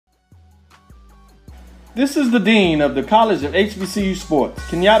This is the Dean of the College of HBCU Sports,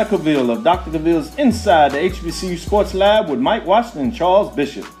 Kenyatta Cavill of Dr. Cavill's Inside the HBCU Sports Lab with Mike Washington and Charles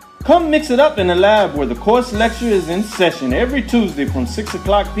Bishop. Come mix it up in the lab where the course lecture is in session every Tuesday from 6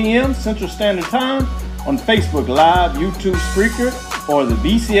 o'clock p.m. Central Standard Time on Facebook Live, YouTube Spreaker, or the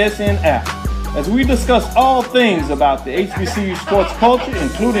BCSN app, as we discuss all things about the HBCU sports culture,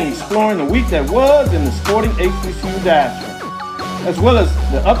 including exploring the week that was in the sporting HBCU diaspora, as well as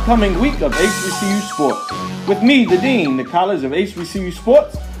the upcoming week of HBCU sports. With me, the Dean, the College of HBCU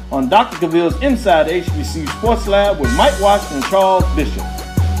Sports, on Dr. Cavill's Inside the HBCU Sports Lab with Mike Washington and Charles Bishop.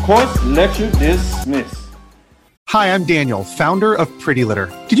 Course lecture dismissed. Hi, I'm Daniel, founder of Pretty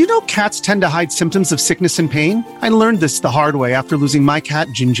Litter. Did you know cats tend to hide symptoms of sickness and pain? I learned this the hard way after losing my cat,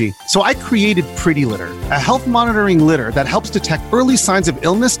 Gingy. So I created Pretty Litter, a health monitoring litter that helps detect early signs of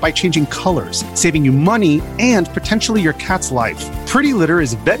illness by changing colors, saving you money and potentially your cat's life. Pretty Litter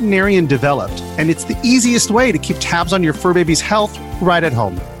is veterinarian developed, and it's the easiest way to keep tabs on your fur baby's health right at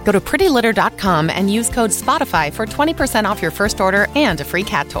home. Go to prettylitter.com and use code SPOTIFY for 20% off your first order and a free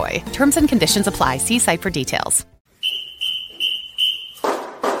cat toy. Terms and conditions apply. See site for details.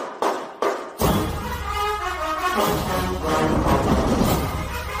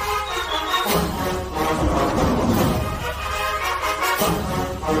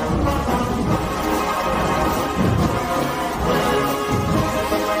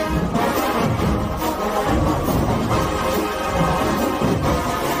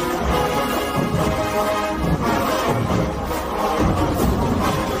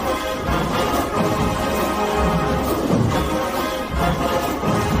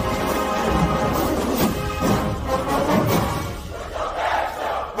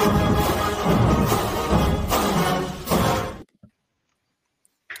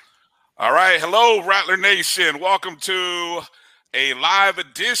 Hello, Rattler Nation. Welcome to a live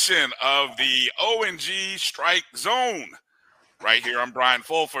edition of the O&G StrikeZone. Right here, I'm Brian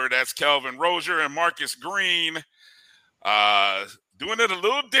Fulford. That's Kelvin Rozier and Marcus Green. Doing it a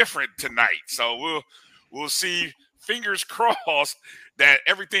little different tonight. So we'll see. Fingers crossed that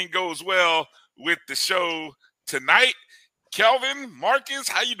everything goes well with the show tonight. Kelvin, Marcus,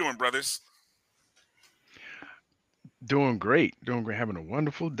 how you doing, brothers? Doing great. Having a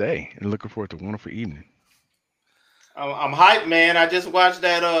wonderful day and looking forward to a wonderful evening. I'm hyped, man. I just watched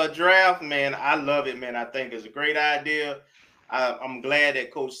that draft, man. I love it, man. I think it's a great idea. I'm glad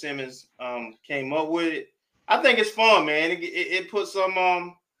that Coach Simmons came up with it. I think it's fun, man. It puts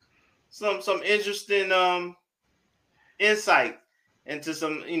some interesting insight into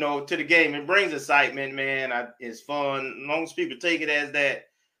some, to the game. It brings excitement, man. It's fun. As long as people take it as that,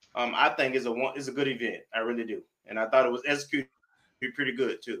 I think it's a good event. I really do. And I thought it was executed pretty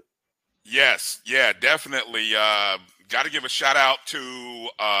good too. Yes, yeah, definitely. Got to give a shout out to,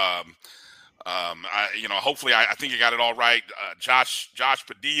 hopefully I think you got it all right. Josh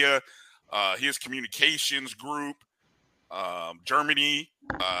Padilla, his communications group, Germany,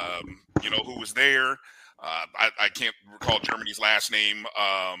 who was there. I can't recall Germany's last name,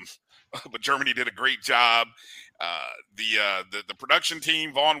 but Germany did a great job. The production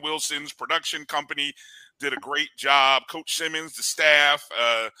team, Vaughn Wilson's production company, did a great job. Coach Simmons, the staff,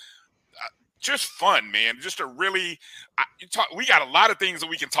 just fun, man. Just a really, we got a lot of things that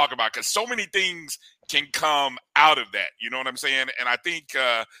we can talk about because so many things can come out of that. You know what I'm saying? And I think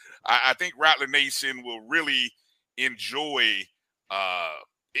Rattler Nation will really enjoy.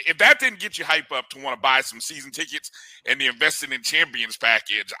 If that didn't get you hype up to want to buy some season tickets and the Investing in Champions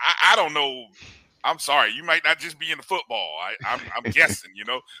package, I don't know. I'm sorry, you might not just be into football. I'm guessing,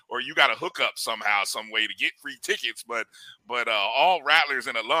 or you got to hook up somehow, some way to get free tickets. But all Rattlers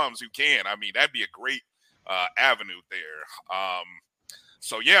and alums who can, that'd be a great avenue there.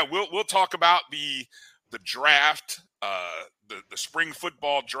 So yeah, we'll talk about the draft, the spring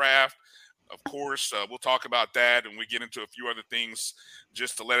football draft. Of course, we'll talk about that, and we get into a few other things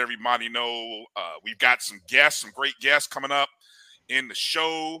just to let everybody know. We've got some great guests coming up in the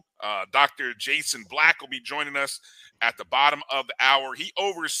show. Dr. Jason Black will be joining us at the bottom of the hour. He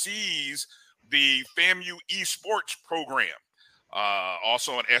oversees the FAMU eSports program.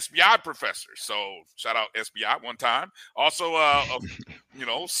 Also an SBI professor. So shout out SBI one time. Also,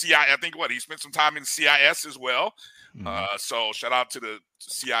 CI, I think he spent some time in CIS as well. So shout out to the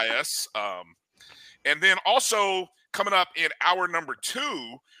CIS. And then also coming up in hour number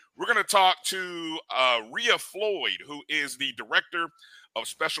 2, we're going to talk to Rhea Floyd, who is the Director of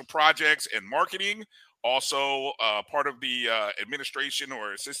Special Projects and Marketing, also part of the administration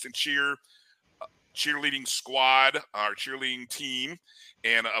or assistant cheerleading squad, our cheerleading team.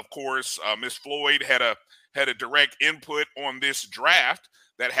 And, of course, Miss Floyd had a had a direct input on this draft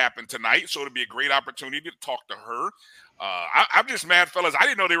that happened tonight. So it'll be a great opportunity to talk to her. I'm just mad, fellas. I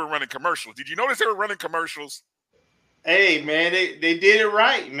didn't know they were running commercials. Did you notice they were running commercials? Hey, man, they did it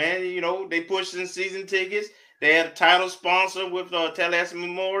right, man. You know, they pushed in season tickets. They had a title sponsor with Tallahassee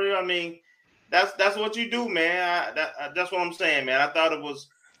Memorial. I mean, that's what you do, man. That's what I'm saying, man. I thought it was,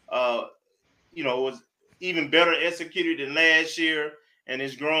 it was even better executed than last year, and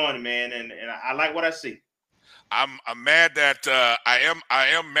it's growing, man. And I like what I see. I'm mad that I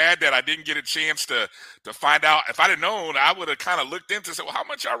am mad that I didn't get a chance to find out. If I'd have known, I would have kind of looked into and said, well, how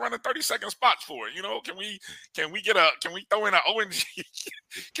much y'all running 30-second spots for? You know, can we throw in an O&G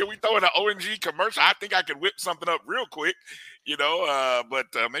can we throw in an O&G commercial? I think I could whip something up real quick, but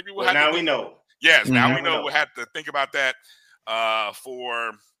maybe we'll have now to we know. Yes, now we know. We'll have to think about that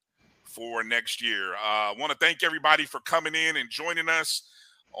for next year. I want to thank everybody for coming in and joining us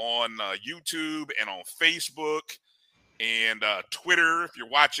on YouTube and on Facebook and Twitter. If you're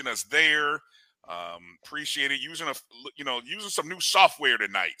watching us there, appreciate it. Using some new software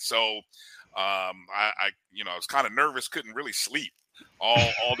tonight. So I was kind of nervous, couldn't really sleep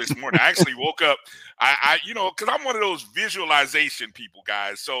all this morning. I actually woke up. Because I'm one of those visualization people,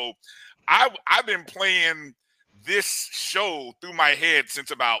 guys. So I've been playing this show through my head since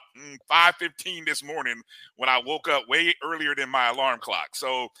about 5:15 this morning when I woke up way earlier than my alarm clock.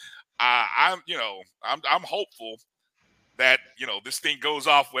 So I'm hopeful that this thing goes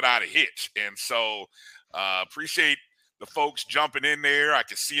off without a hitch. And so appreciate the folks jumping in there. I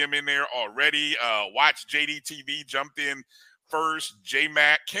can see them in there already. Watch JDTV jumped in first. J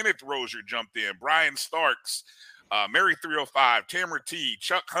Mac, Kenneth Rozier jumped in. Brian Starks, Mary 305, Tamara T,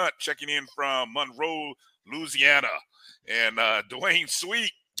 Chuck Hunt checking in from Monroe, Louisiana, and Dwayne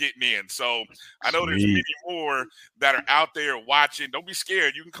Sweet getting in. So I know there's many more that are out there watching. Don't be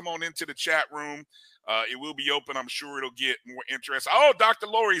scared. You can come on into the chat room. It will be open. I'm sure it'll get more interest. Oh, Dr.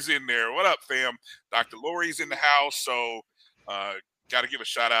 Lori's in there. What up, fam? Dr. Lori's in the house. So got to give a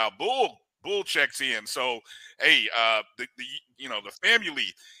shout out. Bull checks in. So hey, the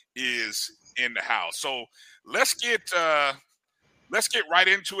family is in the house. So let's get right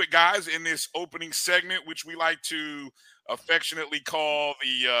into it, guys, in this opening segment, which we like to affectionately call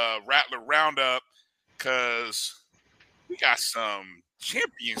the Rattler Roundup, because we got some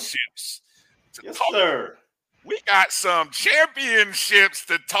championships to yes, talk sir. about. We got some championships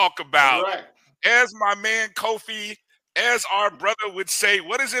to talk about. Right. As my man Kofi, as our brother would say,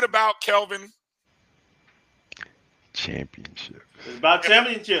 what is it about, Kelvin? Championship. It's about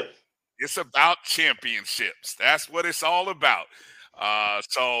championships. It's about championships. That's what it's all about.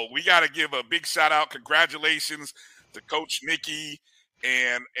 So we got to give a big shout out. Congratulations to Coach Nikki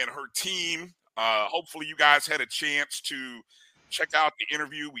and her team. Hopefully you guys had a chance to check out the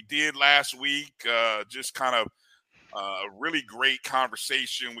interview we did last week. Just kind of a really great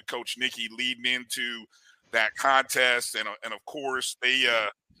conversation with Coach Nikki leading into that contest. And of course, they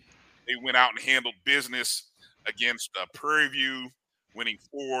went out and handled business against Prairie View, winning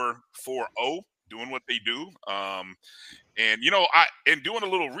 4-0, doing what they do. And, in doing a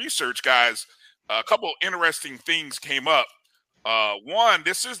little research, guys, a couple of interesting things came up. One,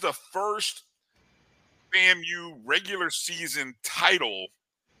 this is the first FAMU regular season title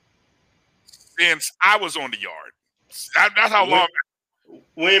since I was on the yard. That's how long.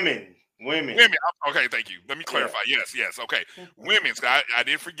 Women. Okay, thank you. Let me clarify. Yeah. Yes. Okay. Women's. I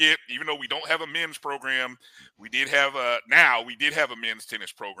did forget, even though we don't have a men's program, we did have a men's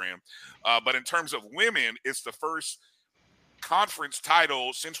tennis program. But in terms of women, it's the first conference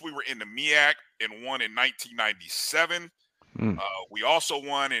title since we were in the MEAC and won in 1997. We also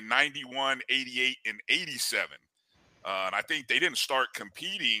won in 91, 88, and 87. And I think they didn't start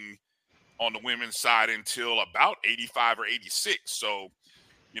competing on the women's side until about 85 or 86. So,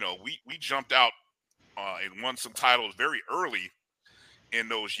 we jumped out and won some titles very early in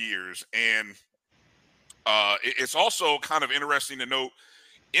those years. And it's also kind of interesting to note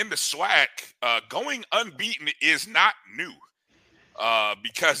in the SWAC, going unbeaten is not new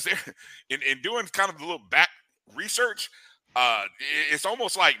because they're in doing kind of a little back research. It's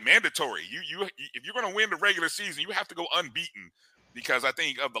almost like mandatory. You if you're going to win the regular season, you have to go unbeaten, because I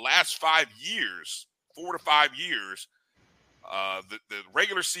think of the last 5 years, 4 to 5 years, the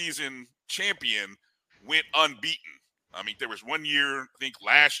regular season champion went unbeaten. I mean, there was 1 year, I think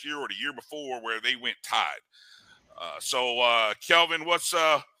last year or the year before, where they went tied. So Kelvin, what's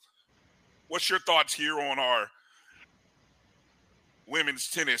your thoughts here on our women's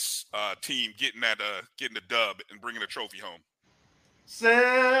tennis team getting the dub and bringing the trophy home?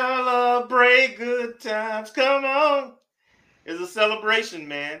 Celebrate good times. Come on. It's a celebration,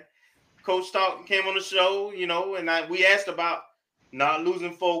 man. Coach Stockton came on the show, and we asked about not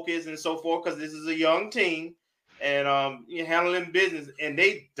losing focus and so forth because this is a young team and handling business, and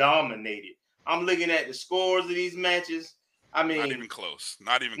they dominated. I'm looking at the scores of these matches. I mean, not even close.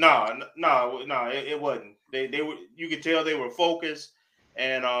 Not even no, close. no, it wasn't. They were. You could tell they were focused,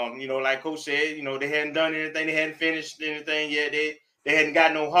 and like Coach said, they hadn't done anything. They hadn't finished anything yet. They hadn't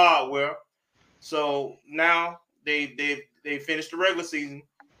got no hardware. So now they finished the regular season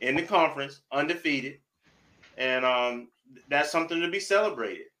in the conference undefeated, and that's something to be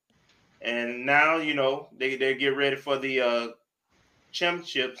celebrated. And now they get ready for the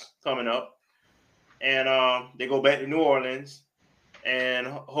championships coming up, and they go back to New Orleans, and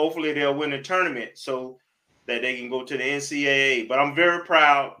hopefully they'll win the tournament so that they can go to the NCAA. But I'm very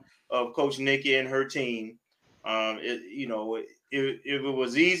proud of Coach Nikki and her team. If it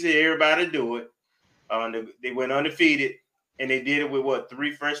was easy, everybody do it. They went undefeated, and they did it with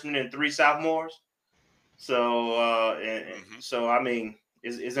 3 freshmen and 3 sophomores. So so I mean,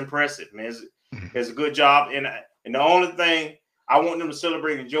 it's impressive, man. It's a good job, and the only thing I want them to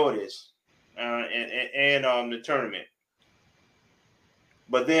celebrate and enjoy this, and the tournament.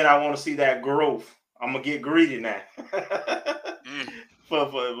 But then I want to see that growth. I'm gonna get greedy now. For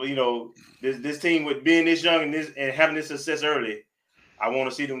this team with being this young and having this success early, I want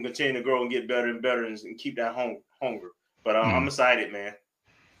to see them continue to grow and get better and better and keep that hunger. But I'm excited, man.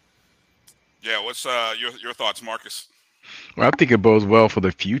 Yeah, what's your thoughts, Marcus? Well, I think it bodes well for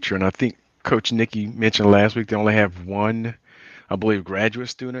the future, and I think Coach Nikki mentioned last week they only have one, I believe, graduate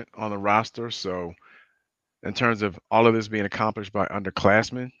student on the roster. So, in terms of all of this being accomplished by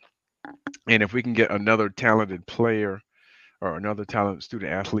underclassmen, and if we can get another talented player or another talented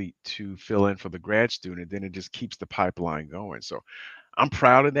student athlete to fill in for the grad student, then it just keeps the pipeline going. So, I'm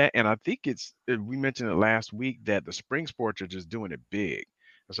proud of that, and I think we mentioned it last week that the spring sports are just doing it big.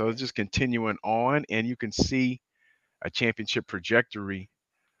 So it's just continuing on, and you can see a championship trajectory,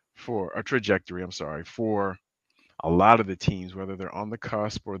 I'm sorry, for a lot of the teams, whether they're on the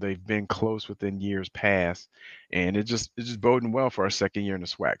cusp or they've been close within years past. And it's just boding well for our second year in the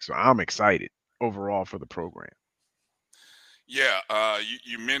SWAC. So I'm excited overall for the program. Yeah,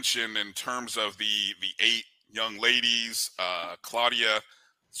 you mentioned in terms of the 8 young ladies, Claudia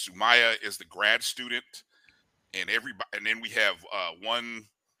Sumaya is the grad student, and then we have one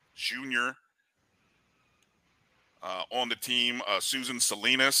junior on the team, Susan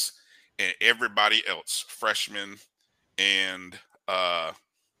Salinas, and everybody else, freshmen and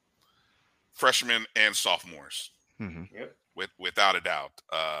sophomores. Mm-hmm. Yep. Without a doubt,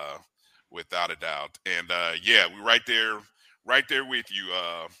 and yeah, we right there with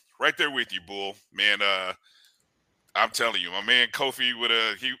you, Bull, man. I'm telling you, my man Kofi would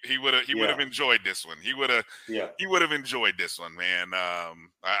have enjoyed this one. He would have enjoyed this one, man.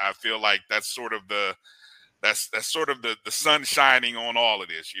 I feel like that's sort of the sun shining on all of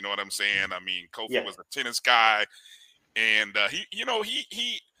this. You know what I'm saying? I mean, Kofi was a tennis guy, and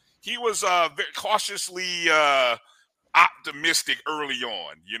he was very cautiously optimistic early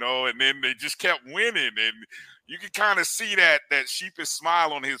on, and then they just kept winning, and you can kind of see that sheepish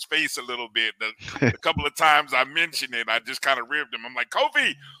smile on his face a little bit. The couple of times I mentioned it, I just kind of ribbed him. I'm like,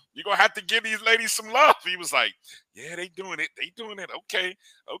 Kofi, you're going to have to give these ladies some love. He was like, yeah, they doing it. Okay.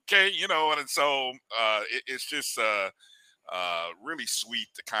 And so it's just really sweet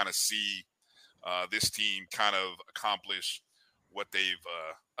to kind of see this team kind of accomplish what they've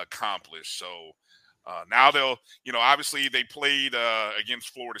accomplished. So now they'll, obviously they played against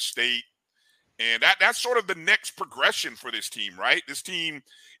Florida State. And that's sort of the next progression for this team, right? This team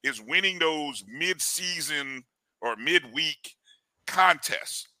is winning those mid-season or midweek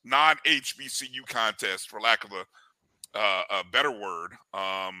contests, non-HBCU contests, for lack of a better word.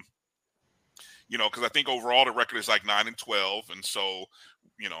 Because I think overall the record is like 9-12, and so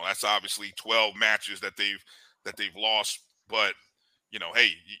that's obviously 12 matches that they've lost. But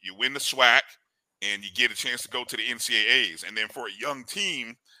hey, you win the SWAC and you get a chance to go to the NCAAs, and then for a young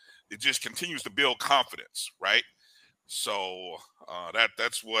team, it just continues to build confidence, right? So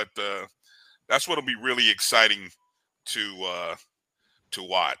that's what'll be really exciting to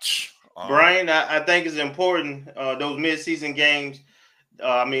watch. Brian, I think it's important those mid-season games.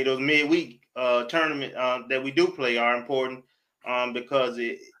 Those midweek tournament that we do play are important because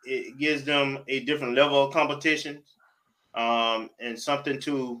it gives them a different level of competition and something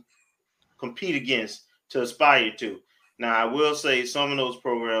to compete against, to aspire to. Now, I will say some of those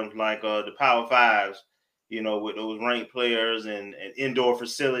programs like the Power Fives, with those ranked players and indoor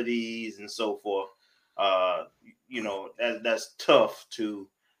facilities and so forth, that's tough to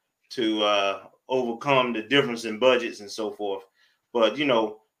overcome the difference in budgets and so forth. But,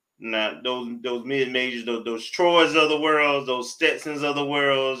 not those mid majors, those Troys of the world, those Stetsons of the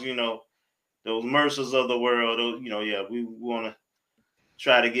world, those Mercers of the world. We want to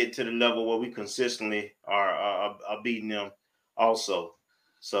try to get to the level where we consistently are beating them also.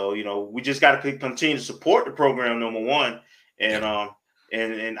 So, we just got to continue to support the program, number one. And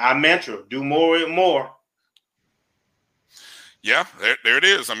and our mantra, do more and more. Yeah, there it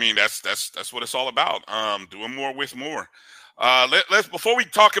is. I mean, that's what it's all about. Doing more with more. Let's before we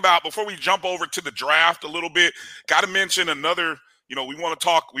jump over to the draft a little bit, got to mention another. We want to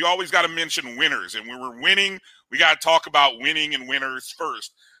talk. We always got to mention winners, and when we're winning, we got to talk about winning and winners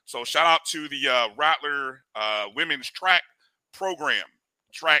first. So shout out to the Rattler women's track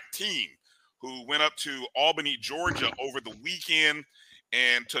team, who went up to Albany, Georgia over the weekend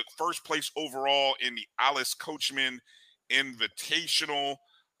and took first place overall in the Alice Coachman Invitational.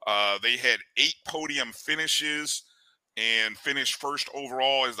 They had 8 podium finishes and finished first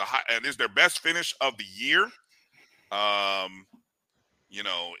overall and is their best finish of the year.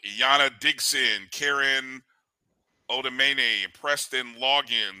 Iana Dixon, Karen Odemene, and Preston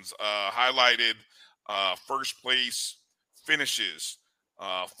Loggins highlighted first place finishes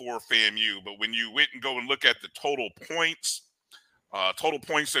for FAMU. But when you went and go and look at the total points,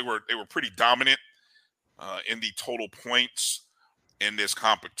 they were pretty dominant in the total points in this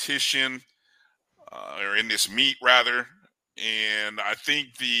competition, or in this meet rather. And I think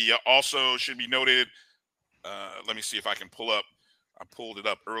also should be noted, let me see if I can I pulled it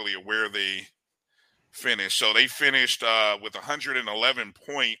up earlier where they finished. So they finished with 111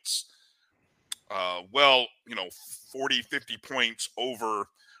 points, 40, 50 points over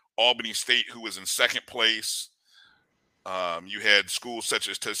Albany State, who was in second place. You had schools such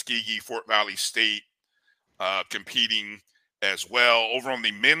as Tuskegee, Fort Valley State competing as well. Over on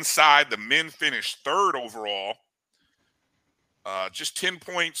the men's side, the men finished third overall, just 10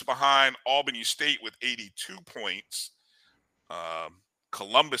 points behind Albany State with 82 points.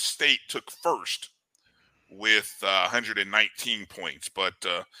 Columbus State took first with 119 points. But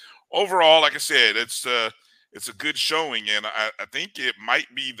overall, like I said, it's a good showing, and I think it might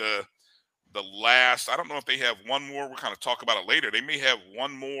be the last. I don't know if they have one more. We'll kind of talk about it later. They may have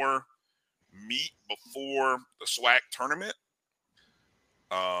one more meet before the SWAC tournament.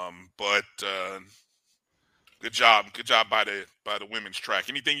 But good job by the women's track.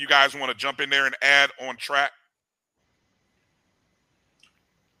 Anything you guys want to jump in there and add on track?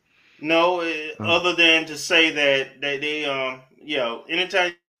 No, other than to say that they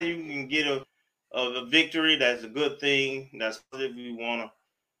anytime you can get a victory, that's a good thing. That's if you want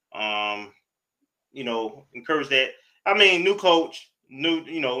to encourage that. I mean, new coach,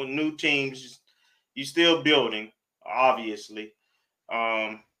 new teams, you still building, obviously.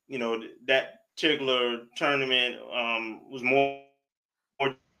 That particular tournament was more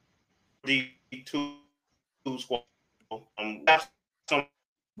D2 squad. Some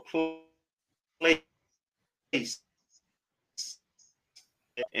place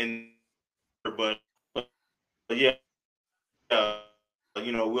in, but yeah,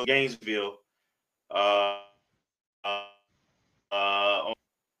 Will Gainesville,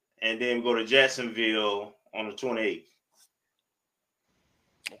 and then we go to Jacksonville on the 28th.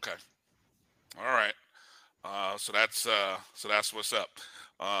 Okay. All right. So that's what's up.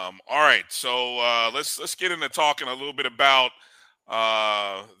 All right. So let's get into talking a little bit about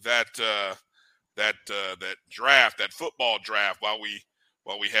that draft, that football draft, while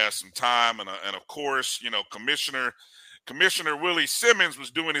we have some time, and of course, Commissioner Willie Simmons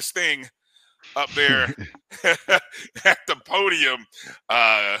was doing his thing up there at the podium,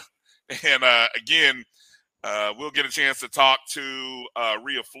 and again, we'll get a chance to talk to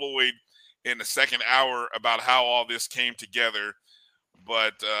Rhea Floyd in the second hour about how all this came together.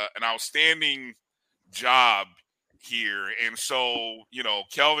 But an outstanding job here. And so,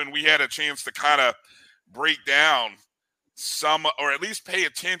 Kelvin, we had a chance to kind of break down some, or at least pay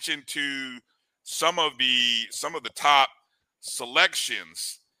attention to some of the top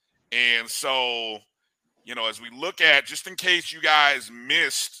selections. And so, as we look at, just in case you guys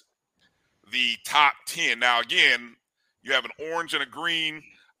missed the top 10. Now, again, you have an orange and a green.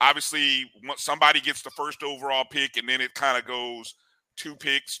 Obviously, once somebody gets the first overall pick, and then it kind of goes two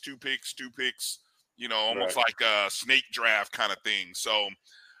picks, almost right, like a snake draft kind of thing. So,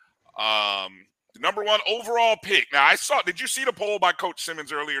 the number one overall pick. Now, did you see the poll by Coach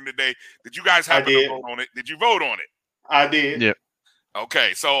Simmons earlier in the day? Did you guys happen to vote on it? Did you vote on it? I did. Yep.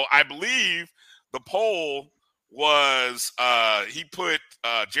 Okay, so I believe the poll was he put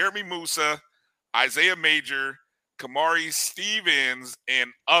Jeremy Musa, Isaiah Major, Kamari Stevens,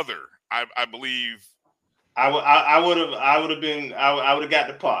 and other. I believe I would have got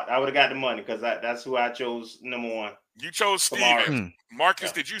the pot. I would have got the money because that's who I chose number one. You chose Kamari. Stevens. Marcus,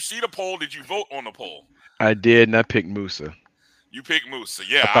 Yeah. did you see the poll? Did you vote on the poll? I did, and I picked Musa. You picked Musa. I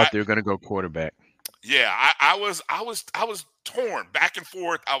Yeah, thought they were going to go quarterback. I was torn back and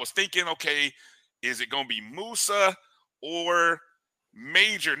forth. I was thinking, okay, is it going to be Musa or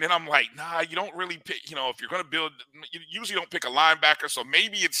Major? And then I'm like, nah, you don't really pick. If you're going to build, you usually don't pick a linebacker. So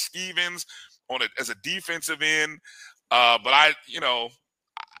maybe it's Stevens as a defensive end. But I'm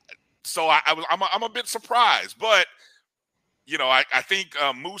a bit surprised. But I think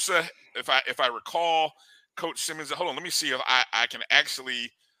Musa, if I recall, Coach Simmons. Hold on, let me see if I can actually.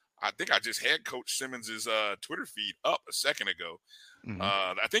 I think I just had Coach Simmons's Twitter feed up a second ago. Mm-hmm.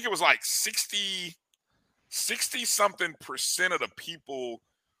 I think it was like 60 something percent of the people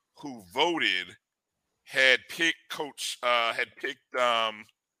who voted had picked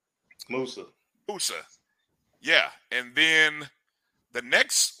Musa. Yeah, and then the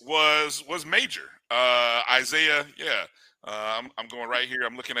next was Major Isaiah. Yeah, I'm going right here.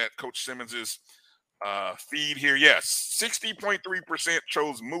 I'm looking at Coach Simmons's feed here. Yes, 60.3%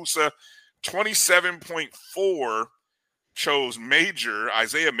 chose Musa, 27.4% chose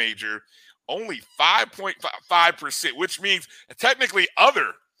Isaiah Major, only 5.5%, which means technically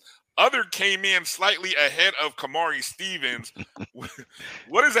other came in slightly ahead of Kamari Stevens.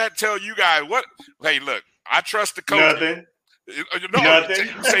 What does that tell you guys? Hey, look, I trust the coach. Nothing. No, Nothing.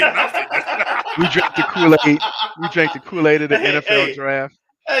 you say nothing. We drank the Kool-Aid. We drank the Kool-Aid of the NFL draft.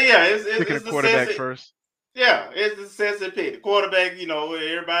 Yeah, it's picking the quarterback first. Yeah, it's the sensitive pick. The quarterback,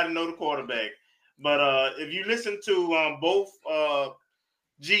 everybody know the quarterback. But if you listen to both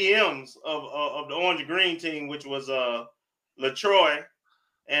GMs of the Orange and Green team, which was LaTroy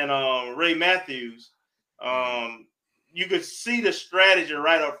and Ray Matthews, you could see the strategy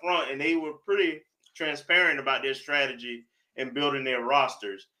right up front, and they were pretty transparent about their strategy and building their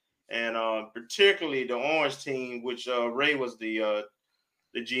rosters. And particularly the Orange team, which Ray was the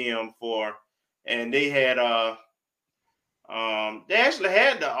GM for, and they had they actually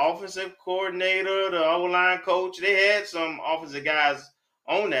had the offensive coordinator, the O-line coach. They had some offensive guys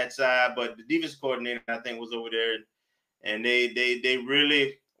on that side, but the defense coordinator, I think, was over there, and they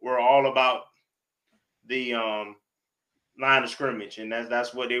really were all about the line of scrimmage, and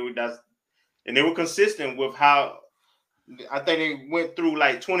that's what they were. And they were consistent with how I think they went through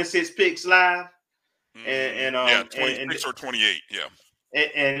like 26 picks live, and 26 or 28, yeah,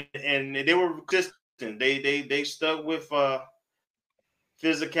 and they were consistent. They stuck with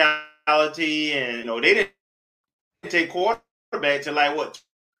physicality, and they didn't take quarterback to like what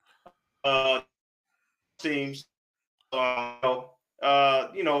teams. Fan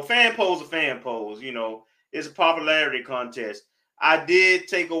polls are fan polls. It's a popularity contest. I did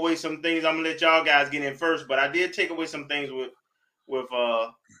take away some things. I'm gonna let y'all guys get in first, but I did take away some things with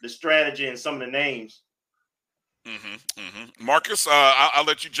the strategy and some of the names. Marcus, I'll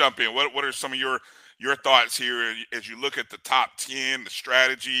let you jump in. What are some of your thoughts here as you look at the top 10, the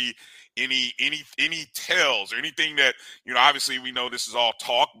strategy, any tells or anything that, obviously we know this is all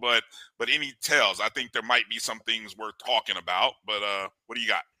talk, but any tells? I think there might be some things worth talking about, but what do you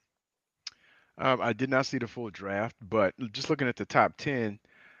got? I did not see the full draft, but just looking at the top 10,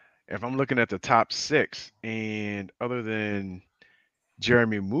 if I'm looking at the top 6, and other than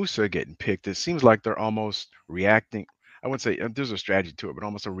Jeremy Musa getting picked, it seems like they're almost reacting. I wouldn't say there's a strategy to it, but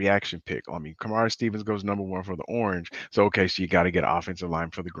almost a reaction pick. I mean, Kamari Stevens goes number 1 for the Orange. So, okay, so you got to get an offensive line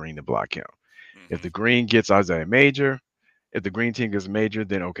for the Green to block him. If the Green gets Isaiah Major, if the Green team gets Major,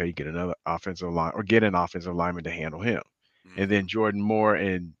 then okay, you get another offensive line or get an offensive lineman to handle him. And then Jordan Moore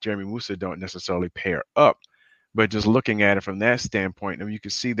and Jeremy Musa don't necessarily pair up. But just looking at it from that standpoint, I mean, you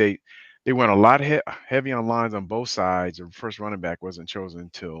can see they went a lot heavy on lines on both sides. The first running back wasn't chosen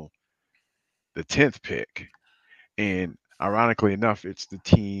until the 10th pick. And ironically enough, it's the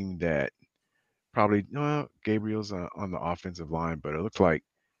team that probably, Gabriel's on the offensive line, but it looks like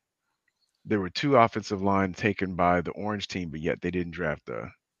there were 2 offensive lines taken by the Orange team, but yet they didn't draft a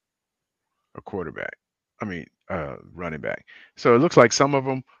quarterback. I mean, running back. So it looks like some of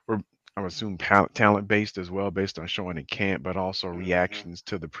them were, I would assume, talent based as well, based on showing in camp, but also reactions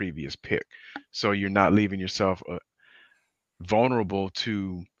to the previous pick. So you're not leaving yourself vulnerable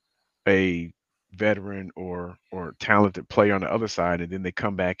to a veteran or talented player on the other side, and then they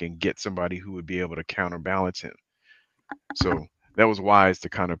come back and get somebody who would be able to counterbalance him. So that was wise to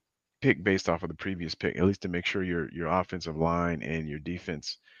kind of pick based off of the previous pick, at least to make sure your offensive line and your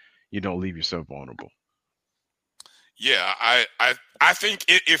defense, you don't leave yourself vulnerable. Yeah, I think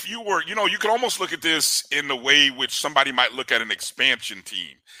if you were, you could almost look at this in the way which somebody might look at an expansion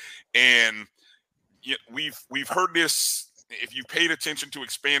team. And we've heard this. If you paid attention to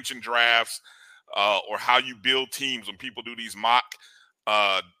expansion drafts or how you build teams when people do these mock,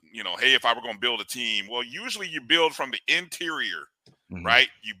 hey, if I were going to build a team, well, usually you build from the interior, right?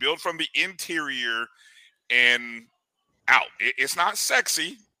 You build from the interior and out. It's not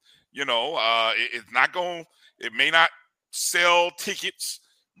sexy, it's not going. It may not sell tickets,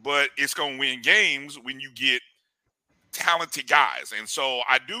 but it's going to win games when you get talented guys. And so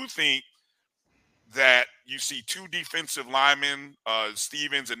I do think that you see two defensive linemen,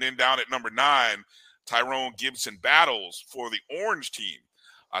 Stevens, and then down at number 9, Tyrone Gibson battles for the Orange team.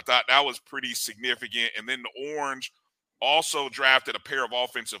 I thought that was pretty significant. And then the Orange also drafted a pair of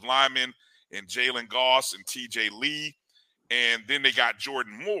offensive linemen in Jalen Goss and TJ Lee. And then they got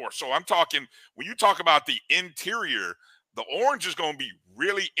Jordan Moore. So I'm talking, when you talk about the interior, the Orange is going to be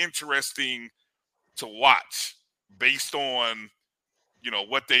really interesting to watch based on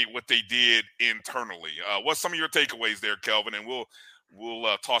what they did internally. What's some of your takeaways there, Kelvin? And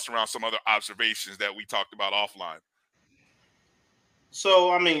we'll toss around some other observations that we talked about offline.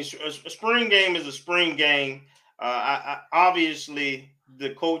 So, I mean, a spring game is a spring game. Obviously,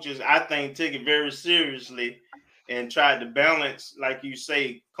 the coaches, I think, took it very seriously and tried to balance, like you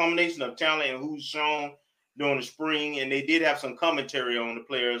say, combination of talent and who's shown during the spring. And they did have some commentary on the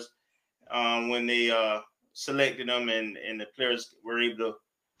players when they selected them, and the players were able to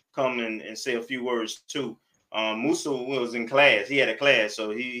come and say a few words too. Musa was in class. He had a class,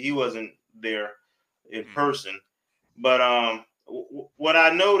 so he wasn't there in person. But what I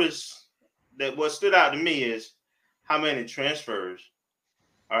noticed, that what stood out to me is how many transfers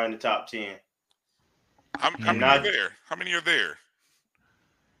are in the top 10. How many are there? How many are there?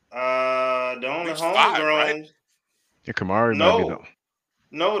 The only homegrown. Right? Yeah, Kamari no, might be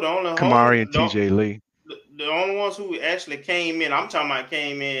the only Kamari and TJ Lee. The only ones who actually came in, I'm talking about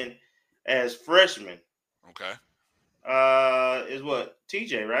came in as freshmen. Okay. Is what?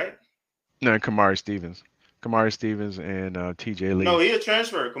 TJ, right? No, Kamari Stevens. Kamari Stevens and TJ Lee. No, he a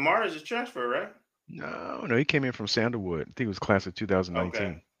transfer. Kamari is a transfer, right? No, he came in from Sandalwood. I think it was class of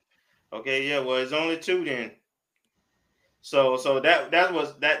 2019. Okay, yeah. Well, it's only 2 then. So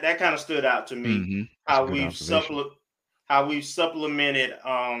that kind of stood out to me. How we've supplemented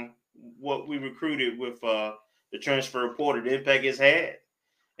what we recruited with the transfer portal, the impact it's had,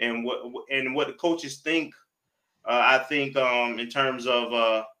 and what the coaches think. I think in terms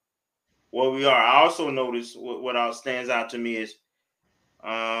of where we are. I also noticed what stands out to me is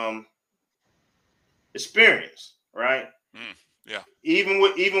experience, right? Yeah. Even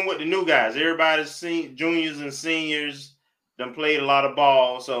with the new guys, everybody's juniors and seniors done played a lot of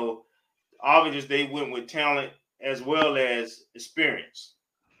ball, so obviously they went with talent as well as experience.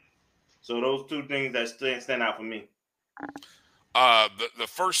 So those two things that stand out for me. The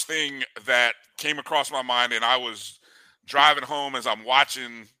first thing that came across my mind, and I was driving home as I'm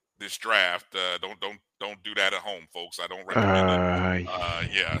watching this draft. Don't do that at home, folks. I don't recommend it.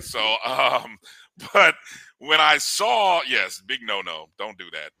 Yeah. So, but when I saw, yes, big no, don't do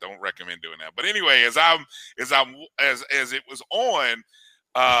that. Don't recommend doing that. But anyway, as it was on,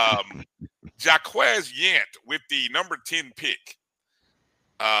 Jaquez Yant with the number 10 pick,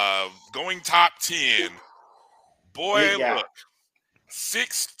 going top 10. Boy, look,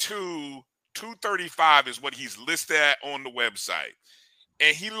 6'2", 235 is what he's listed at on the website.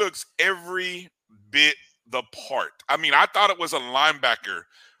 And he looks every bit the part. I mean, I thought it was a linebacker.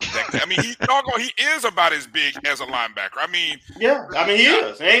 He is about as big as a linebacker. I mean, yeah, he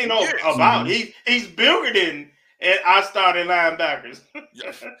is. Ain't no about. He's bigger than our starting linebackers.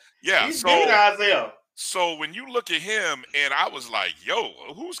 Yeah. He's bigger than Isaiah. So when you look at him, and I was like, yo,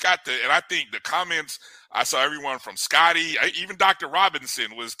 who's got the – and I think the comments, I saw everyone from Scotty, even Dr.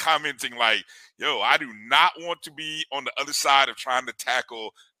 Robinson was commenting like, yo, I do not want to be on the other side of trying to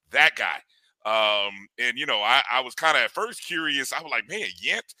tackle that guy. I was kind of at first curious. I was like, man,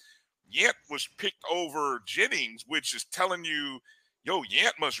 Yant was picked over Jennings, which is telling you, yo,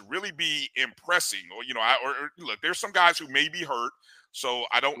 Yant must really be impressing. Or look, there's some guys who may be hurt. So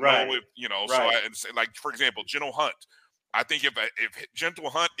I don't know if, like, for example, Geno Hunt. I think if Geno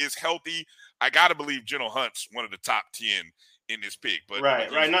Hunt is healthy, I got to believe Geno Hunt's one of the top 10 in this pick. But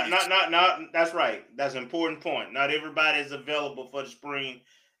Right. Not. That's right. That's an important point. Not everybody is available for the spring.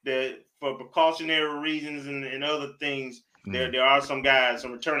 For precautionary reasons and other things, there are some guys,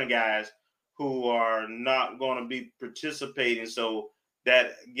 some returning guys who are not going to be participating. So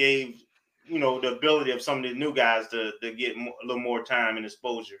that gave the ability of some of the new guys to get a little more time and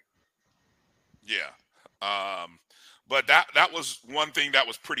exposure. Yeah. But that was one thing that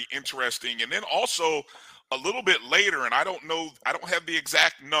was pretty interesting. And then also a little bit later, and I don't have the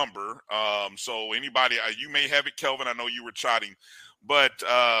exact number. So anybody, you may have it, Kelvin. I know you were chatting, but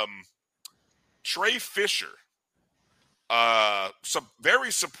Trey Fisher,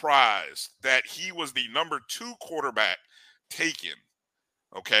 very surprised that he was the number 2 quarterback taken.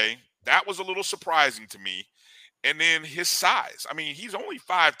 Okay, that was a little surprising to me. And then his size. I mean, he's only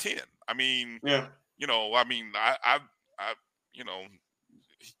 5'10". I mean, yeah.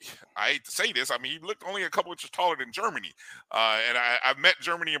 I hate to say this. I mean, he looked only a couple inches taller than Germany. And I've met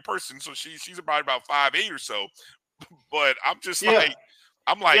Germany in person, so she's about 5'8" or so. But I'm just like,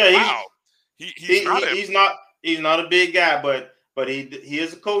 wow. He's not a big guy, but he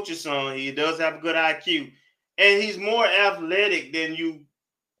is a coach's son. He does have a good IQ, and he's more athletic than you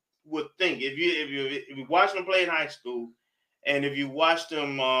would think. If you watched him play in high school, and if you watched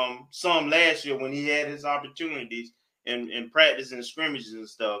him some last year when he had his opportunities in practice and scrimmages and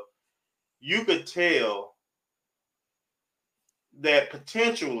stuff, you could tell that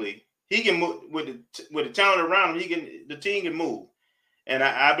potentially he can move with the talent around him. The team can move, and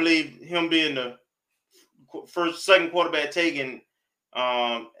I believe him being the second quarterback taken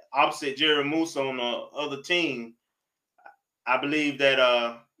opposite Jerry Moose on the other team, I believe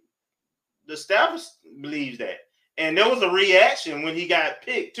that the staff believes that. And there was a reaction when he got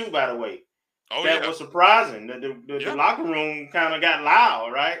picked too, by the way. Oh, that was surprising. The locker room kind of got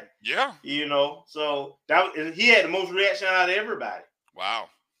loud, right? Yeah. So he had the most reaction out of everybody. Wow.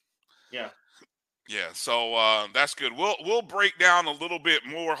 Yeah. Yeah, so that's good. We'll break down a little bit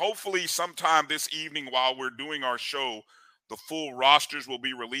more. Hopefully sometime this evening while we're doing our show, the full rosters will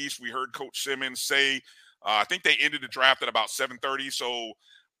be released. We heard Coach Simmons say, I think they ended the draft at about 7:30, so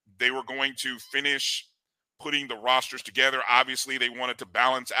they were going to finish putting the rosters together. Obviously, they wanted to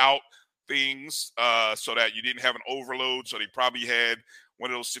balance out things so that you didn't have an overload. So they probably had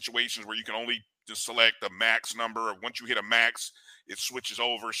one of those situations where you can only just select the max number. Once you hit a max, it switches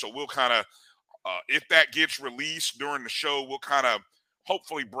over. So we'll kind of, if that gets released during the show, we'll kind of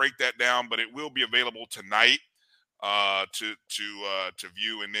hopefully break that down. But it will be available tonight to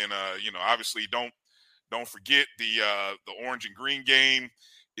view. And then obviously don't forget the orange and green game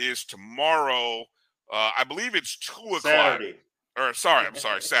is tomorrow. I believe it's 2 o'clock. Saturday. I'm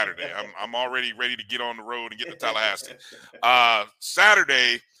sorry, Saturday. I'm already ready to get on the road and get to Tallahassee.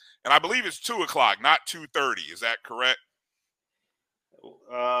 Saturday, and I believe it's 2 o'clock, not 2:30. Is that correct?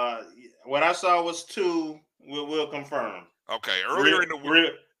 What I saw was 2. We'll confirm. Okay, earlier in the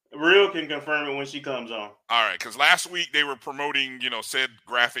week. Real can confirm it when she comes on. All right, because last week they were promoting, said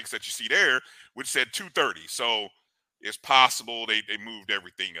graphics that you see there, which said 2:30. So it's possible they moved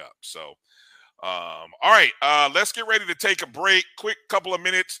everything up. So, all right, let's get ready to take a break. Quick couple of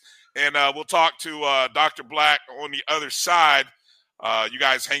minutes, and we'll talk to Dr. Black on the other side. You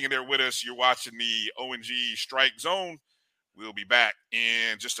guys hanging there with us. You're watching the O&G StrikeZone. We'll be back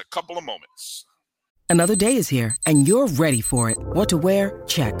in just a couple of moments. Another day is here, and you're ready for it. What to wear?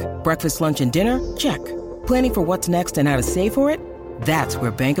 Check. Breakfast, lunch, and dinner? Check. Planning for what's next and how to save for it? That's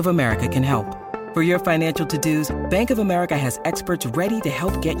where Bank of America can help. For your financial to-dos, Bank of America has experts ready to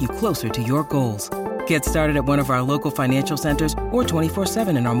help get you closer to your goals. Get started at one of our local financial centers or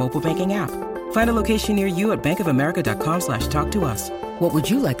 24/7 in our mobile banking app. Find a location near you at bankofamerica.com/talktous. What would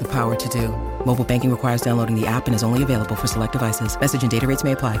you like the power to do? Mobile banking requires downloading the app and is only available for select devices. Message and data rates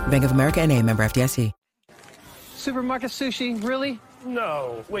may apply. Bank of America NA, member FDIC. Supermarket sushi, really?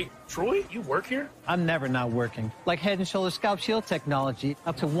 No. Wait, Troy, you work here? I'm never not working. Like Head & Shoulders Scalp Shield technology,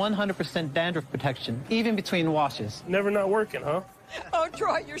 up to 100% dandruff protection, even between washes. Never not working, huh? Oh,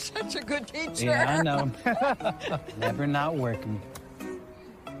 Troy, you're such a good teacher. Yeah, I know. Never not working.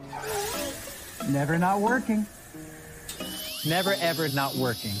 Never not working. Never, ever not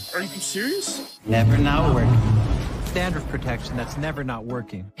working. Are you serious? Never not working. Dandruff protection that's never not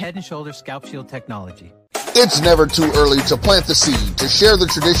working. Head & Shoulders Scalp Shield technology. It's never too early to plant the seed, to share the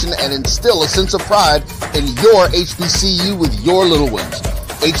tradition, and instill a sense of pride in your HBCU with your little ones.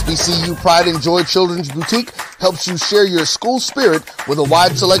 HBCU Pride and Joy Children's Boutique helps you share your school spirit with a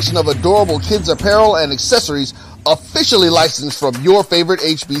wide selection of adorable kids' apparel and accessories officially licensed from your favorite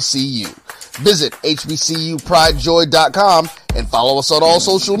HBCU. Visit hbcupridejoy.com and follow us on all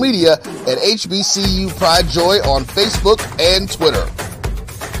social media at HBCU Pride Joy on Facebook and Twitter.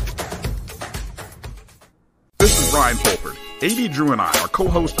 This is Brian Fulford. A.D. Drew and I are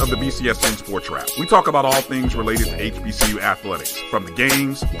co-hosts of the BCSN Sports Wrap. We talk about all things related to HBCU athletics. From the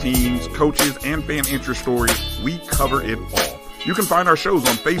games, teams, coaches, and fan interest stories, we cover it all. You can find our shows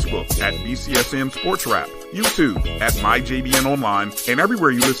on Facebook at BCSN Sports Wrap, YouTube at MyJBN Online, and everywhere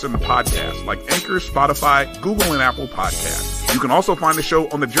you listen to podcasts like Anchor, Spotify, Google, and Apple Podcasts. You can also find the show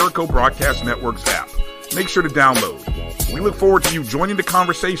on the Jericho Broadcast Network's app. make sure to download. We look forward to you joining the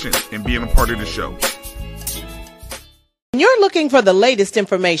conversation and being a part of the show. When you're looking for the latest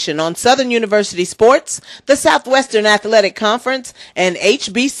information on Southern University sports, the Southwestern Athletic Conference, and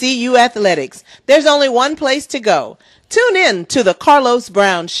HBCU athletics, there's only one place to go. Tune in to the Carlos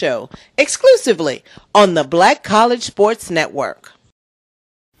Brown Show, exclusively on the Black College Sports Network.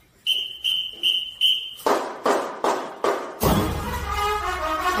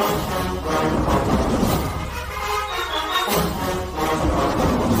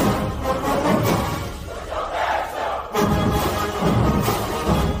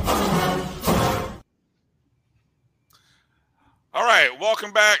 All right,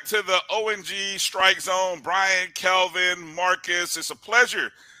 welcome back to the O&G StrikeZone. Brian, Kelvin, Marcus, it's a pleasure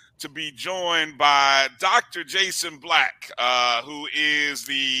to be joined by Dr. Jason Black, who is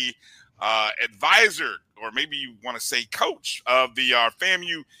the advisor, or maybe you want to say coach, of the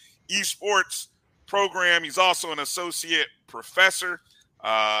FAMU esports program. He's also an associate professor,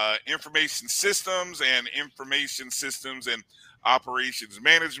 information systems and operations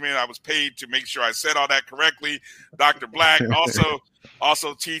management. I was paid to make sure I said all that correctly. Dr. Black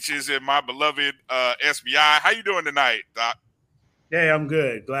also teaches in my beloved SBI. How you doing tonight, Doc? Hey, I'm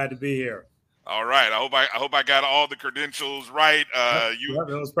good. Glad to be here. All right. I hope I got all the credentials right. That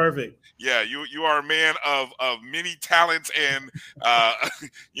was perfect. Yeah, you are a man of many talents, and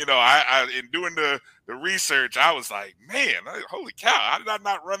I in doing the research, I was like, man, holy cow! How did I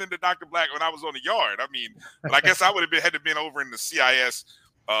not run into Dr. Black when I was on the yard? I mean, but I guess I would have had to been over in the CIS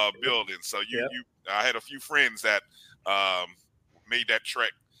building. So I had a few friends that made that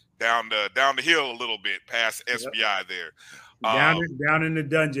trek down the hill a little bit past SBI there. Down in the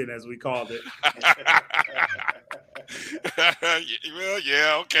dungeon, as we called it. Well,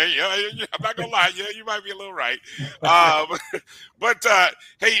 yeah, okay. Yeah, I'm not gonna lie. Yeah, you might be a little right. But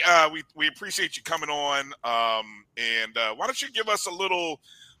hey, we appreciate you coming on. And why don't you give us a little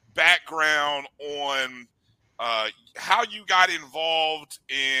background on how you got involved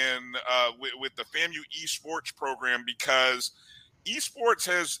in with the FAMU esports program, because esports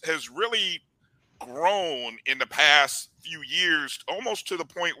has really grown in the past few years, almost to the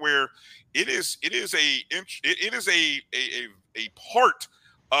point where it is a part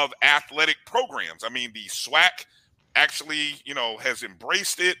of athletic programs. I mean, the SWAC actually, has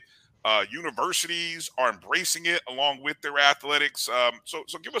embraced it. Universities are embracing it along with their athletics. So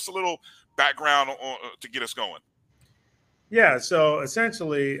give us a little background to get us going. Yeah. So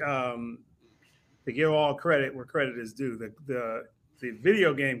essentially, to give all credit where credit is due, the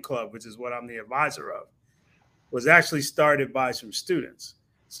video game club, which is what I'm the advisor of, was actually started by some students.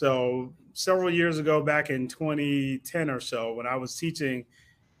 So several years ago, back in 2010 or so, when I was teaching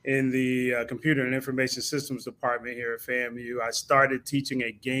in the computer and information systems department here at FAMU, I started teaching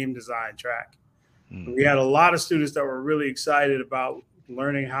a game design track. We had a lot of students that were really excited about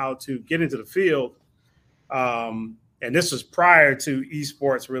learning how to get into the field. And this was prior to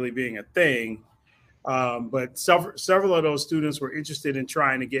esports really being a thing. But several of those students were interested in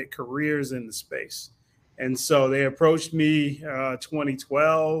trying to get careers in the space. And so they approached me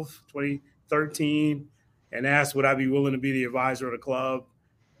 2012, 2013, and asked would I be willing to be the advisor of the club.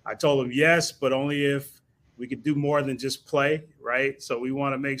 I told them yes, but only if we could do more than just play, right? So we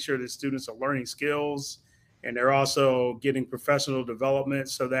want to make sure that students are learning skills and they're also getting professional development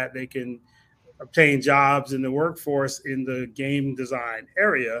so that they can obtain jobs in the workforce in the game design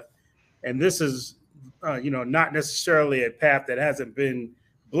area. And this is not necessarily a path that hasn't been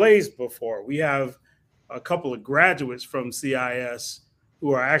blazed before. We have a couple of graduates from CIS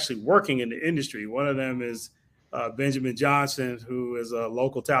who are actually working in the industry. One of them is Benjamin Johnson, who is a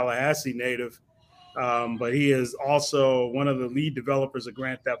local Tallahassee native, but he is also one of the lead developers of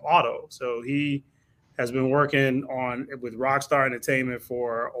Grand Theft Auto. So he has been working with Rockstar Entertainment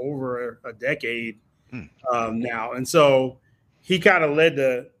for over a decade now. And so he kind of led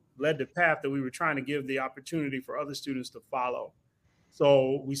the path that we were trying to give the opportunity for other students to follow.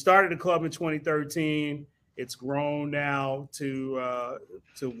 So we started the club in 2013. It's grown now to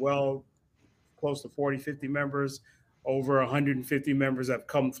well close to 40, 50 members. Over 150 members have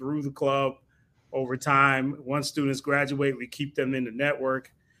come through the club over time. Once students graduate, we keep them in the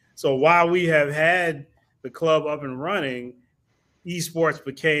network. So while we have had the club up and running, esports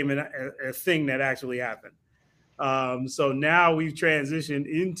became a thing that actually happened. So now we've transitioned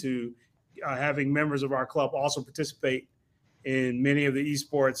into having members of our club also participate in many of the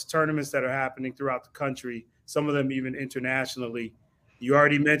esports tournaments that are happening throughout the country, some of them even internationally. You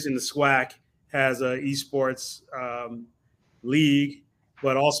already mentioned the SWAC has an esports league,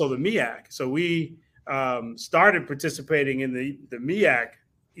 but also the MEAC. So we started participating in the MEAC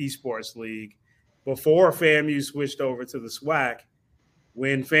esports league, before FAMU switched over to the SWAC.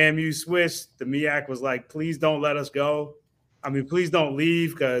 When FAMU switched, the MEAC was like, please don't let us go. I mean, please don't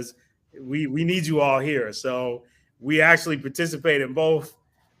leave because we need you all here. So we actually participate in both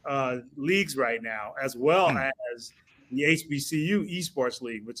leagues right now, as well as the HBCU Esports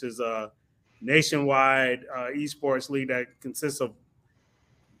League, which is a nationwide esports league that consists of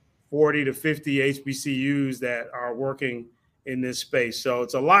 40 to 50 HBCUs that are working in this space. So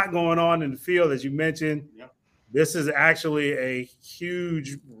it's a lot going on in the field, as you mentioned. Yep. This is actually a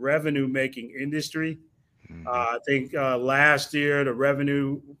huge revenue-making industry. I think last year the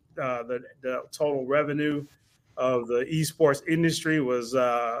revenue, the total revenue of the esports industry was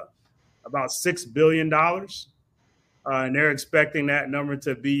about $6 billion. And they're expecting that number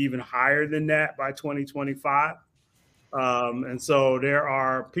to be even higher than that by 2025. And so there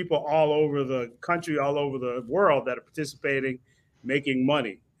are people all over the country, all over the world that are participating, making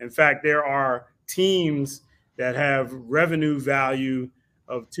money. In fact, there are teams that have revenue value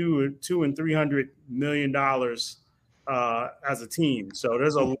of $200 and $300 million as a team. So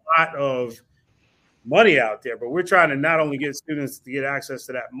there's a lot of money out there, but we're trying to not only get students to get access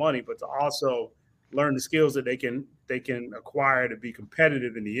to that money, but to also learn the skills that they can acquire to be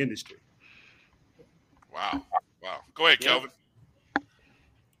competitive in the industry. Wow. Go ahead, Kelvin.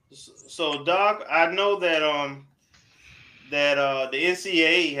 So, Doc, I know that the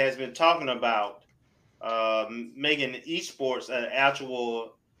NCAA has been talking about making esports an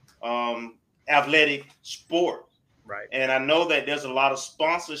actual athletic sport. Right. And I know that there's a lot of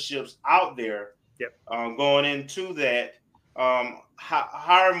sponsorships out there. Yep. Going into that.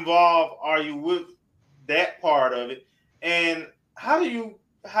 How involved are you with that part of it? And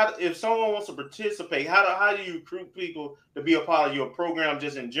if someone wants to participate, how do you recruit people to be a part of your program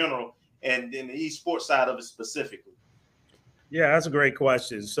just in general and in the esports side of it specifically? Yeah, that's a great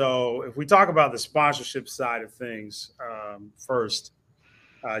question. So if we talk about the sponsorship side of things first,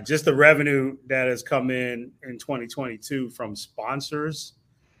 just the revenue that has come in 2022 from sponsors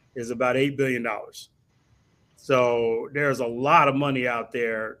is about $8 billion. So there's a lot of money out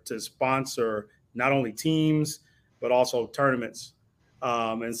there to sponsor not only teams, but also tournaments.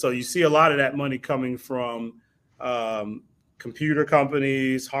 And so you see a lot of that money coming from computer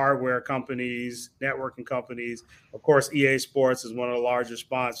companies, hardware companies, networking companies. Of course, EA Sports is one of the largest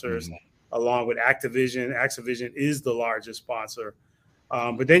sponsors, along with Activision. Activision is the largest sponsor.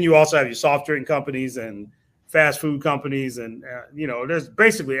 But then you also have your soft drink companies and fast food companies. And, there's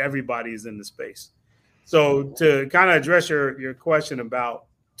basically everybody's in the space. So to kind of address your question about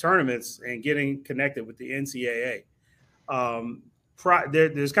tournaments and getting connected with the NCAA,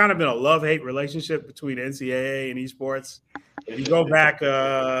 there's kind of been a love-hate relationship between NCAA and esports. If you go back,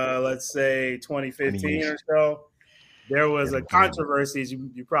 let's say 2015 or so, there was a controversy, as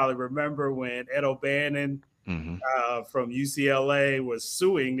you probably remember, when Ed O'Bannon from UCLA was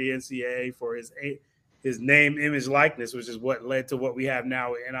suing the NCAA for his name, image, likeness, which is what led to what we have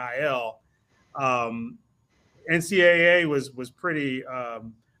now with NIL. NCAA was pretty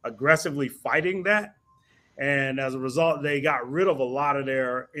aggressively fighting that. And as a result, they got rid of a lot of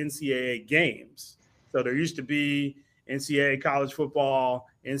their NCAA games. So there used to be NCAA college football,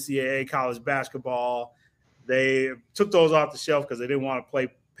 NCAA college basketball. They took those off the shelf because they didn't want to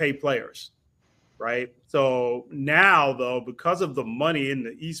pay players, right? So now, though, because of the money in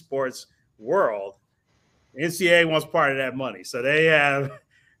the esports world, NCAA wants part of that money. So they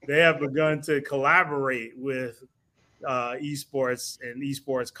have begun to collaborate with esports and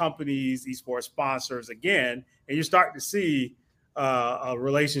esports companies, esports sponsors again, and you're starting to see a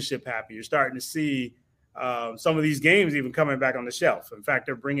relationship happen. You're starting to see some of these games even coming back on the shelf. In fact,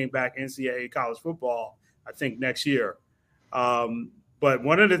 they're bringing back NCAA college football, I think, next year. But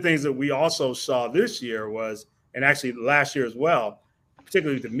one of the things that we also saw this year was, and actually last year as well,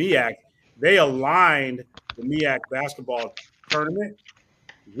 particularly the MEAC, they aligned the MEAC basketball tournament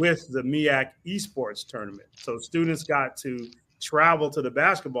with the MEAC esports tournament. So students got to travel to the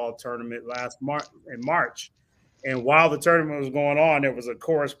basketball tournament in March. And while the tournament was going on, there was a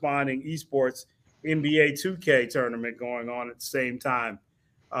corresponding esports NBA 2K tournament going on at the same time.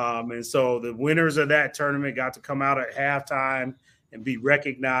 And so the winners of that tournament got to come out at halftime and be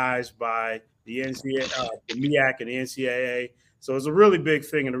recognized by the NCAA, the MEAC and the NCAA. So it's a really big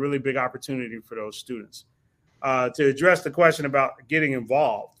thing and a really big opportunity for those students. To address the question about getting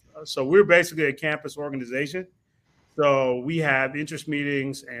involved. So we're basically a campus organization. So we have interest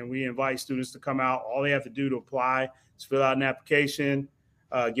meetings and we invite students to come out. All they have to do to apply is fill out an application,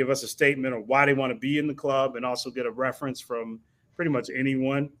 give us a statement of why they want to be in the club, and also get a reference from pretty much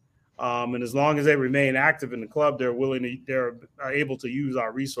anyone. And as long as they remain active in the club, they're able to use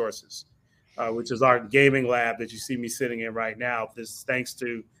our resources. which is our gaming lab that you see me sitting in right now. This is thanks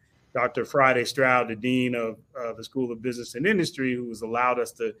to Dr. Friday Stroud, the dean of the School of Business and Industry, who has allowed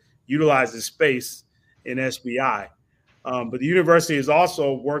us to utilize this space in SBI. But the university is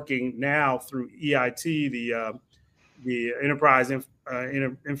also working now through EIT, the Enterprise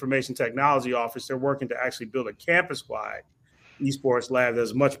Information Technology Office. They're working to actually build a campus-wide esports lab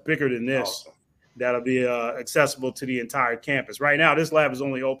that's much bigger than this. Awesome. That'll be accessible to the entire campus. Right now, this lab is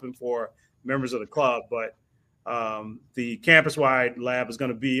only open for members of the club, but the campus-wide lab is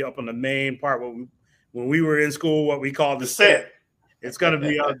going to be up on the main part. When we were in school, what we called the set. It's going to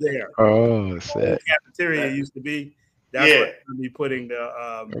be up there. Oh, the set. Cafeteria used to be. That's what we're going to be putting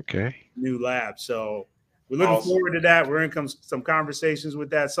the new lab. So we're looking forward to that. We're in some conversations with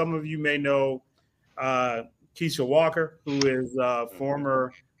that. Some of you may know Keisha Walker, who is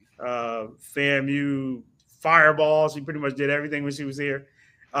former FAMU Fireballs. She pretty much did everything when she was here.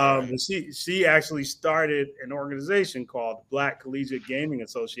 But she actually started an organization called Black Collegiate Gaming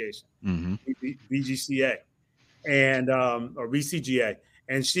Association, BGCA, and or BCGA,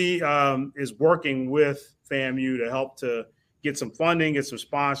 and she is working with FAMU to help to get some funding, get some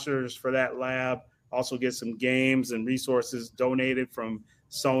sponsors for that lab, also get some games and resources donated from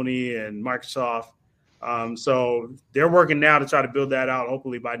Sony and Microsoft. So they're working now to try to build that out,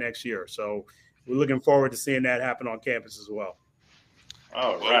 hopefully by next year. So we're looking forward to seeing that happen on campus as well.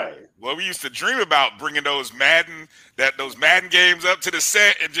 All right. Well, we used to dream about bringing those Madden games up to the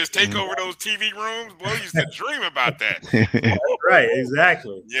set and just take over those TV rooms. Well, we used to dream about that. Right,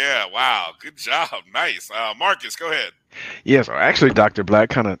 exactly. Yeah, wow. Good job. Nice. Marcus, go ahead. Yeah, so actually, Dr. Black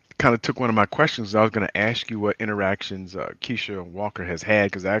kind of took one of my questions. I was going to ask you what interactions Keisha Walker has had,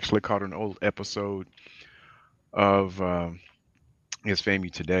 because I actually caught an old episode of his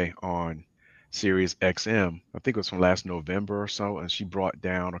FAMU Today on Sirius XM. I think it was from last November or so, and she brought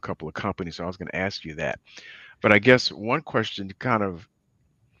down a couple of companies. So I was going to ask you that. But I guess one question to kind of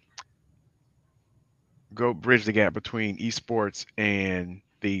go bridge the gap between esports and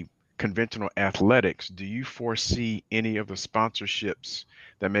the conventional athletics. Do you foresee any of the sponsorships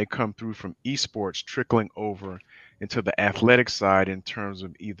that may come through from esports trickling over into the athletic side in terms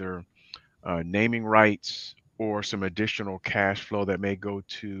of either naming rights or some additional cash flow that may go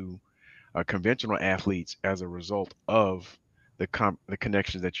to conventional athletes as a result of the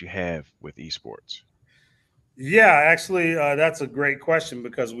connections that you have with esports? Yeah, actually, that's a great question,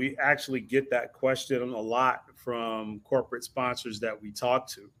 because we actually get that question a lot from corporate sponsors that we talk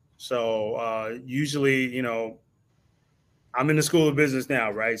to. So usually, I'm in the School of Business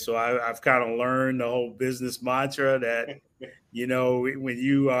now, right? So I've kind of learned the whole business mantra that, when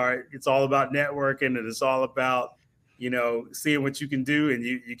you are, it's all about networking, and it's all about seeing what you can do, and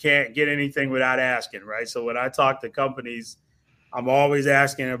you can't get anything without asking, right? So when I talk to companies, I'm always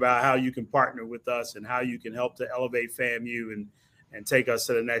asking about how you can partner with us and how you can help to elevate FAMU and take us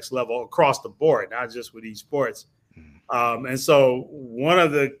to the next level across the board, not just with esports. And so one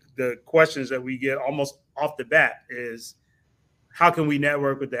of the questions that we get almost off the bat is, how can we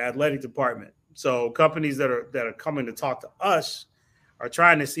network with the athletic department? So companies that are coming to talk to us are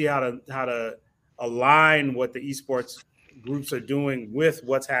trying to see how to align what the esports groups are doing with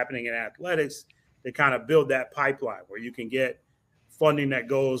what's happening in athletics to kind of build that pipeline where you can get funding that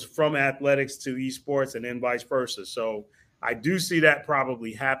goes from athletics to esports and then vice versa. So I do see that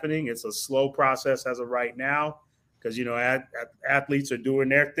probably happening. It's a slow process as of right now, because athletes are doing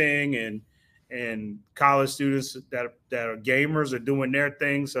their thing, and college students that are gamers are doing their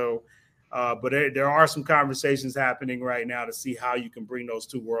thing. So, but there are some conversations happening right now to see how you can bring those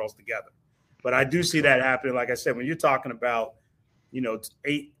two worlds together. But I do see that happening. Like I said, when you're talking about,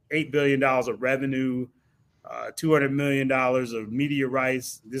 $8 billion of revenue, $200 million of media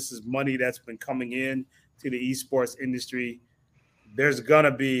rights, this is money that's been coming in to the esports industry. There's going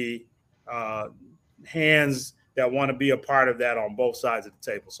to be hands that want to be a part of that on both sides of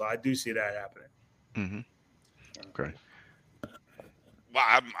the table. So I do see that happening. Mm-hmm. Okay.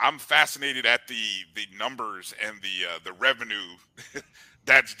 Well, I'm fascinated at the numbers and the revenue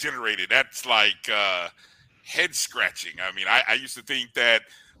that's generated. That's like head scratching. I mean, I used to think that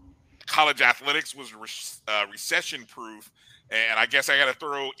college athletics was recession proof, and I guess I got to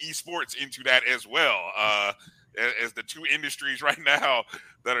throw esports into that as well, as the two industries right now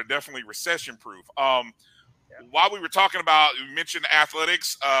that are definitely recession proof. While we were talking about, you mentioned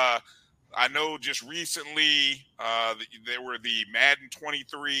athletics. I know just recently there were the Madden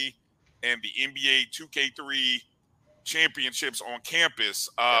 23 and the NBA 2K3 championships on campus.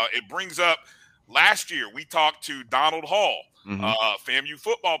 It brings up last year we talked to Donald Hall, FAMU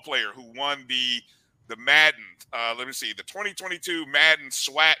football player who won the the Madden. Let me see, the 2022 Madden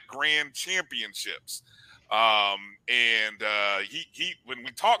SWAC Grand Championships. He when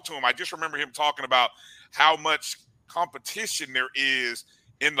we talked to him, I just remember him talking about how much competition there is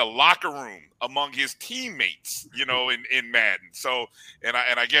in the locker room among his teammates, in Madden. So, and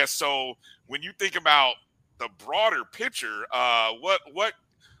I guess so. When you think about the broader picture, what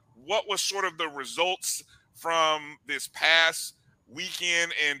was sort of the results from this past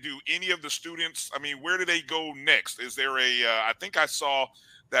weekend, and do any of the students, I mean, where do they go next? Is there I think I saw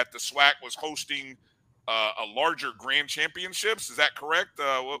that the SWAC was hosting a larger grand championships. Is that correct?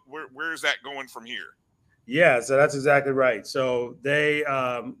 Where is that going from here? Yeah, so that's exactly right. So they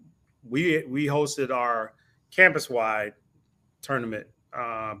we hosted our campus-wide tournament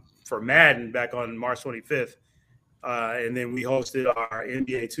for Madden back on March 25th, and then we hosted our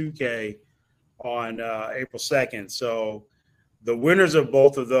NBA 2K on April 2nd. So the winners of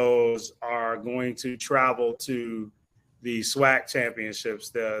both of those are going to travel to the SWAC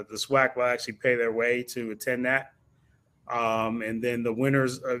championships. The SWAC will actually pay their way to attend that. And then the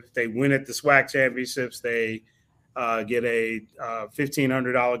winners, if they win at the SWAC championships, they get a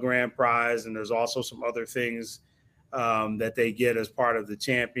 $1,500 grand prize. And there's also some other things that they get as part of the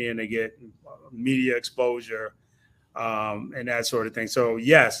champion. They get media exposure and that sort of thing. So,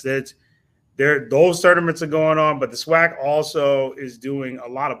 yes, those tournaments are going on, but the SWAC also is doing a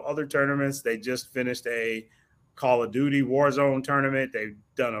lot of other tournaments. They just finished a Call of Duty Warzone tournament. They've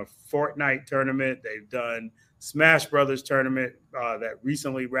done a Fortnite tournament. They've done Smash Brothers tournament that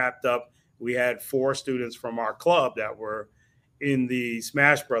recently wrapped up. We had 4 students from our club that were in the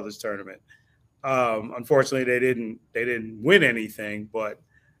Smash Brothers tournament. Unfortunately, they didn't win anything, but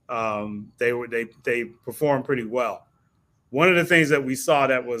they performed pretty well. One of the things that we saw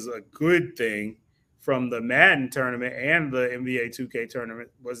that was a good thing from the Madden tournament and the NBA 2K tournament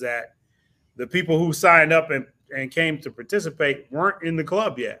was that the people who signed up and came to participate weren't in the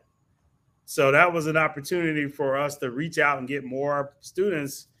club yet. So that was an opportunity for us to reach out and get more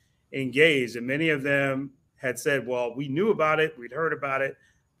students engaged. And many of them had said, well, we knew about it, we'd heard about it,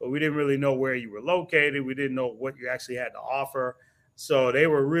 but we didn't really know where you were located. We didn't know what you actually had to offer. So they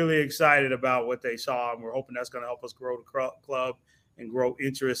were really excited about what they saw, and we're hoping that's going to help us grow the club and grow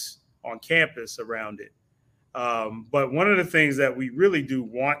interest on campus around it. But one of the things that we really do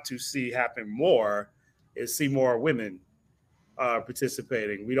want to see happen more is see more women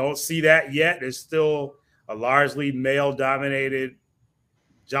participating. We don't see that yet. It's still a largely male-dominated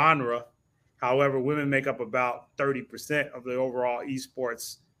genre. However, women make up about 30% of the overall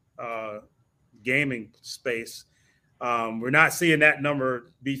esports gaming space. We're not seeing that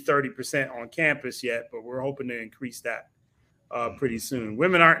number be 30% on campus yet, but we're hoping to increase that pretty soon.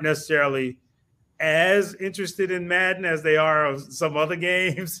 Women aren't necessarily as interested in Madden as they are of some other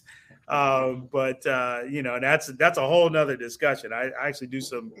games. But that's a whole nother discussion. I actually do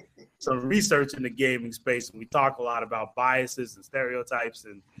some research in the gaming space, and we talk a lot about biases and stereotypes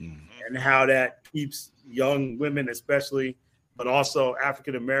and how that keeps young women, especially, but also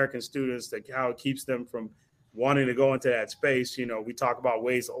African-American students, how it keeps them from wanting to go into that space. We talk about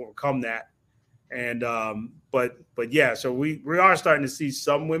ways to overcome that. And but yeah, so we are starting to see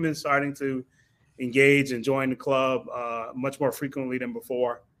some women starting to engage and join the club much more frequently than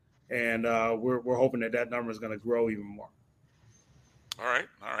before. And we're hoping that number is going to grow even more. All right.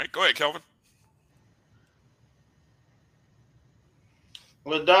 Go ahead, Kelvin.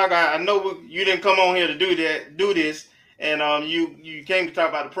 Well, Doc, I know you didn't come on here to do this, and you came to talk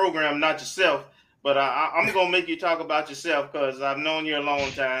about the program, not yourself. But I'm going to make you talk about yourself because I've known you a long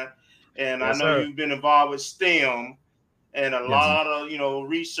time, and yes, I know you've been involved with STEM and a lot of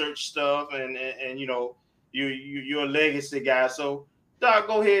research stuff, and you're a legacy guy. So, Doc,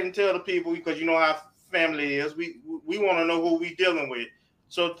 go ahead and tell the people, because you know how family is. We want to know who we dealing with.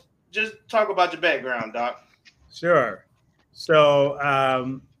 So just talk about your background, Doc. Sure.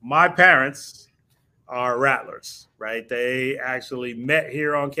 So my parents are Rattlers, right? They actually met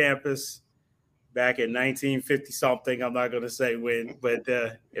here on campus back in 1950 something. I'm not going to say when, but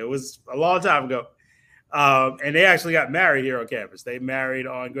it was a long time ago. And they actually got married here on campus. They married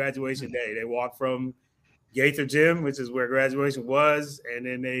on graduation day. They walked from Gaither Gym, which is where graduation was, and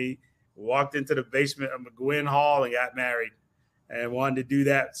then they walked into the basement of McGuinn Hall and got married, and wanted to do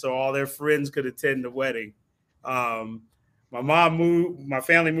that so all their friends could attend the wedding. My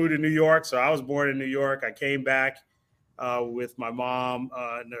family moved to New York, so I was born in New York. I came back with my mom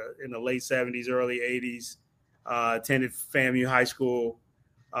in the late 70s, early 80s, attended FAMU High School.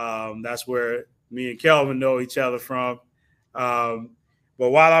 That's where me and Kelvin know each other from. But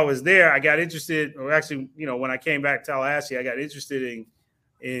while I was there, I got interested, or actually, when I came back to Tallahassee, I got interested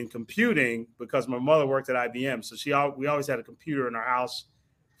in computing because my mother worked at IBM. So we always had a computer in our house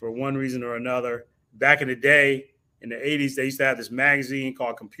for one reason or another. Back in the day, in the 80s, they used to have this magazine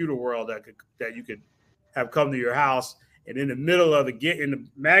called Computer World that you could have come to your house. And in the middle of in the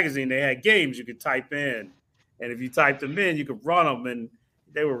magazine, they had games you could type in. And if you typed them in, you could run them, and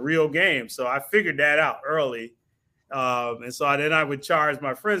they were real games. So I figured that out early. And so then I would charge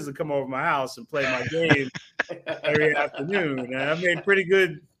my friends to come over to my house and play my game every afternoon. And I made pretty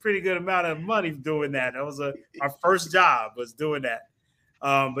good amount of money doing that. That was my first job was doing that.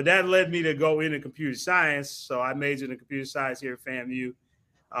 But that led me to go into computer science. So I majored in computer science here at FAMU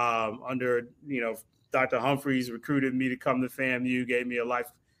under, Dr. Humphreys recruited me to come to FAMU, gave me a Life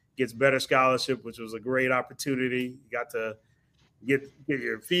Gets Better scholarship, which was a great opportunity. You got to get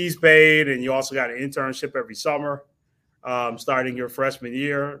your fees paid, and you also got an internship every summer starting your freshman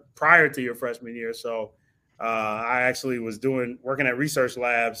year, prior to your freshman year. So I actually was working at research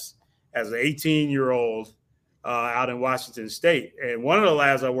labs as an 18-year-old out in Washington State. And one of the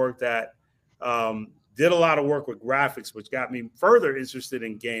labs I worked at did a lot of work with graphics, which got me further interested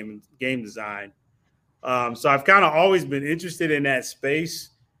in game design. So I've kind of always been interested in that space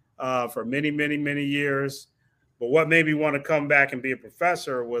for many, many, many years. But what made me want to come back and be a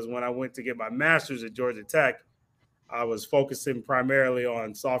professor was when I went to get my master's at Georgia Tech. I was focusing primarily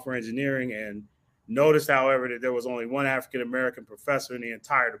on software engineering and noticed, however, that there was only one African-American professor in the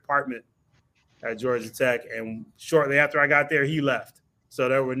entire department at Georgia Tech. And shortly after I got there, he left. So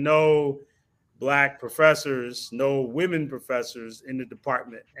there were no Black professors, no women professors in the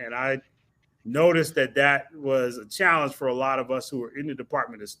department. And I noticed that was a challenge for a lot of us who were in the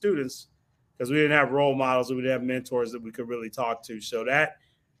department as students because we didn't have role models, we didn't have mentors that we could really talk to. So that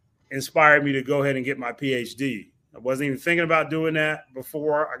inspired me to go ahead and get my PhD. I wasn't even thinking about doing that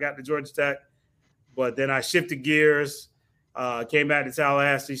before I got to Georgia Tech, but then I shifted gears, came back to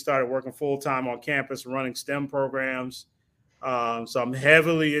Tallahassee, started working full-time on campus, running STEM programs. So I'm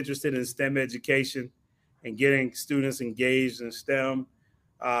heavily interested in STEM education and getting students engaged in STEM.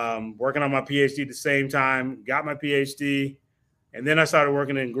 Working on my PhD at the same time, got my PhD, and then I started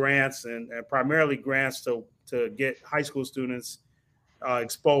working in grants and primarily grants to get high school students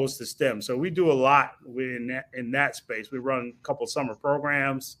exposed to STEM. So we do a lot in that space. We run a couple of summer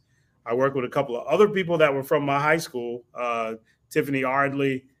programs. I work with a couple of other people that were from my high school, Tiffany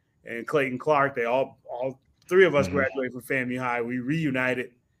Ardley and Clayton Clark. They all three of us graduated from FAMU High. We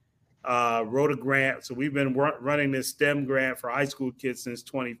reunited, wrote a grant. So we've been running this STEM grant for high school kids since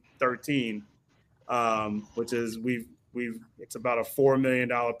 2013, which is it's about a $4 million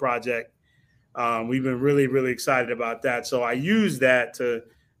project. We've been really, really excited about that. So I use that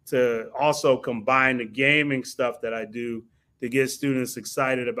to also combine the gaming stuff that I do to get students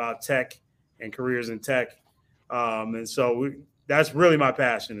excited about tech and careers in tech. And so that's really my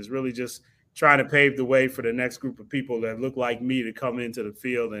passion, is really just trying to pave the way for the next group of people that look like me to come into the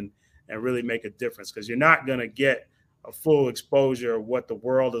field and really make a difference, because you're not going to get a full exposure of what the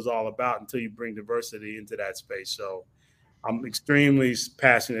world is all about until you bring diversity into that space. So I'm extremely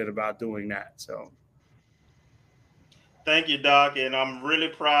passionate about doing that. So thank you, Doc. And I'm really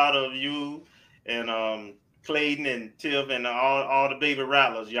proud of you and Clayton and Tiff and all the baby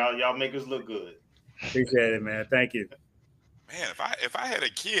rattlers. Y'all make us look good. Appreciate it, man. Thank you. Man, if I had a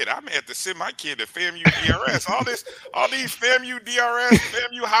kid, I may have to send my kid to FAMU DRS. all these FAMU DRS,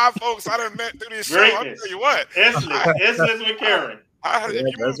 FAMU High folks I done met through this show. I'll tell you what. Excellence with Karen.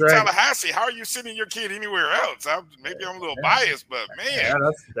 If you move to Tallahassee, how are you sending your kid anywhere else? Maybe I'm a little biased, but man. Yeah,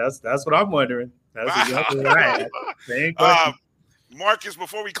 that's what I'm wondering. That's exactly right. Same question. Marcus,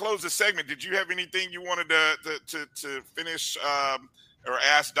 before we close the segment, did you have anything you wanted to finish or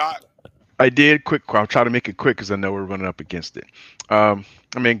ask Doc? I did. I'll try to make it quick because I know we're running up against it.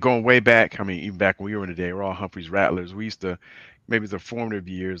 Going way back, even back when we were in the day, we're all Humphreys Rattlers. We used to, maybe the formative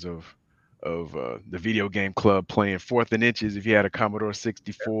years of the video game club, playing 4th and Inches if you had a Commodore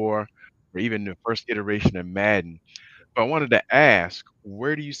 64 or even the first iteration of Madden. But I wanted to ask,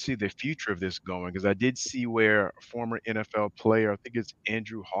 where do you see the future of this going? Because I did see where a former NFL player, I think it's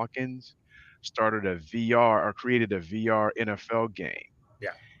Andrew Hawkins, started a VR or created a VR NFL game. Yeah.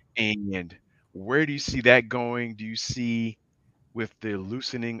 And where do you see that going? Do you see, with the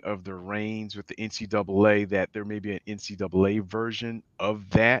loosening of the reins with the NCAA, that there may be an NCAA version of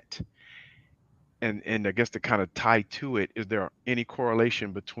that? And I guess to kind of tie to it, is there any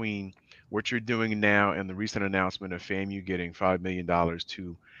correlation between what you're doing now and the recent announcement of FAMU getting $5 million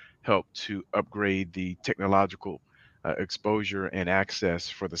to help to upgrade the technological exposure and access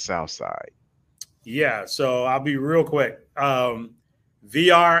for the South Side? Yeah, so I'll be real quick.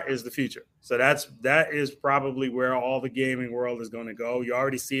 VR is the future. So that is probably where all the gaming world is going to go. You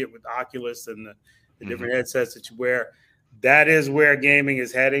already see it with Oculus and the different headsets that you wear. That is where gaming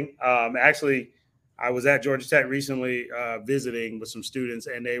is heading. Actually, I was at Georgia Tech recently visiting with some students,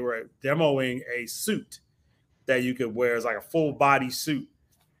 and they were demoing a suit that you could wear as like a full body suit,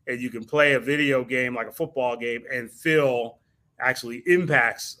 and you can play a video game like a football game and feel actually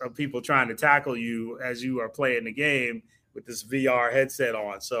impacts of people trying to tackle you as you are playing the game with this VR headset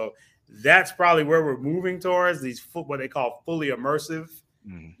on. So that's probably where we're moving towards, these what they call fully immersive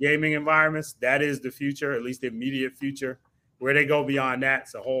gaming environments. That is the future, at least the immediate future. Where they go beyond that,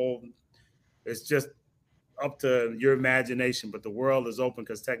 it's just up to your imagination. But the world is open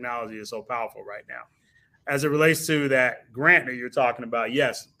because technology is so powerful right now. As it relates to that grant that you're talking about,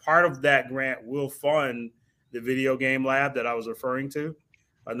 yes, part of that grant will fund the video game lab that I was referring to.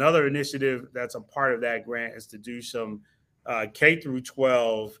 Another initiative that's a part of that grant is to do some K through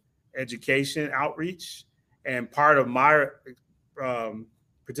 12 education outreach. And part of my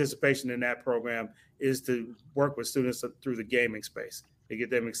participation in that program is to work with students through the gaming space to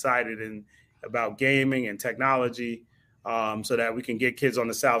get them excited about gaming and technology, so that we can get kids on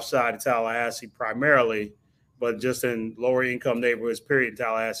the south side of Tallahassee primarily, but just in lower income neighborhoods, period, in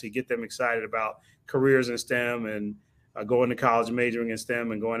Tallahassee, get them excited about careers in STEM and going to college, majoring in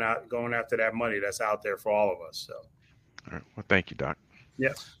STEM, and going after that money that's out there for all of us. So, all right. Well, thank you, Doc.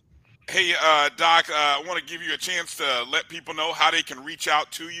 Yes. Hey, Doc, I want to give you a chance to let people know how they can reach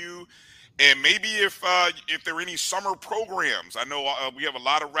out to you, and maybe if there are any summer programs. I know we have a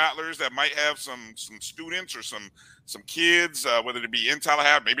lot of Rattlers that might have some students or some kids, whether it be in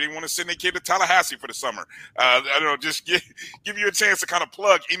Tallahassee. Maybe they want to send their kid to Tallahassee for the summer. I don't know, just give you a chance to kind of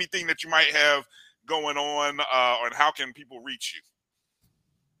plug anything that you might have going on, and how can people reach you?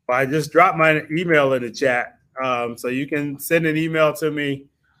 Well, I just dropped my email in the chat, so you can send an email to me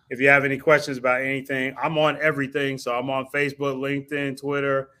if you have any questions about anything. I'm on everything, so I'm on Facebook, LinkedIn,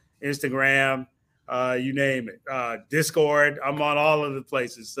 Twitter, Instagram, you name it, Discord. I'm on all of the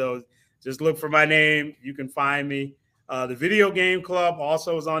places, so just look for my name. You can find me. The Video Game Club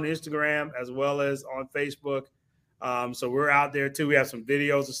also is on Instagram as well as on Facebook. So we're out there too. We have some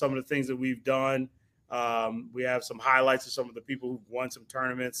videos of some of the things that we've done. We have some highlights of some of the people who've won some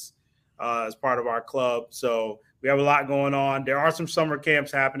tournaments as part of our club. So we have a lot going on. There are some summer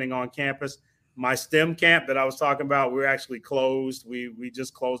camps happening on campus. My STEM camp that I was talking about, we're actually closed. We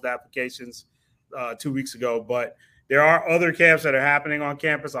just closed applications 2 weeks ago. But there are other camps that are happening on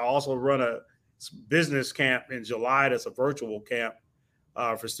campus. I also run a business camp in July. That's a virtual camp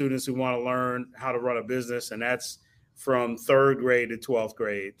for students who want to learn how to run a business, and that's from 3rd grade to 12th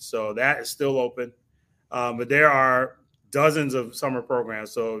grade. So that is still open. But there are dozens of summer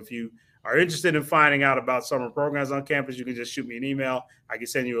programs. So if you are interested in finding out about summer programs on campus, you can just shoot me an email. I can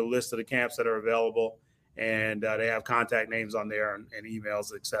send you a list of the camps that are available, and they have contact names on there and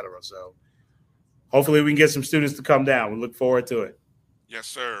emails, et cetera. So hopefully we can get some students to come down. We look forward to it. Yes,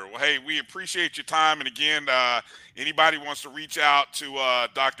 sir. Well, hey, we appreciate your time. And again, anybody wants to reach out to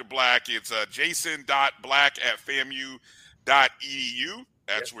Dr. Black, it's jason.black@famu.edu.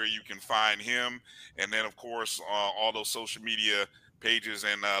 That's where you can find him. And then, of course, all those social media pages,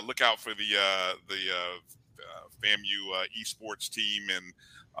 and look out for the FAMU esports team, and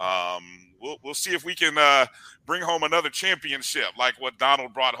we'll see if we can bring home another championship like what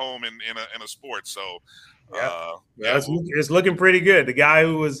Donald brought home in a sport. So it's looking pretty good. The guy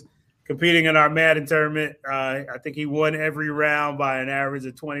who was competing in our Madden tournament, I think he won every round by an average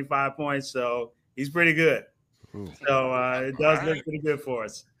of 25 points. So he's pretty good. So it does look pretty good for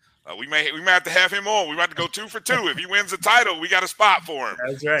us. We may have to have him on. We might have to go 2 for 2. If he wins the title, we got a spot for him.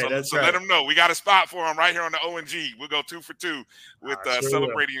 That's right. So let him know. We got a spot for him right here on the O&G. We'll go 2 for 2 with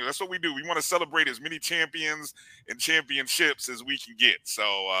celebrating. That's what we do. We want to celebrate as many champions and championships as we can get.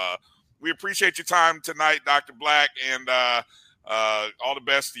 So we appreciate your time tonight, Dr. Black, and all the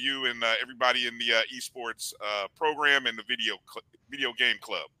best to you and everybody in the esports program and the video game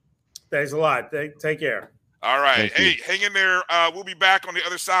club. Thanks a lot. Take care. All right. Hey, hang in there. We'll be back on the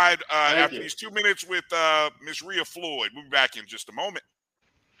other side after these 2 minutes with Miss Rhea Floyd. We'll be back in just a moment.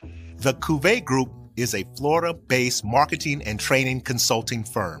 The Cuvée Group is a Florida-based marketing and training consulting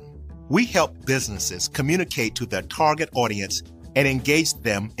firm. We help businesses communicate to their target audience and engage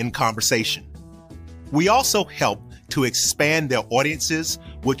them in conversation. We also help to expand their audiences,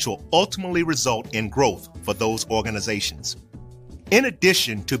 which will ultimately result in growth for those organizations. In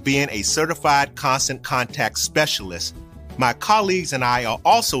addition to being a certified constant contact specialist, my colleagues and I are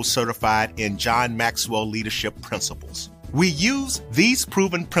also certified in John Maxwell Leadership Principles. We use these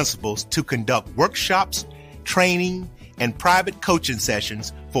proven principles to conduct workshops, training, and private coaching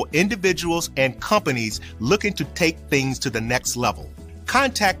sessions for individuals and companies looking to take things to the next level.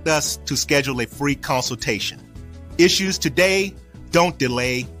 Contact us to schedule a free consultation. Issues today, don't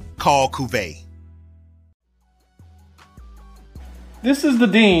delay, call Cuvée. This is the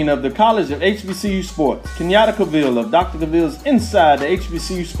Dean of the College of HBCU Sports, Kenyatta Cavill of Dr. Cavill's Inside the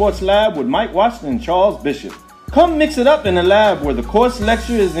HBCU Sports Lab with Mike Washington and Charles Bishop. Come mix it up in the lab where the course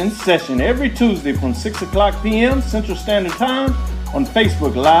lecture is in session every Tuesday from 6 o'clock p.m. Central Standard Time on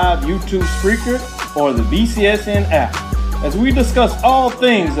Facebook Live, YouTube Spreaker, or the BCSN app, as we discuss all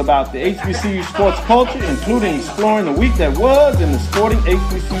things about the HBCU sports culture, including exploring the week that was in the sporting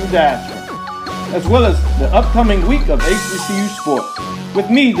HBCU diaspora, as well as the upcoming week of HBCU sports. With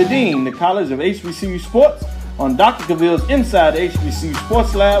me, the Dean, the College of HBCU Sports, on Dr. Cavill's Inside the HBCU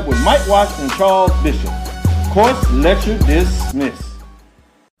Sports Lab with Mike Washington and Charles Bishop. Course lecture dismissed.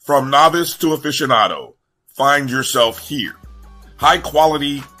 From novice to aficionado, find yourself here. High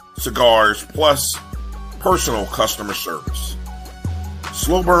quality cigars plus personal customer service.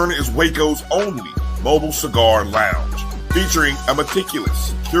 Slow Burn is Waco's only mobile cigar lounge, featuring a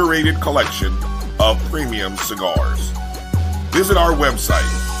meticulous, curated collection of premium cigars. Visit our website,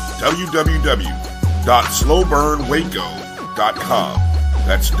 www.slowburnwaco.com.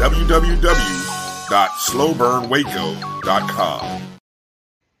 That's www.slowburnwaco.com.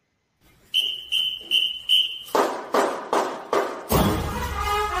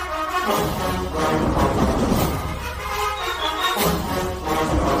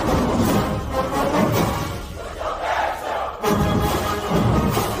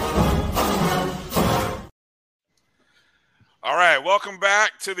 All right, welcome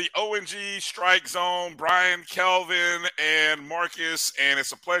back to the O&G Strike Zone. Brian, Kelvin, and Marcus, and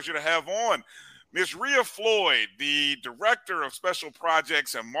it's a pleasure to have on Ms. Rhea Floyd, the Director of Special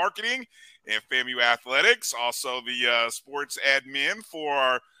Projects and Marketing in FAMU Athletics, also the sports admin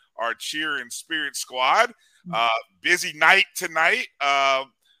for our cheer and spirit squad. Busy night tonight. I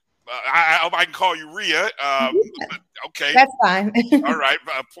can call you Rhea. Okay. That's fine. All right.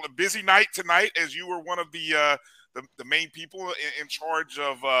 Busy night tonight, as you were one of the main people in charge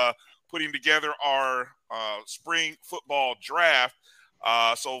of putting together our spring football draft.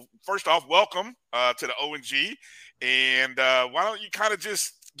 So first off, welcome to the O&G. And why don't you kind of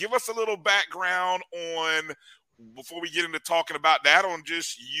just give us a little background on, before we get into talking about that, on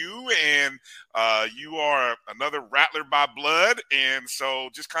just you. And you are another Rattler by blood. And so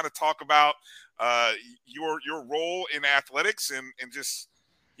just kind of talk about your role in athletics and just,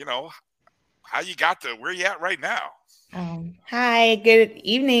 you know, how you got to where you at right now. Hi, good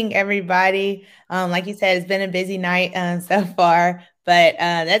evening, everybody. Like you said, it's been a busy night so far, but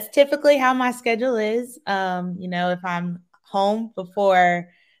that's typically how my schedule is. You know, if I'm home before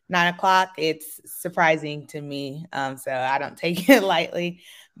 9 o'clock, it's surprising to me. So I don't take it lightly,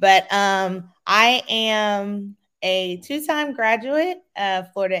 but I am a two-time graduate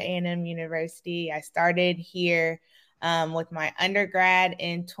of Florida A&M University. I started here with my undergrad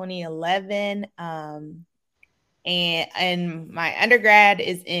in 2011. And my undergrad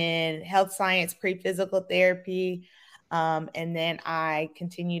is in health science, pre-physical therapy. And then I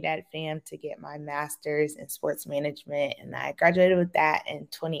continued at FAM to get my master's in sports management. And I graduated with that in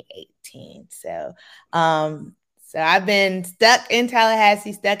 2018. So I've been stuck in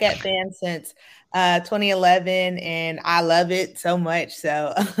Tallahassee, stuck at FAM since 2011. And I love it so much.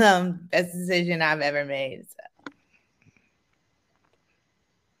 So best decision I've ever made. So.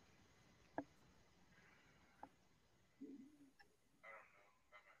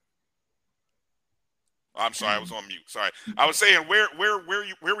 I'm sorry, I was on mute. Sorry. I was saying, where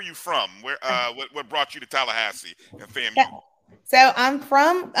were you from? What brought you to Tallahassee and FAMU? Yeah. So I'm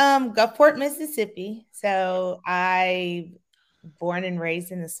from Gulfport, Mississippi. So I born and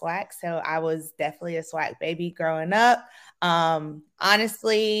raised in the SWAC. So I was definitely a SWAC baby growing up.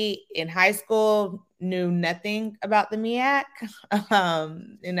 Honestly, in high school, knew nothing about the MEAC.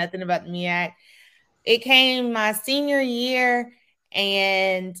 Knew nothing about the MEAC. It came my senior year.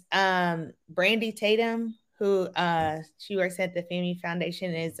 And Brandy Tatum, who she works at the FAMU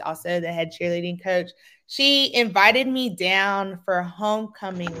Foundation, is also the head cheerleading coach. She invited me down for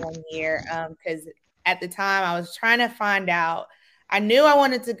homecoming one year because at the time I was trying to find out. I knew I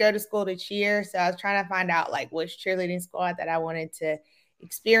wanted to go to school to cheer, so I was trying to find out like which cheerleading squad that I wanted to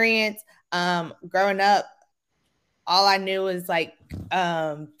experience. Growing up, all I knew was like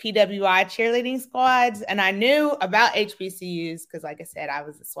PWI cheerleading squads. And I knew about HBCUs because, like I said, I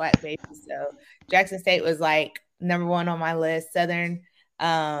was a SWAT baby. So Jackson State was like number one on my list. Southern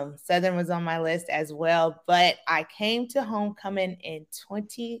was on my list as well. But I came to homecoming in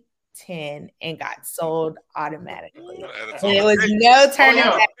 20 2010 and got sold automatically. That's And all it was takes. no turning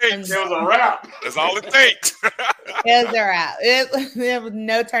All back. it takes. It was a wrap. That's all it takes. It was a wrap. There was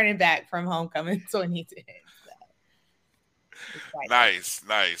no turning back from homecoming 2010. Nice.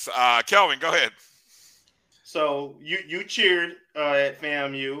 Kelvin, go ahead. So you cheered at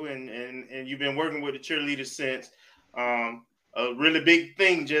FAMU and you've been working with the cheerleaders since. A really big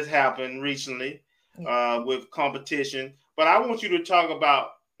thing just happened recently with competition. But I want you to talk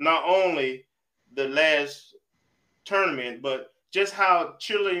about not only the last tournament, but just how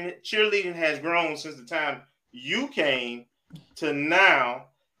cheerleading has grown since the time you came to now,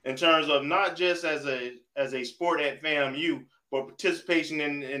 in terms of not just as a sport at FAMU, but participation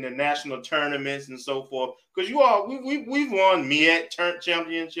in the national tournaments and so forth. Because we've won MEAC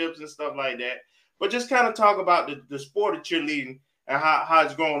championships and stuff like that. But just kind of talk about the sport of cheerleading and how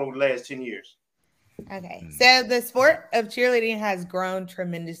it's grown over the last 10 years. Okay, so the sport of cheerleading has grown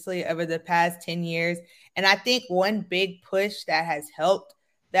tremendously over the past 10 years. And I think one big push that has helped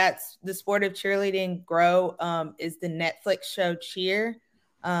that's the sport of cheerleading grow is the Netflix show Cheer.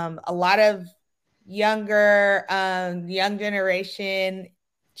 A lot of young generation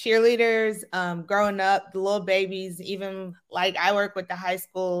cheerleaders growing up, the little babies, even like I work with the high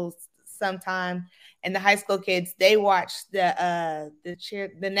schools sometime, and the high school kids, they watch the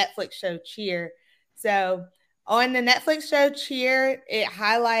Netflix show Cheer. So on the Netflix show Cheer,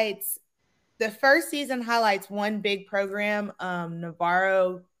 the first season highlights one big program,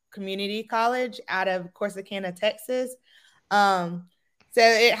 Navarro Community College out of Corsicana, Texas. So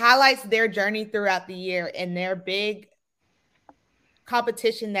it highlights their journey throughout the year, and their big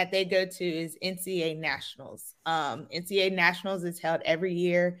competition that they go to is NCAA Nationals. NCAA Nationals is held every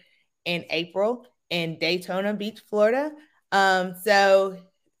year in April in Daytona Beach, Florida. So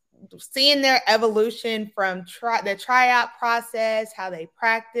seeing their evolution from the tryout process, how they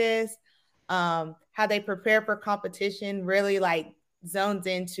practice, how they prepare for competition, really like zones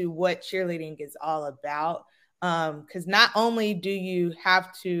into what cheerleading is all about. Because not only do you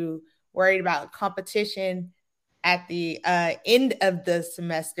have to worry about competition at the end of the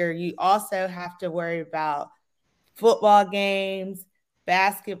semester, you also have to worry about football games,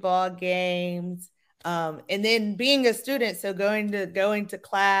 basketball games, and then being a student, so going to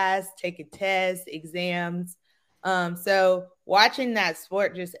class, taking tests, exams. So watching that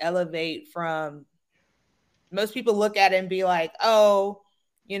sport just elevate from, most people look at it and be like, oh,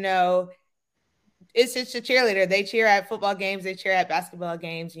 it's just a cheerleader. They cheer at football games, they cheer at basketball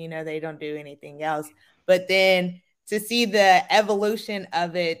games, they don't do anything else. But then to see the evolution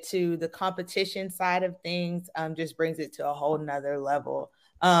of it to the competition side of things just brings it to a whole nother level.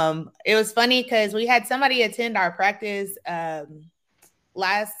 It was funny because we had somebody attend our practice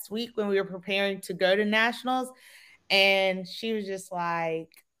last week when we were preparing to go to nationals, and she was just like,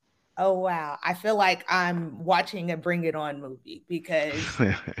 oh, wow, I feel like I'm watching a Bring It On movie, because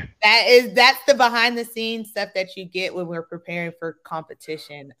that's the behind the scenes stuff that you get when we're preparing for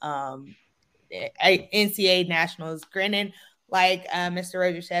competition. NCAA Nationals, granted, like Mr.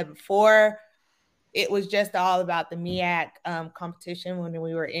 Roger said before, it was just all about the MEAC competition when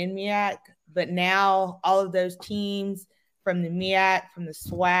we were in MEAC. But now all of those teams from the MEAC, from the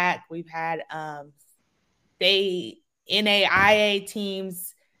SWAC, we've had NAIA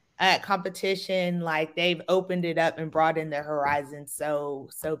teams at competition, like they've opened it up and broadened their horizon so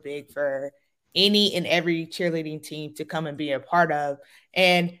big for any and every cheerleading team to come and be a part of.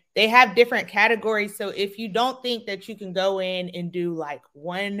 And they have different categories. So if you don't think that you can go in and do like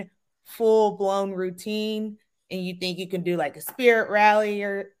one full-blown routine, and you think you can do like a spirit rally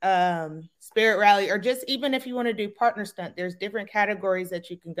or just even if you want to do partner stunt, there's different categories that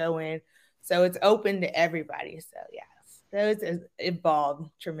you can go in. So it's open to everybody. So yeah, those has evolved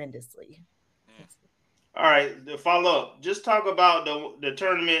tremendously. All right, the follow up. Just talk about the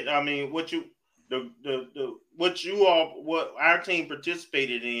tournament. I mean, what our team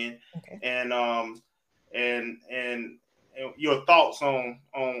participated in, okay. and your thoughts on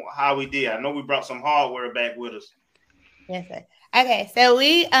how we did. I know we brought some hardware back with us. Yes, sir. Okay, so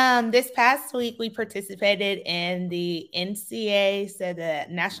we this past week we participated in the NCAA, so the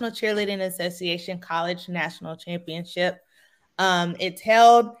National Cheerleading Association College National Championship. It's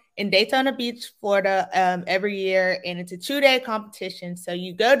held in Daytona Beach, Florida, every year, and it's a 2-day competition. So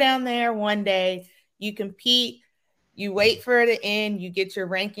you go down there one day, you compete, you wait for it to end, you get your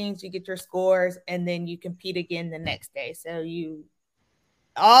rankings, you get your scores, and then you compete again the next day. So you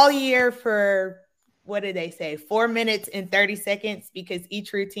all year for, what did they say, 4 minutes and 30 seconds, because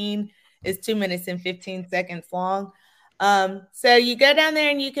each routine is 2 minutes and 15 seconds long. So you go down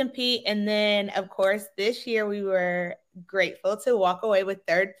there and you compete. And then, of course, this year we were grateful to walk away with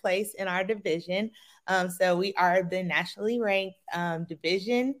third place in our division. So we are the nationally ranked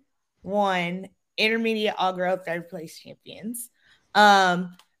Division I intermediate all-girl third place champions.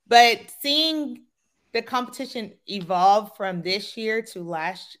 But seeing the competition evolve from this year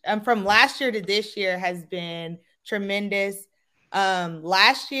to from last year to this year has been tremendous.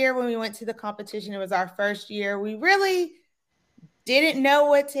 Last year when we went to the competition, it was our first year. We really didn't know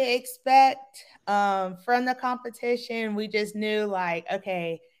what to expect from the competition. We just knew like,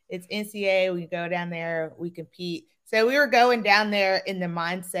 okay, it's NCAA. We go down there, we compete. So we were going down there in the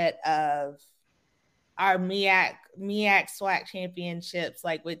mindset of our MEAC SWAC championships,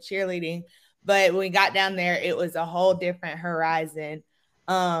 like with cheerleading. But when we got down there, it was a whole different horizon.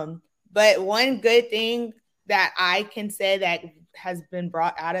 But one good thing that I can say that has been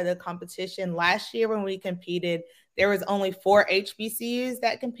brought out of the competition, last year when we competed, there was only 4 HBCUs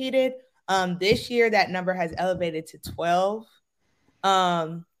that competed. This year, that number has elevated to 12.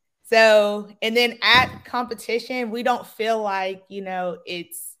 So, and then at competition, we don't feel like, you know,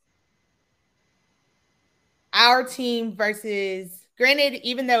 it's our team versus, granted,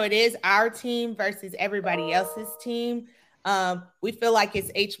 even though it is our team versus everybody else's team, we feel like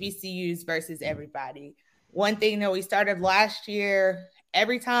it's HBCUs versus everybody. One thing that we started last year,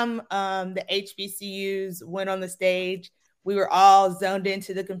 every time the HBCUs went on the stage, we were all zoned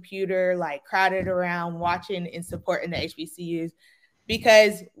into the computer, like crowded around, watching and supporting the HBCUs,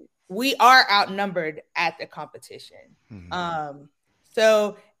 because we are outnumbered at the competition. Mm-hmm.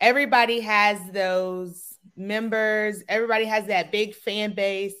 So everybody has those members, everybody has that big fan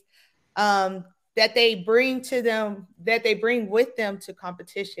base that they bring to them, that they bring with them to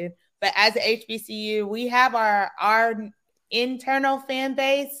competition. But as a HBCU, we have our internal fan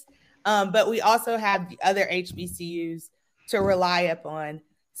base, but we also have the other HBCUs to rely upon.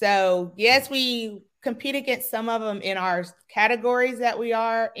 So yes, we compete against some of them in our categories that we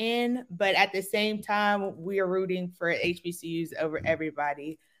are in, but at the same time, we are rooting for HBCUs over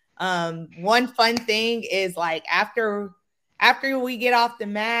everybody. One fun thing is like after we get off the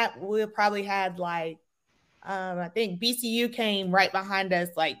mat, we'll probably have like, I think BCU came right behind us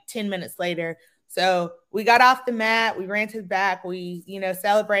like 10 minutes later. So we got off the mat, we ran to the back, we, you know,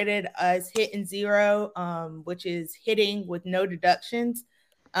 celebrated us hitting 0, which is hitting with no deductions.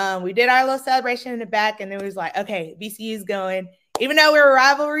 We did our little celebration in the back, and then it was like, okay, BCU's going. Even though we were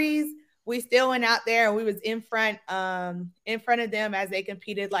rivalries, we still went out there and we was in front of them as they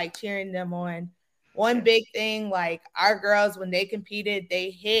competed, like cheering them on. One big thing, like our girls, when they competed,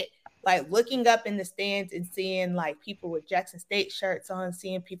 they hit like looking up in the stands and seeing like people with Jackson State shirts on,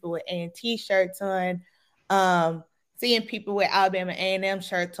 seeing people with A&T shirts on, seeing people with Alabama A&M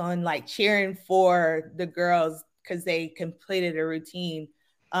shirts on, like cheering for the girls because they completed a routine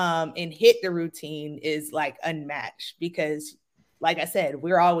and hit the routine is like unmatched, because like I said,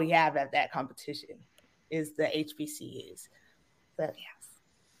 we're all we have at that competition is the HBCUs. So yes.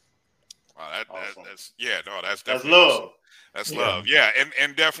 Awesome. That's definitely love. Awesome. That's love. Yeah.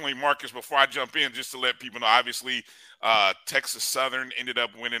 And definitely, Marcus, before I jump in, just to let people know, obviously, Texas Southern ended up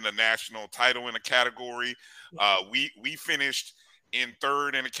winning the national title in a category. We finished in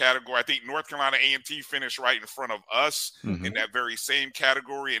third in a category. I think North Carolina A&T finished right in front of us in that very same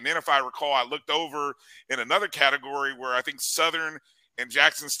category. And then if I recall, I looked over in another category where I think Southern and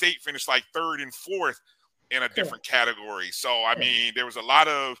Jackson State finished like third and fourth in a different category. So, I mean, there was a lot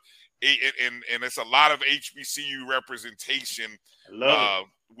of, and it's a lot of HBCU representation,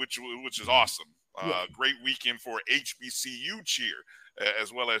 which is awesome. Great weekend for HBCU cheer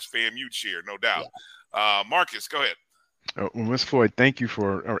as well as FAMU cheer, no doubt. Marcus, go ahead. Ms. Floyd, thank you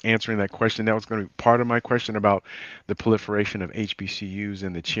for answering that question. That was going to be part of my question about the proliferation of HBCUs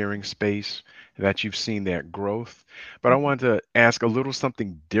in the cheering space, that you've seen that growth. But I wanted to ask a little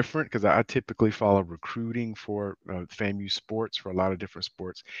something different, because I typically follow recruiting for FAMU sports, for a lot of different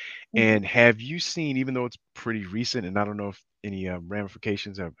sports. And have you seen, even though it's pretty recent, and I don't know if any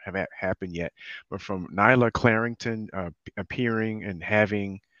ramifications have happened yet, but from Nyla Clarington appearing and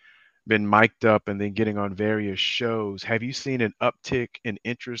having been mic'd up and then getting on various shows, have you seen an uptick in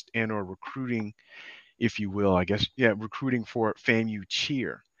interest and or recruiting, if you will, I guess, recruiting for FAMU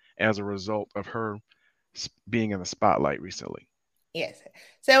cheer as a result of her being in the spotlight recently? Yes.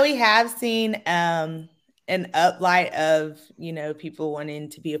 So we have seen an uplight of, you know, people wanting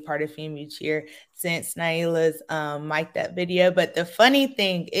to be a part of FAMU cheer since Naila's mic'd up video. But the funny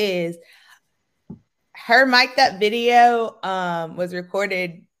thing is, her mic'd up video was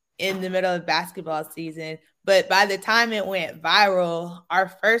recorded in the middle of basketball season, but by the time it went viral, our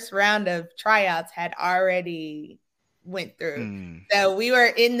first round of tryouts had already went through. So we were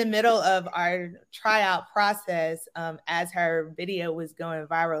in the middle of our tryout process as her video was going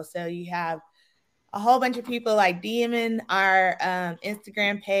viral. So you have a whole bunch of people like DMing our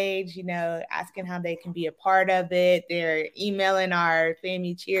Instagram page, asking how they can be a part of it. They're emailing our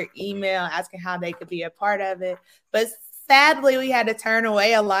FAMU Cheer email, asking how they could be a part of it. But sadly, we had to turn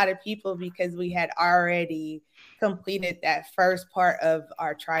away a lot of people because we had already completed that first part of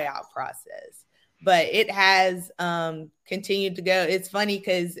our tryout process. But it has continued to go. It's funny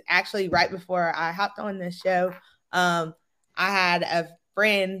because actually right before I hopped on this show, I had a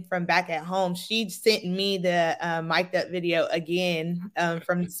friend from back at home. She sent me the mic'd up video again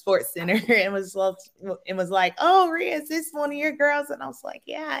from Sports Center and was like, "Oh, Rhea, is this one of your girls?" And I was like,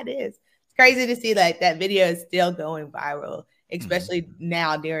 "Yeah, it is." It's crazy to see that video is still going viral, especially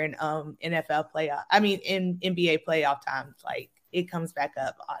now during NFL playoff. I mean, in NBA playoff times, like it comes back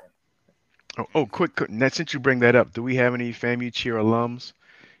up automatically. Oh, quick. Now, since you bring that up, do we have any FAMU Cheer alums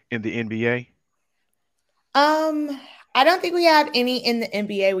in the NBA? I don't think we have any in the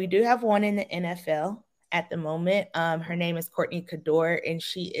NBA. We do have one in the NFL at the moment. Her name is Courtney Cador, and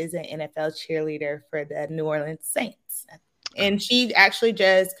she is an NFL cheerleader for the New Orleans Saints. And she actually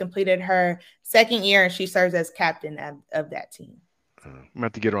just completed her second year, and she serves as captain of that team. I'm going to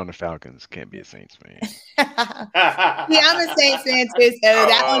have to get her on the Falcons. Can't be a Saints fan. Yeah, I'm a Saints fan too, so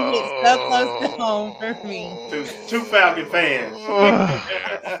that one hits so close to home for me. Two Falcon fans.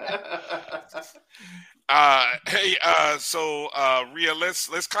 So Rhea,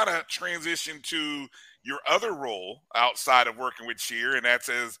 let's kind of transition to your other role outside of working with Cheer, and that's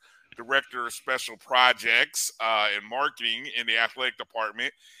as Director of Special Projects and Marketing in the athletic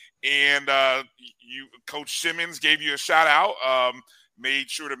department. And Coach Simmons gave you a shout out, made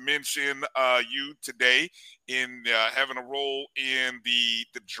sure to mention you today in having a role in the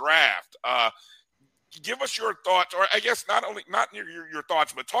draft. Give us your thoughts, or I guess not your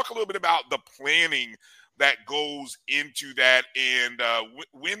thoughts, but talk a little bit about the planning that goes into that, and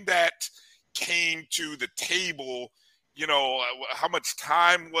when that came to the table. How much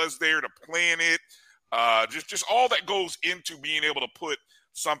time was there to plan it? Just all that goes into being able to put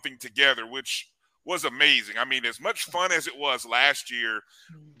something together, which was amazing. I mean, as much fun as it was last year,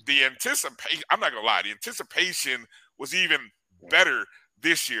 the anticipation, I'm not going to lie, the anticipation was even better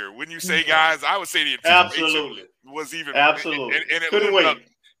this year. When you say, guys, I would say the anticipation was even absolutely. And it couldn't wait.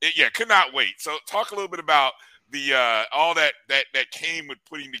 Could not wait. So talk a little bit about the all that came with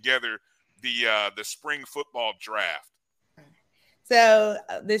putting together the spring football draft. So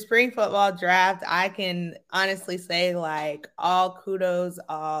the spring football draft, I can honestly say, like, all kudos,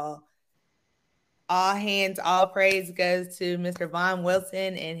 all hands, all praise goes to Mr. Vaughn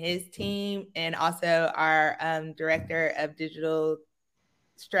Wilson and his team, and also our Director of Digital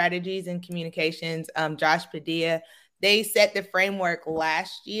Strategies and Communications, Josh Padilla. They set the framework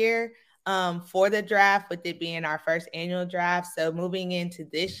last year for the draft, with it being our first annual draft. So moving into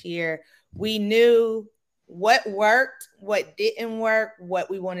this year, we knew what worked, what didn't work, what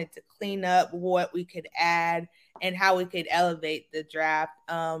we wanted to clean up, what we could add, and how we could elevate the draft.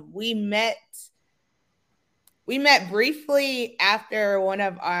 We met briefly after one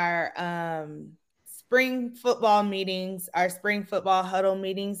of our spring football meetings, our spring football huddle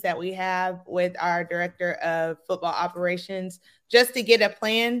meetings that we have with our Director of Football Operations, just to get a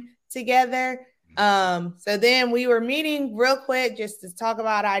plan together. So then we were meeting real quick just to talk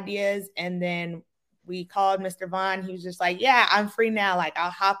about ideas, and then we called Mr. Vaughn. He was just like, "Yeah, I'm free now. Like,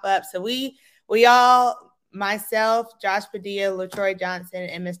 I'll hop up." So we all, myself, Josh Padilla, LaTroy Johnson,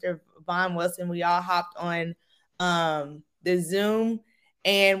 and Mr. Vaughn Wilson, we all hopped on the Zoom,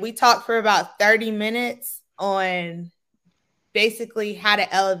 and we talked for about 30 minutes on basically how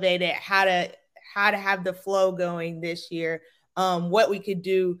to elevate it, how to have the flow going this year, what we could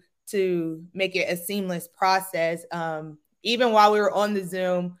do to make it a seamless process. Even while we were on the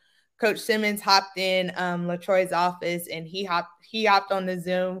Zoom, Coach Simmons hopped in LaTroy's office, and he hopped on the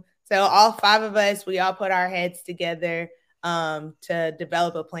Zoom. So all five of us, we all put our heads together to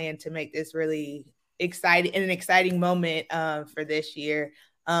develop a plan to make this really exciting moment for this year.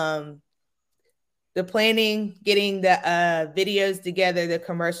 The planning, getting the videos together, the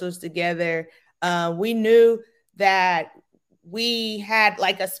commercials together. We knew that we had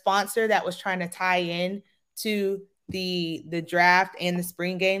like a sponsor that was trying to tie in to the draft and the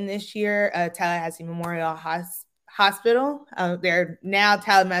spring game this year, Tallahassee Memorial Hospital. They're now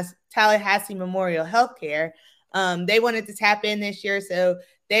Tallahassee Memorial Healthcare. They wanted to tap in this year, so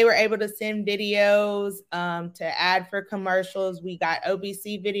they were able to send videos to add for commercials. We got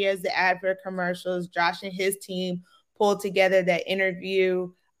OBC videos to add for commercials. Josh and his team pulled together that interview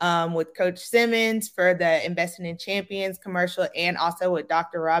with Coach Simmons for the Investing in Champions commercial, and also with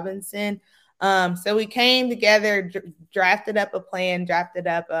Dr. Robinson. So we came together, drafted up a plan, drafted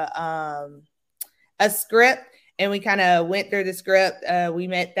up a script, and we kind of went through the script. We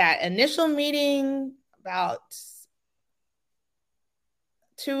met that initial meeting about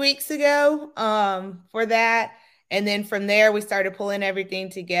 2 weeks ago for that. And then from there, we started pulling everything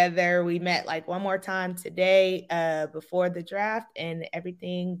together. We met like one more time today before the draft, and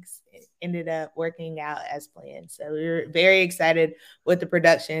everything ended up working out as planned. So we were very excited with the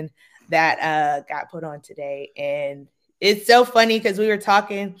production that got put on today. And it's so funny because we were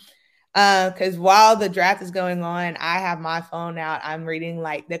talking, because while the draft is going on, I have my phone out. I'm reading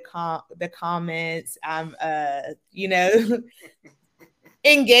like the comments. I'm,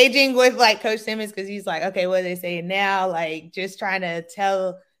 engaging with like Coach Simmons, because he's like, okay, what are they saying now? Like just trying to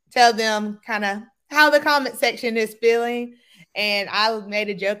tell them kind of how the comment section is feeling. And I made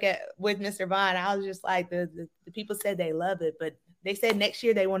a joke with Mr. Vaughn. I was just like, the people said they love it, but they said next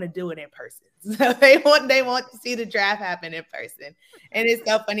year they want to do it in person. So they want to see the draft happen in person. And it's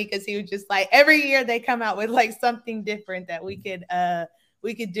so funny because he was just like, every year they come out with like something different that we could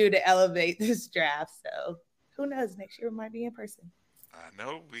do to elevate this draft. So who knows? Next year it might be in person. I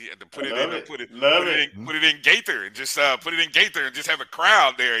know we had to put it in Gaither and just put it in Gaither and just have a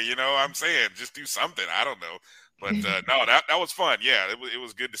crowd there. You know what I'm saying? Just do something. I don't know. But no, that was fun. Yeah, it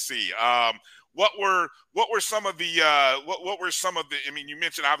was good to see. What were some of the I mean, you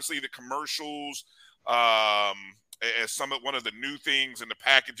mentioned obviously the commercials as one of the new things in the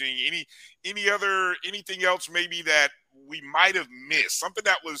packaging. Anything else maybe that we might have missed? Something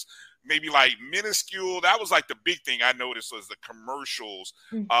that was maybe like minuscule. That was like the big thing I noticed was the commercials.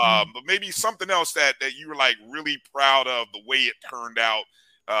 Mm-hmm. But maybe something else that you were like really proud of the way it turned out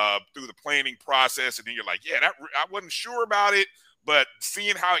through the planning process. And then you're like, yeah, I wasn't sure about it, but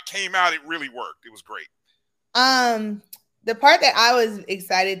seeing how it came out, it really worked. It was great. The part that I was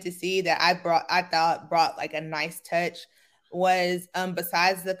excited to see that I thought brought like a nice touch was,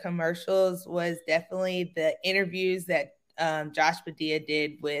 besides the commercials, was definitely the interviews that Josh Padilla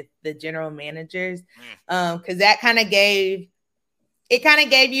did with the general managers. Because that kind of gave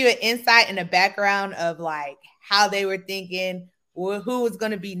you an insight and a background of like how they were thinking, who was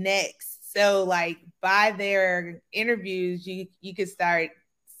going to be next. So like by their interviews, you could start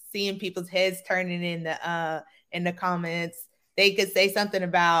seeing people's heads turning in the comments. They could say something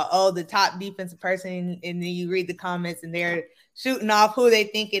about, the top defensive person, and then you read the comments and they're shooting off who they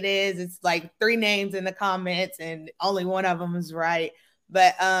think it is. It's like 3 names in the comments and only one of them is right.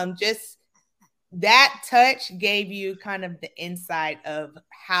 But just that touch gave you kind of the insight of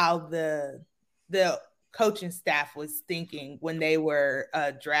how the coaching staff was thinking when they were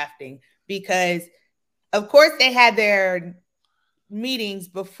drafting, because of course they had their meetings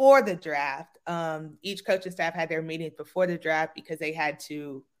before the draft. Each coaching staff had their meetings before the draft because they had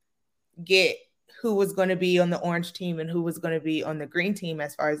to get who was going to be on the orange team and who was going to be on the green team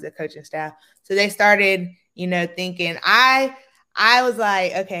as far as the coaching staff. So they started, thinking, I was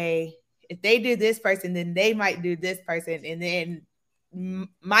like, okay, if they do this person, then they might do this person. And then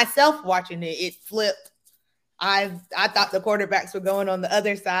myself watching it flipped. I thought the quarterbacks were going on the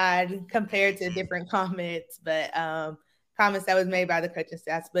other side compared to different comments, but comments that was made by the coaching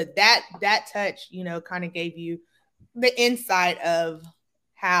staff. But that touch, kind of gave you the insight of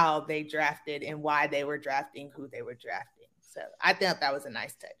how they drafted and why they were drafting who they were drafting. So I thought that was a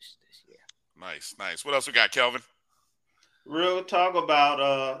nice touch this year. Nice. What else we got, Kelvin? Real talk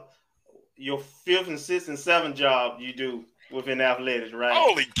about your 5th and 6th and 7th job you do within athletics, right?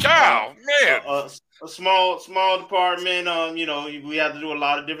 Holy cow, man! A small department. We have to do a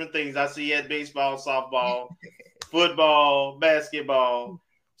lot of different things. I see you at baseball, softball, football, basketball.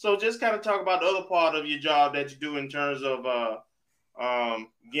 So just kind of talk about the other part of your job that you do in terms of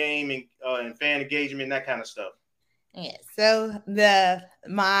game and fan engagement, that kind of stuff. Yeah. So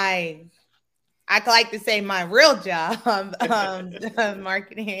I like to say my real job,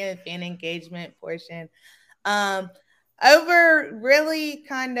 marketing and fan engagement portion, over really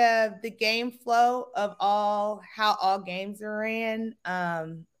kind of the game flow of how all games are ran,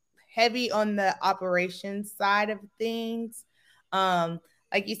 heavy on the operations side of things.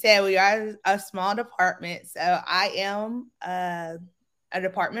 Like you said, we are a small department, so I am a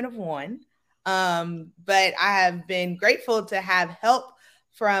department of one, but I have been grateful to have help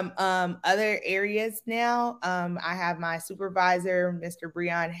from other areas now. I have my supervisor, Mr.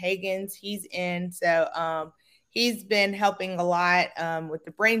 Breon Hagens. He's in, so he's been helping a lot with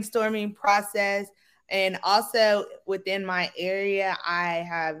the brainstorming process. And also within my area, I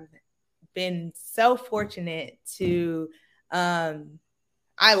have been so fortunate to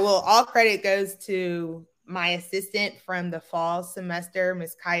all credit goes to my assistant from the fall semester,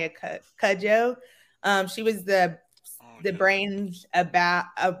 Miss Kaya Cudjoe. She was the brains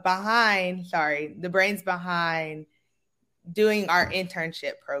behind doing our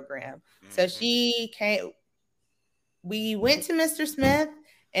internship program. So she came. We went to Mr. Smith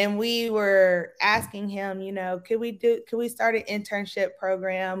and we were asking him, could we start an internship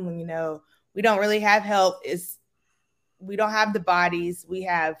program? We don't really have help. We don't have the bodies. We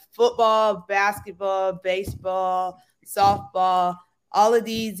have football, basketball, baseball, softball, all of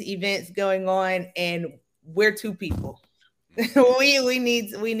these events going on, and we're 2 people. we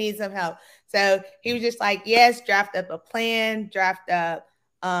need some help. So he was just like, yes, draft up a plan, draft up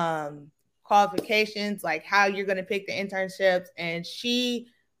qualifications, like how you're going to pick the internships. And she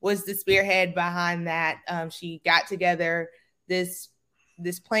was the spearhead behind that. She got together this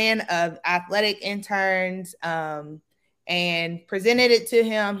plan of athletic interns, and presented it to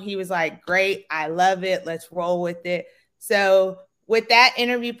him. He was like, great, I love it. Let's roll with it. So with that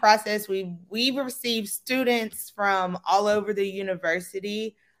interview process, we received students from all over the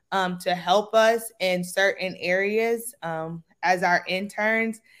university to help us in certain areas as our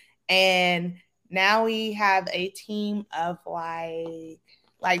interns. And now we have a team of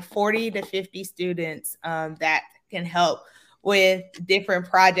like 40 to 50 students that can help with different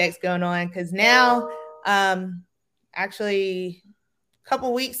projects going on. Because now, actually, a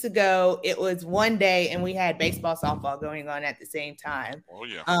couple weeks ago, it was one day and we had baseball, softball going on at the same time. Oh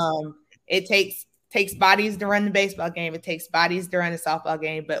yeah. It takes bodies to run the baseball game. It takes bodies to run the softball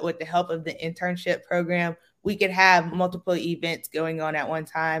game. But with the help of the internship program, we could have multiple events going on at one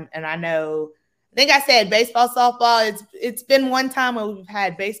time. And I think I said baseball, softball. It's been one time where we've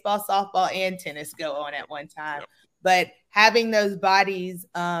had baseball, softball, and tennis go on at one time. Yep. But having those bodies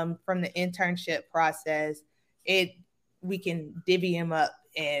from the internship process, we can divvy them up,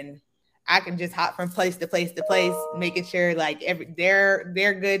 and I can just hop from place to place to place, making sure like they're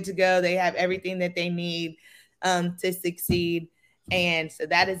good to go. They have everything that they need to succeed. And so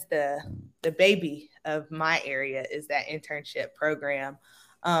that is the baby of my area, is that internship program.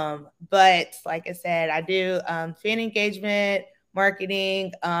 But like I said, I do fan engagement,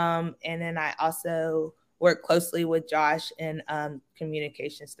 marketing, and then I also work closely with Josh in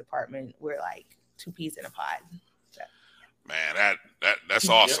communications department. We're like 2 peas in a pod. So. Man, that's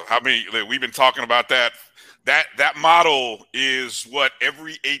awesome. How many we've been talking about that? That model is what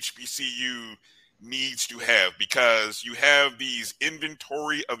every HBCU needs to have, because you have these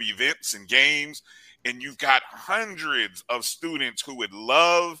inventory of events and games, and you've got hundreds of students who would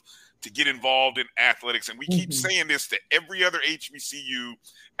love to get involved in athletics. And we keep saying this to every other HBCU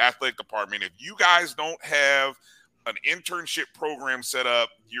athletic department. If you guys don't have an internship program set up,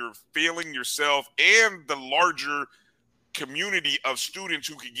 you're failing yourself and the larger community of students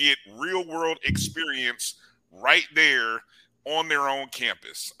who could get real world experience right there on their own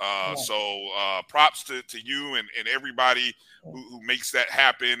campus. So props to you and everybody who makes that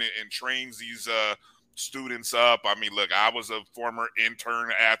happen and trains these students up. I mean, look, I was a former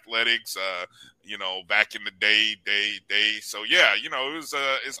intern athletics, back in the day. So yeah,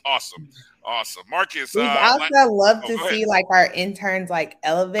 it's awesome. Awesome. Marcus. We'd also love to see like our interns like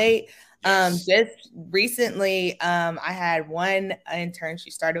elevate. Yes. Just recently, I had one intern. She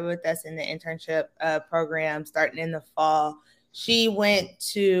started with us in the internship program starting in the fall. She went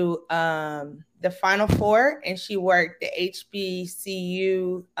to the Final Four, and she worked the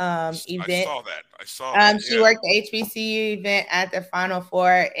HBCU event. I saw that. She worked the HBCU event at the Final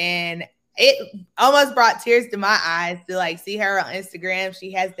Four, and it almost brought tears to my eyes to like see her on Instagram.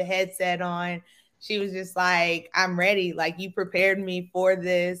 She has the headset on. She was just like, I'm ready. Like, you prepared me for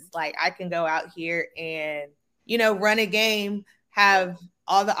this. Like, I can go out here and, run a game, have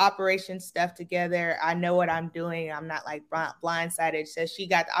all the operation stuff together. I know what I'm doing. I'm not like blindsided. So she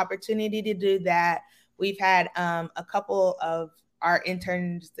got the opportunity to do that. We've had a couple of our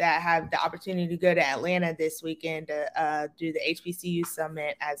interns that have the opportunity to go to Atlanta this weekend to do the HBCU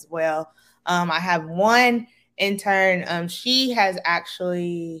Summit as well. I have one intern. She has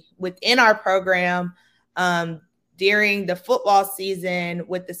actually, within our program, during the football season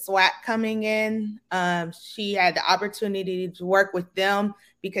with the SWAC coming in, she had the opportunity to work with them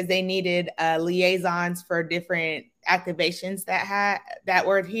because they needed liaisons for different activations that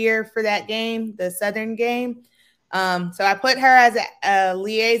were here for that game, the Southern game. So I put her as a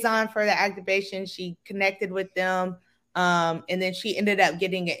liaison for the activation. She connected with them. And then she ended up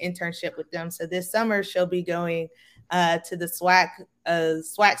getting an internship with them. So this summer she'll be going to the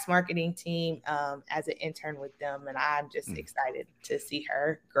SWAC's marketing team as an intern with them. And I'm just excited to see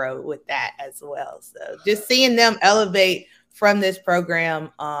her grow with that as well. So just seeing them elevate from this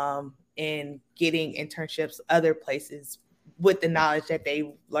program and getting internships other places with the knowledge that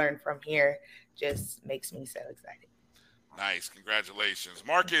they learned from here just makes me so excited. Nice. Congratulations.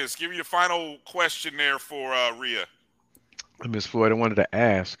 Marcus, give me the final question there for Rhea. Ms. Floyd, I wanted to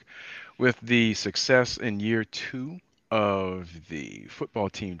ask, with the success in year 2 of the football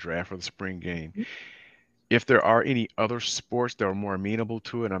team draft for the spring game, if there are any other sports that are more amenable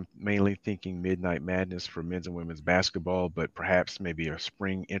to it, I'm mainly thinking Midnight Madness for men's and women's basketball, but perhaps maybe a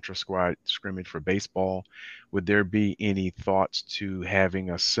spring intra-squad scrimmage for baseball. Would there be any thoughts to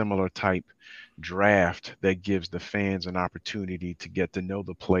having a similar type draft that gives the fans an opportunity to get to know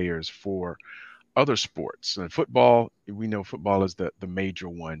the players for other sports? And football, we know football is the major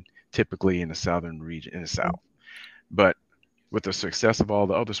one, typically in the southern region, in the South. But with the success of all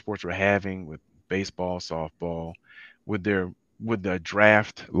the other sports we're having with baseball, softball, would the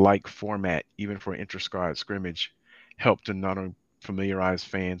draft-like format, even for inter-squad scrimmage, help to not only familiarize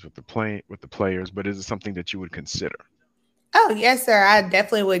fans with the players, but is it something that you would consider? Oh, yes, sir. I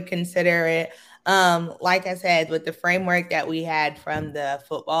definitely would consider it. Like I said, with the framework that we had from the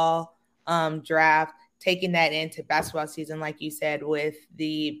football draft, taking that into basketball season, like you said, with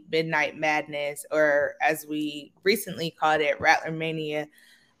the Midnight Madness, or as we recently called it, Rattler Mania,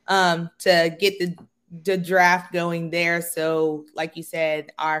 to get the draft going there. So like you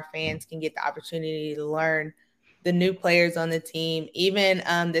said, our fans can get the opportunity to learn the new players on the team. Even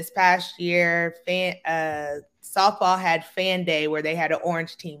this past year, softball had Fan Day where they had an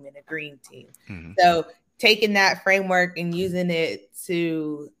orange team and a green team. Mm-hmm. So taking that framework and using it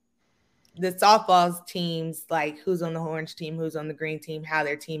to the softball teams, like who's on the orange team, who's on the green team, how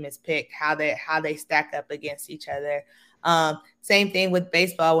their team is picked, how they stack up against each other. Same thing with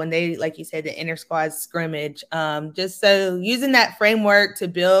baseball when they, like you said, the inter-squad scrimmage. Just so using that framework to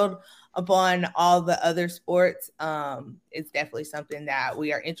build upon all the other sports is definitely something that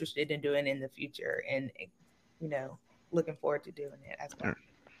we are interested in doing in the future, and looking forward to doing it as well.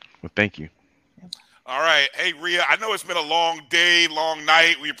 Well, thank you. All right. Hey, Rhea, I know it's been a long day, long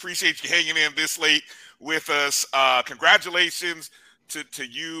night. We appreciate you hanging in this late with us. Congratulations to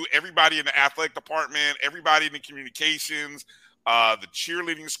you, everybody in the athletic department, everybody in the communications, the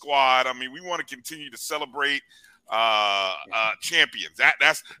cheerleading squad. I mean, we want to continue to celebrate champions.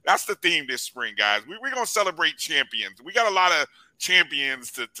 That's the theme this spring, guys. We're going to celebrate champions. We got a lot of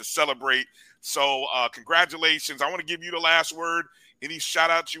champions to celebrate. So congratulations. I want to give you the last word. Any shout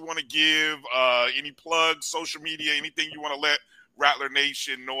outs you want to give, any plugs, social media, anything you want to let Rattler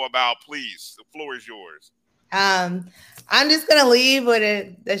Nation know about, please. The floor is yours. I'm just going to leave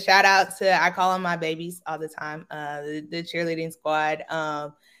with the shout out to, I call them my babies all the time, the cheerleading squad.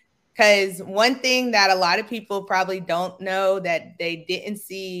 Because one thing that a lot of people probably don't know that they didn't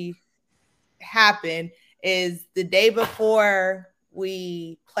see happen is the day before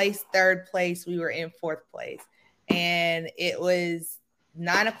we placed third place, we were in fourth place. And it was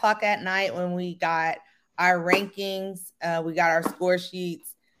 9:00 at night when we got our rankings. We got our score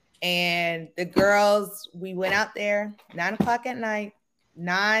sheets. And the girls, we went out there 9:00 at night,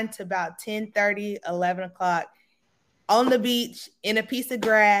 9 to about 10:30, 11 o'clock on the beach in a piece of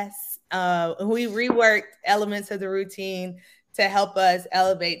grass. We reworked elements of the routine to help us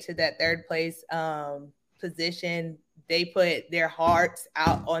elevate to that third place position. They put their hearts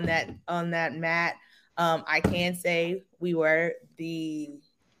out on that mat. I can say if we weren't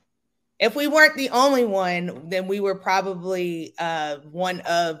the only one, then we were probably one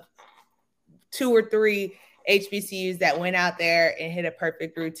of 2 or 3 HBCUs that went out there and hit a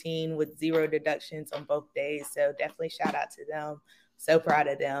perfect routine with 0 deductions on both days. So definitely shout out to them. So proud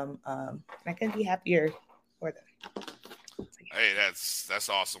of them. I couldn't be happier for them. Hey, that's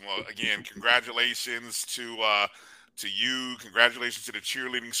awesome. Well, again, congratulations to you. Congratulations to the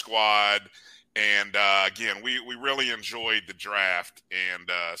cheerleading squad. And again, we really enjoyed the draft.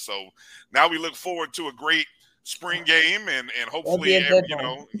 And so now we look forward to a great spring game, and hopefully,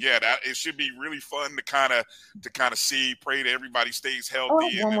 it should be really fun to kind of see. Pray that everybody stays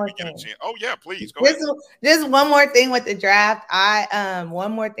healthy, and then we get a chance. Oh yeah, please go ahead. Just one more thing with the draft.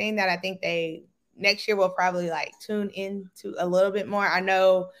 One more thing that I think next year will probably tune into a little bit more. I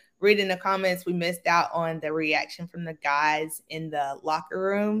know reading the comments, we missed out on the reaction from the guys in the locker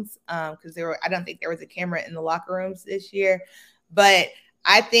rooms because I don't think there was a camera in the locker rooms this year. But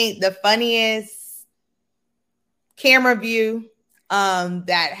I think the funniest camera view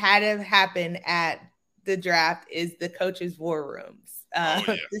that had to happen at the draft is the coaches' war rooms.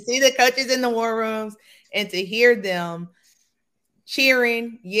 To see the coaches in the war rooms and to hear them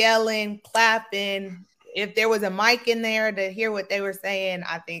cheering, yelling, clapping. If there was a mic in there to hear what they were saying,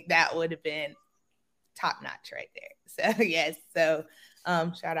 I think that would have been top notch right there. So yes. So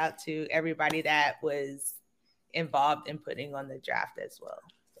shout out to everybody that was involved in putting on the draft as well.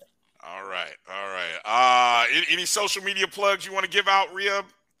 All right. Any social media plugs you want to give out, Rhea?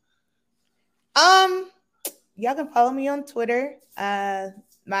 Y'all can follow me on Twitter.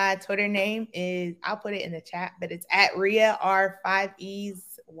 My Twitter name is, I'll put it in the chat, but it's at Rhea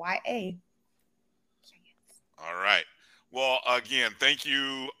R5ESYA. All right. Well, again, thank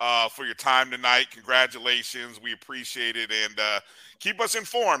you for your time tonight. Congratulations. We appreciate it. And keep us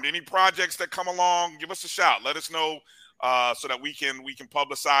informed. Any projects that come along, give us a shout. Let us know so that we can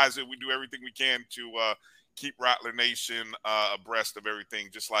publicize it. We do everything we can to keep Rattler Nation abreast of everything,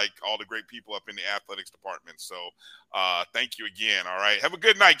 just like all the great people up in the athletics department. So thank you again. All right. Have a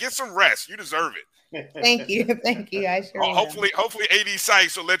good night. Get some rest. You deserve it. Thank you. I sure will. Hopefully AD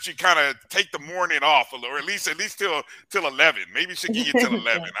Sykes will let you kind of take the morning off, or at least till 11. Maybe she can get till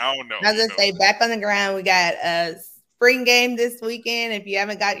 11. I don't know. I was gonna say, back on the ground. We got a spring game this weekend. If you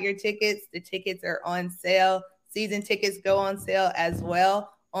haven't got your tickets, the tickets are on sale. Season tickets go on sale as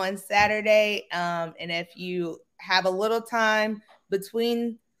well on Saturday. And if you have a little time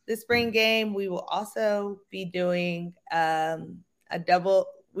between the spring game, we will also be doing a double.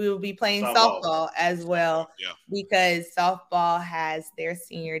 We will be playing softball as well, because softball has their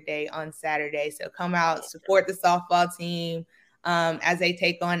senior day on Saturday. So come out, support the softball team as they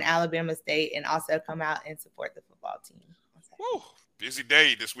take on Alabama State, and also come out and support the football team. Woo. Busy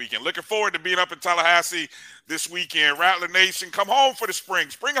day this weekend. Looking forward to being up in Tallahassee this weekend. Rattler Nation, come home for the spring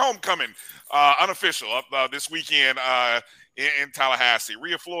homecoming, unofficial up this weekend in Tallahassee.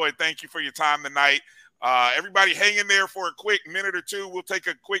 Rhea Floyd, thank you for your time tonight. Everybody hang in there for a quick minute or two. We'll take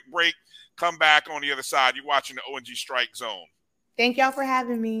a quick break, come back on the other side. You're watching the O&G Strike Zone. Thank y'all for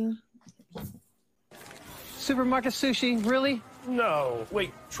having me. Supermarket sushi, really? No.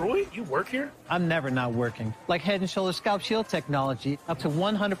 Wait, Troy, you work here? I'm never not working. Like Head & Shoulders Scalp Shield technology, up to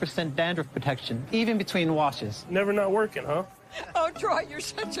 100% dandruff protection, even between washes. Never not working, huh? Oh, Troy, you're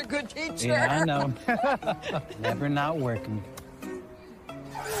such a good teacher. Yeah, I know. Never not working.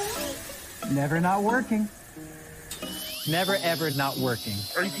 Never not working. Never, ever not working.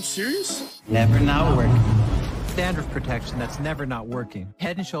 Are you serious? Never not working. Dandruff protection that's never not working.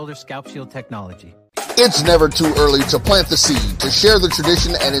 Head & Shoulders Scalp Shield technology. It's never too early to plant the seed, to share the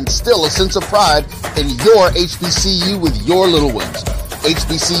tradition, and instill a sense of pride in your HBCU with your little ones.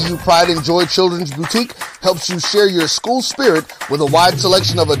 HBCU Pride and Joy Children's Boutique helps you share your school spirit with a wide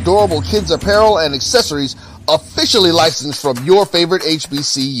selection of adorable kids apparel and accessories officially licensed from your favorite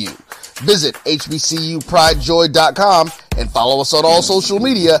HBCU. Visit hbcupridejoy.com and follow us on all social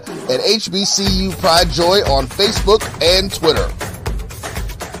media at HBCU Pride Joy on Facebook and Twitter.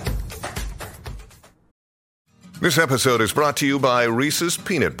 This episode is brought to you by Reese's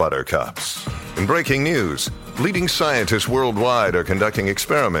Peanut Butter Cups. In breaking news, leading scientists worldwide are conducting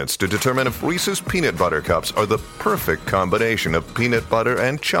experiments to determine if Reese's Peanut Butter Cups are the perfect combination of peanut butter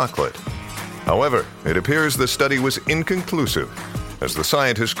and chocolate. However, it appears the study was inconclusive, as the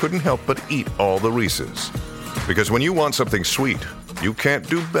scientists couldn't help but eat all the Reese's. Because when you want something sweet, you can't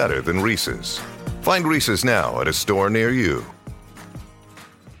do better than Reese's. Find Reese's now at a store near you.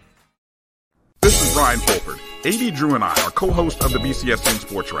 This is Brian Fulford. AD Drew and I are co-hosts of the BCSN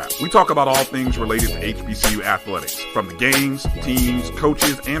Sports Wrap. We talk about all things related to HBCU athletics. From the games, teams,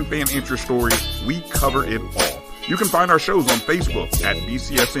 coaches, and fan interest stories, we cover it all. You can find our shows on Facebook at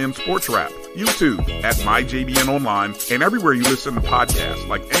BCSN Sports Wrap, YouTube at MyJBN Online, and everywhere you listen to podcasts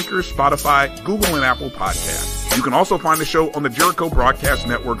like Anchor, Spotify, Google, and Apple Podcasts. You can also find the show on the Jericho Broadcast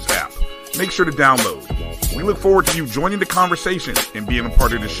Network's app. Make sure to download. We look forward to you joining the conversation and being a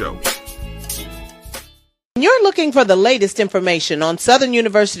part of the show. When you're looking for the latest information on Southern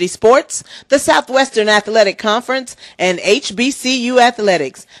University sports, the Southwestern Athletic Conference, and HBCU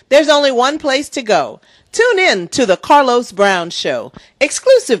athletics, there's only one place to go. Tune in to the Carlos Brown Show,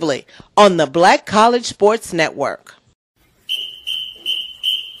 exclusively on the Black College Sports Network.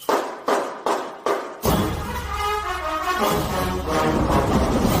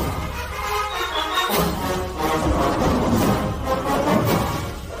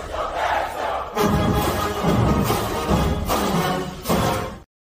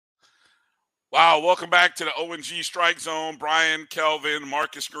 Wow, welcome back to the O&G Strike Zone. Brian, Kelvin,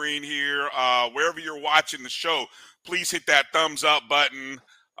 Marcus Green here. Wherever you're watching the show, please hit that thumbs up button.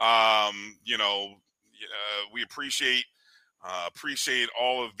 We appreciate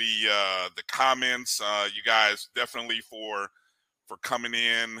all of the comments. You guys definitely for coming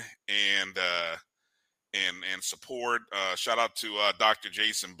in and and support. Shout out to Dr.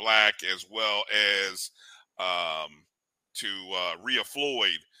 Jason Black, as well as to Rhea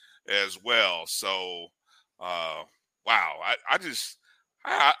Floyd as well. So, wow, I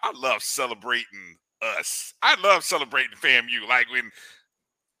love celebrating us. I love celebrating FAMU. Like when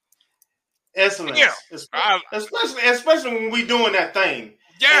excellence, especially when we doing that thing.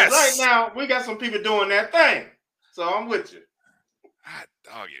 Yes. And right now, we got some people doing that thing. So I'm with you.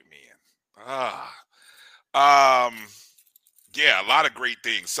 Dog it, man. Yeah, a lot of great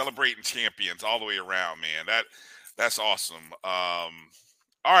things. Celebrating champions all the way around, man. That's awesome. All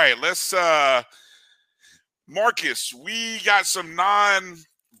right, let's Marcus, we got some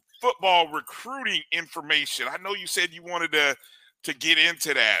non-football recruiting information. I know you said you wanted to get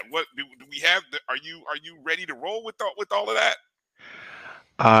into that. What do we have? Are you ready to roll with all of that?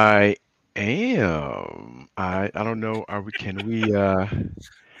 I am. I don't know. Can we? I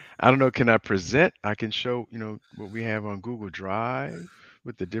don't know. Can I present? I can show. What we have on Google Drive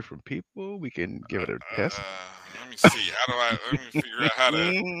with the different people. We can give it a test. Let me see. Let me figure out how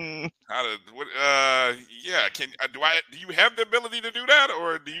to. Yeah. Do you have the ability to do that,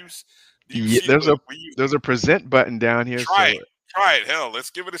 or do you? Yeah, there's a present button down here. Try it. Hell, let's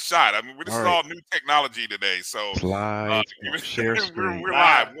give it a shot. I mean, this is all new technology today. So slides, share screen. We're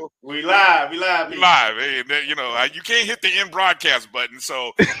live. We live. Hey, you can't hit the end broadcast button.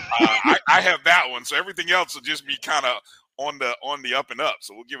 So I have that one. So everything else will just be kind of on the up and up.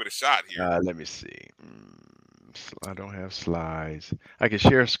 So we'll give it a shot here. Let me see. I don't have slides. I can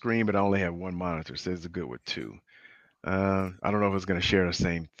share a screen, but I only have one monitor. So it's good with two. I don't know if it's going to share the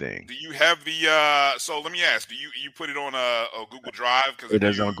same thing. Do you have the? So let me ask. Do you put it on a Google Drive? It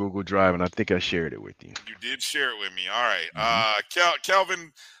is on Google Drive, and I think I shared it with you. You did share it with me. All right,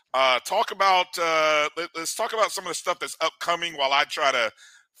 Kelvin. Talk about. Let's talk about some of the stuff that's upcoming while I try to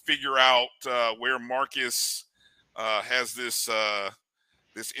figure out where Marcus has this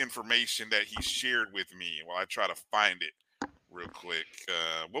information that he shared with me. While I try to find it real quick.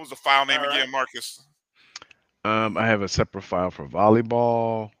 What was the file name again, Marcus? I have a separate file for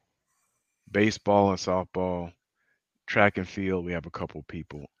volleyball, baseball, and softball. Track and field, we have a couple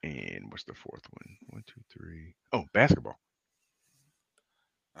people. And what's the fourth one? 1, 2, 3. Oh, basketball.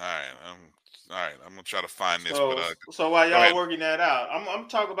 All right. I'm gonna try to find this. So while y'all working that out, I'm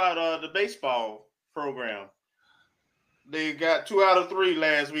talking about the baseball program. They got 2 out of 3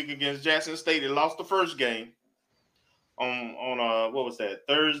 last week against Jackson State. They lost the first game on what was that,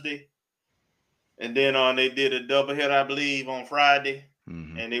 Thursday? And then they did a doubleheader, I believe, on Friday,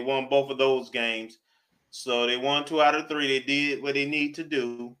 and they won both of those games. So they won 2 out of 3. They did what they need to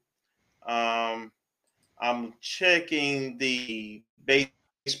do. I'm checking the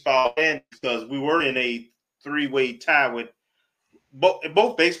baseball because we were in a 3-way tie with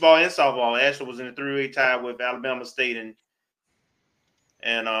both baseball and softball. Ashland was in a 3-way tie with Alabama State and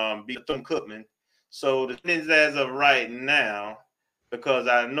Bethune-Cookman. So the things as of right now, because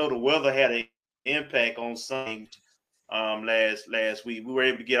I know the weather had an impact on some last week. We were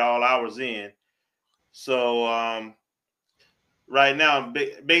able to get all hours in. So right now,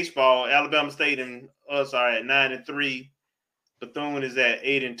 baseball, Alabama State and us are at 9-3. Bethune is at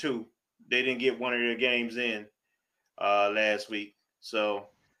 8-2. They didn't get one of their games in last week. So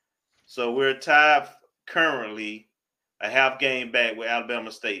we're tied currently a half game back with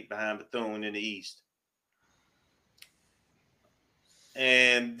Alabama State behind Bethune in the East.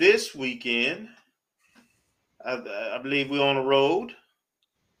 And this weekend, I believe we're on the road,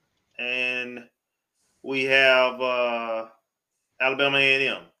 and we have Alabama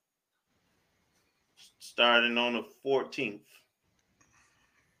A&M starting on the 14th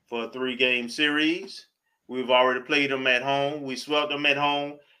for a 3-game series. We've already played them at home. We swept them at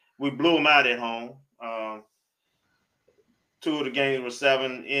home. We blew them out at home. 2 of the games were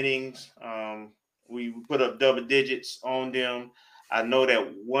 7 innings. We put up double digits on them. I know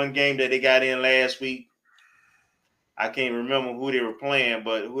that one game that they got in last week, I can't remember who they were playing,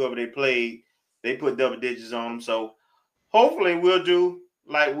 but whoever they played, they put double digits on them. So hopefully we'll do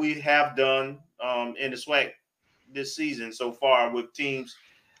like we have done in the SWAC this season so far with teams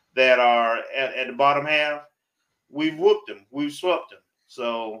that are at the bottom half. We've whooped them. We've swept them.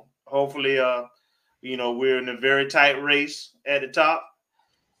 So hopefully, we're in a very tight race at the top.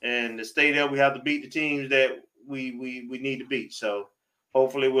 And to stay there, we have to beat the teams that we need to beat. So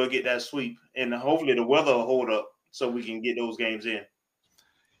hopefully we'll get that sweep. And hopefully the weather will hold up so we can get those games in.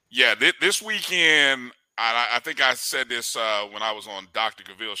 Yeah, this weekend, I think I said this when I was on Dr.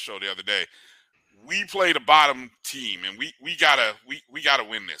 Gaville's show the other day. We play the bottom team, and we gotta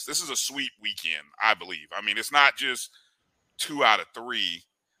win this. This is a sweep weekend, I believe. I mean, it's not just 2 out of 3.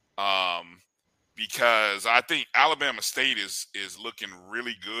 because I think Alabama State is looking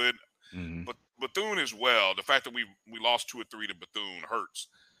really good, but Bethune as well. The fact that we lost 2 or 3 to Bethune hurts.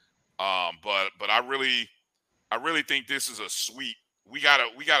 But I really think this is a sweep. We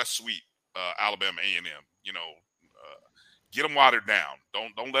gotta sweep Alabama A&M. Get them while they're down.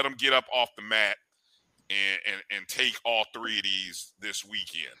 Don't let them get up off the mat and take all 3 of these this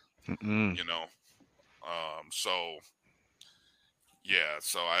weekend. So yeah,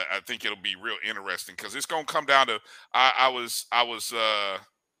 so I think it'll be real interesting because it's gonna come down to I was the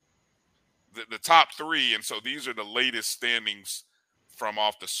top 3, and so these are the latest standings from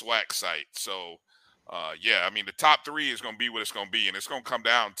off the SWAC site. So yeah, I mean the top 3 is gonna be what it's gonna be, and it's gonna come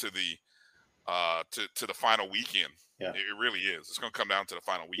down to the to the final weekend. Yeah. It really is. It's gonna come down to the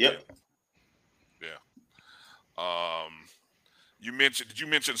final weekend. Yep. Yeah. Did you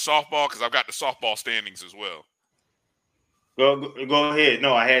mention softball? Because I've got the softball standings as well. Go ahead.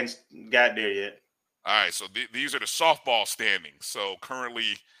 No, I hadn't got there yet. All right, so these are the softball standings. So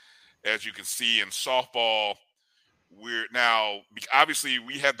currently, as you can see in softball, we're now obviously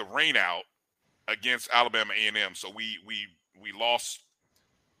we had the rain out against Alabama A&M, so we lost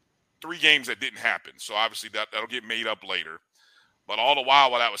 3 games that didn't happen. So obviously that'll get made up later. But all the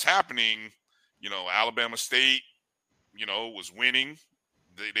while that was happening, Alabama State, was winning.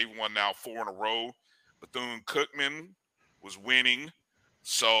 They won now 4 in a row. Bethune-Cookman was winning.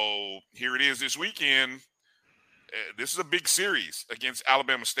 So here it is this weekend. This is a big series against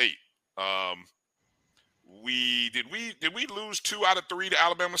Alabama State. Did we lose 2 out of 3 to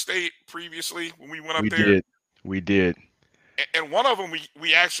Alabama State previously when we went up there? We did. And one of them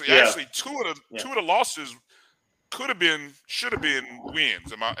we actually 2 of the losses should have been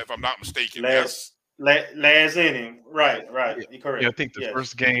wins. If I'm not mistaken. Last inning, right. You're correct. Yeah, I think the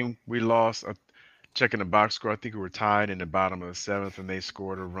first game we lost. Checking the box score, I think we were tied in the bottom of the 7th, and they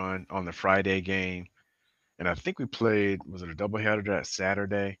scored a run on the Friday game. And I think we played, was it a doubleheader that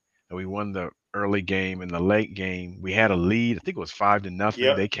Saturday? And we won the early game. And the late game, we had a lead. I think it was 5-0.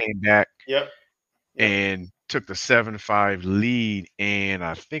 Yep. They came back Yep. and took the 7-5 lead. And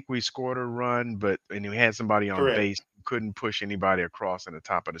I think we scored a run, and we had somebody on base who couldn't push anybody across in the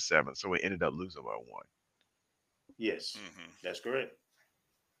top of the 7th. So we ended up losing by 1. Yes, that's correct.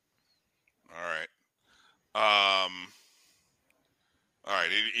 All right. All right.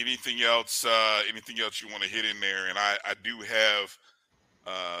 Anything else? Anything else you want to hit in there? And I do have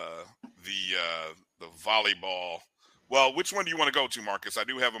the volleyball. Well, which one do you want to go to, Marcus? I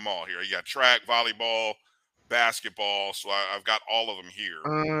do have them all here. You got track, volleyball, basketball. So I've got all of them here.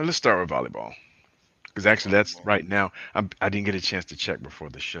 Let's start with volleyball, because actually that's right now. I didn't get a chance to check before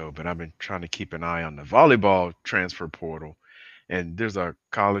the show, but I've been trying to keep an eye on the volleyball transfer portal. And there's a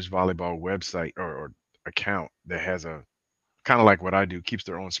college volleyball website or account that has a kind of like what I do, keeps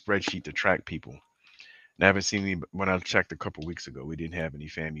their own spreadsheet to track people. And I haven't seen any. When I checked a couple weeks ago, we didn't have any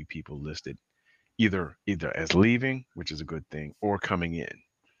FAMU people listed either as leaving, which is a good thing, or coming in.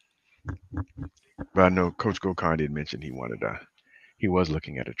 But I know Coach Gokhan did mention he was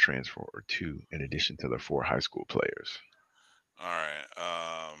looking at a transfer or 2 in addition to the 4 high school players. All right.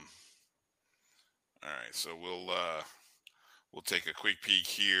 All right. So we'll take a quick peek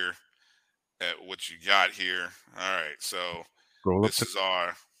here at what you got here. All right, so this is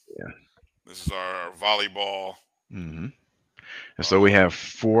our volleyball. Mm-hmm. And so we have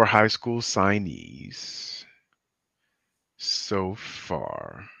 4 high school signees so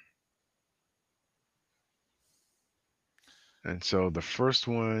far. And so the first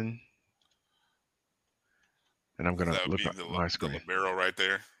one, and I'm going to look up my screen. The libero right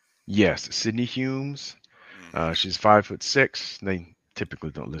there. Yes, Sydney Humes. She's 5'6". They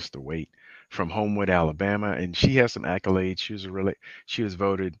typically don't list the weight. From Homewood, Alabama, and she has some accolades. She was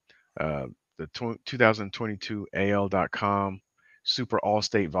voted the 2022 AL.com Super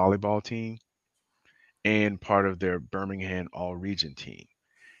All-State Volleyball Team and part of their Birmingham All-Region team.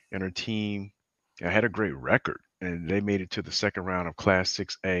 And her team had a great record, and they made it to the second round of Class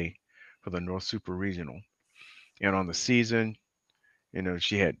 6A for the North Super Regional. And on the season,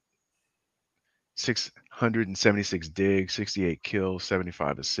 she had 676 digs, 68 kills,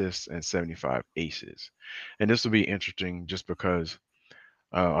 75 assists, and 75 aces. And this will be interesting just because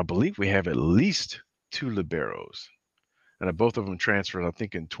I believe we have at least 2 liberos. And both of them transferred, I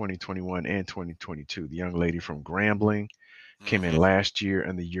think, in 2021 and 2022. The young lady from Grambling came in last year,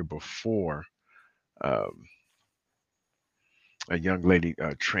 and the year before, a young lady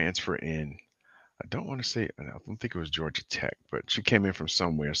transferred in. I don't think it was Georgia Tech, but she came in from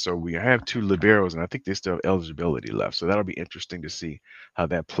somewhere. So we have 2 liberos, and I think they still have eligibility left. So that'll be interesting to see how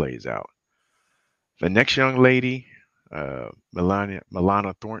that plays out. The next young lady,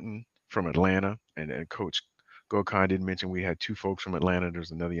 Milana Thornton from Atlanta, and Coach Gokhan did mention we had 2 folks from Atlanta.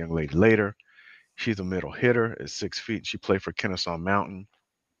 There's another young lady later. She's a middle hitter, is 6 feet. She played for Kennesaw Mountain,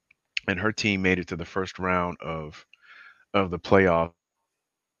 and her team made it to the first round of the playoffs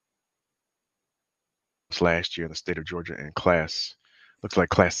last year in the state of Georgia in looks like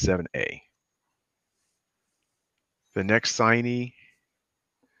class 7A. The next signee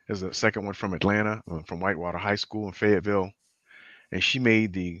is the second one from Atlanta, from Whitewater High School in Fayetteville, and she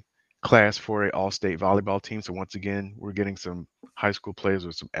made the class 4A all-state volleyball team. So once again, we're getting some high school players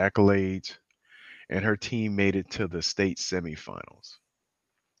with some accolades, and her team made it to the state semifinals.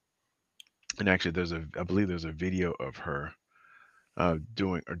 And actually, I believe there's a video of her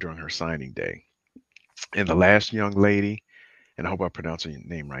during her signing day. And the last young lady, and I hope I pronounced her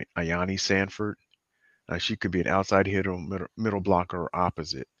name right, Ayani Sanford. She could be an outside hitter, middle blocker, or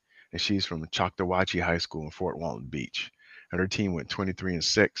opposite. And she's from Choctawhatchee High School in Fort Walton Beach. And her team went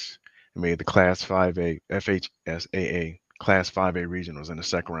 23-6 and made the Class 5A FHSAA Class 5A regionals in the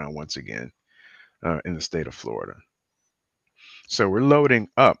second round once again in the state of Florida. So we're loading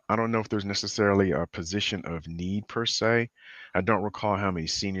up. I don't know if there's necessarily a position of need per se. I don't recall how many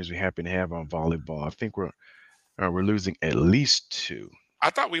seniors we happen to have on volleyball. I think we're losing at least 2. I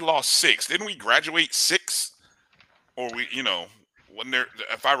thought we lost 6. Didn't we graduate 6? Or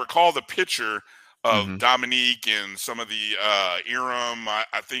if I recall the picture of Dominique and some of the Iram,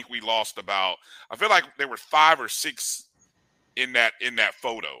 I think we lost I feel like there were 5 or 6 in that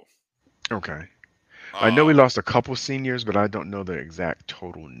photo. Okay. I know we lost a couple seniors, but I don't know the exact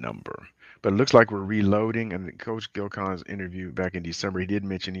total number. But it looks like we're reloading. And Coach Gilcon's interview back in December, he did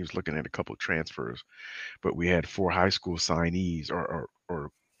mention he was looking at a couple transfers, but we had 4 high school signees or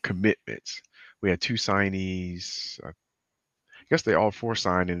commitments. We had 2 signees. I guess they all 4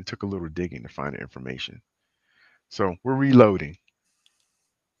 signed, and it took a little digging to find the information. So we're reloading.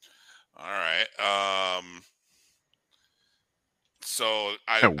 All right. So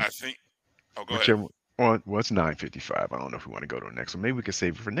I think. Oh, go ahead. Well, it's 9:55. I don't know if we want to go to the next one. Maybe we can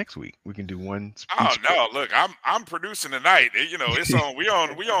save it for next week. We can do one. Oh no! Look, I'm producing tonight. It's on. We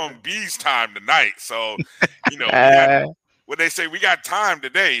on B's time tonight. So, what they say, we got time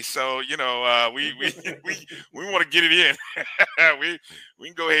today. So we want to get it in. we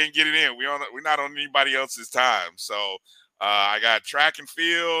can go ahead and get it in. We're not on anybody else's time. So I got track and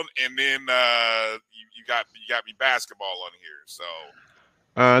field, and then you got me basketball on here. So.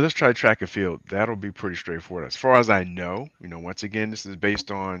 Let's try track and field. That'll be pretty straightforward. As far as I know, once again, this is based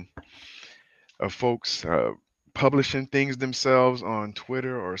on folks publishing things themselves on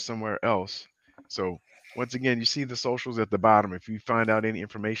Twitter or somewhere else. So once again, you see the socials at the bottom. If you find out any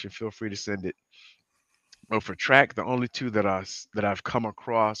information, feel free to send it. But for track, the only 2 that I've come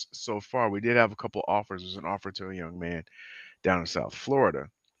across so far, we did have a couple offers. There's an offer to a young man down in South Florida,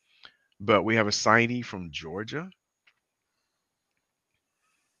 but we have a signee from Georgia.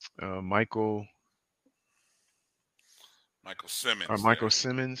 Michael Simmons. Michael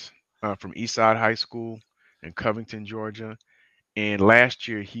Simmons from Eastside High School in Covington, Georgia. And last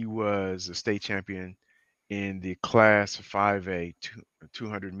year he was a state champion in the Class 5A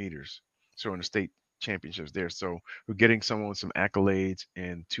 200 meters. So in the state championships there. So we're getting someone with some accolades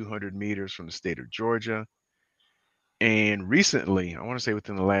in 200 meters from the state of Georgia. And recently, I want to say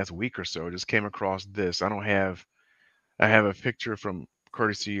within the last week or so, I just came across this. I have a picture from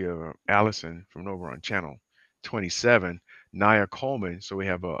courtesy of Allison from over on channel 27, Nia Coleman. So we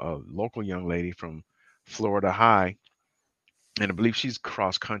have a local young lady from Florida High, and I believe she's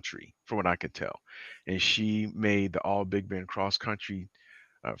cross country from what I could tell. And she made the all Big Bend cross country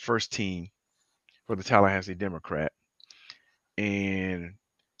first team for the Tallahassee Democrat. And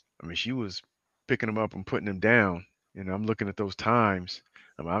I mean, she was picking them up and putting them down. And I'm looking at those times.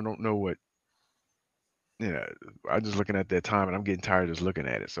 I don't know what, I'm just looking at that time and I'm getting tired just looking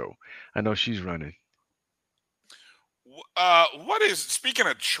at it. So I know she's running. Speaking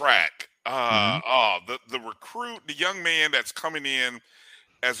of track, the recruit, the young man that's coming in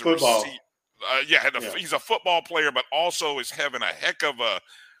as a football. He's a football player, but also is having a heck of a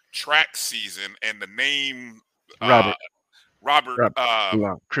track season. And the name Robert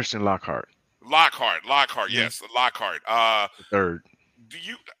Christian Lockhart. Yes, Lockhart. Third.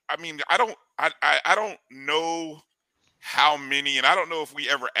 I don't know how many, and I don't know if we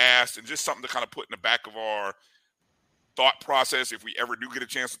ever asked, and just something to kind of put in the back of our thought process if we ever do get a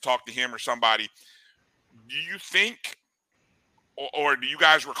chance to talk to him or somebody. Do you think, or do you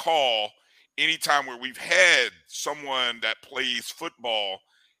guys recall any time where we've had someone that plays football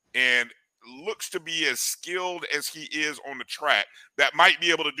and looks to be as skilled as he is on the track that might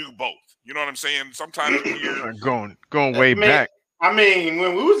be able to do both? You know what I'm saying? Sometimes you hear going way back. I mean,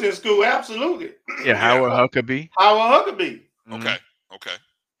 when we was in school, absolutely. Yeah, Howard Huckabee. Howard Huckabee. Okay. Okay.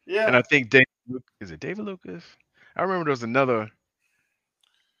 Yeah. And I think is it David Lucas? I remember there was another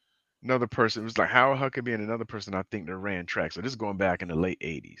person. It was like Howard Huckabee and another person I think that ran track. So this is going back in the late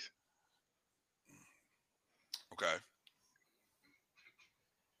 80s. Okay.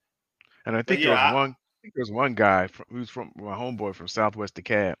 And I think there was one guy who's from my homeboy from Southwest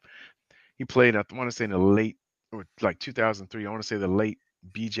DeKalb. He played, I want to say in the late, or like 2003. I want to say the late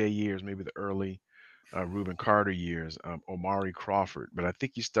BJ years, maybe the early Reuben Carter years, Omari Crawford. But I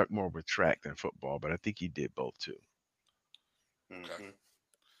think he stuck more with track than football. But I think he did both too. Okay.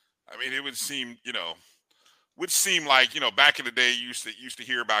 I mean, it would seem, like, back in the day, you used to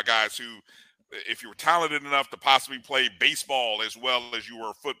hear about guys who, if you were talented enough to possibly play baseball as well as you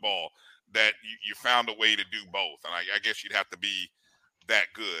were football, that you found a way to do both. And I guess you'd have to be that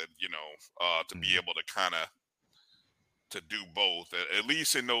good, to be able to kind of to do both, at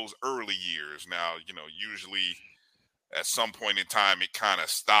least in those early years. Now, usually at some point in time, it kind of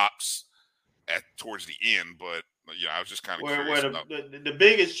stops towards the end. But I was just kind of curious about the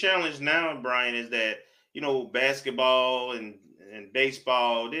biggest challenge now, Brian, is that basketball and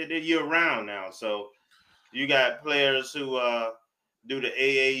baseball they're year round now. So you got players who do the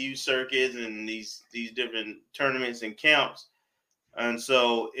AAU circuits and these different tournaments and camps, and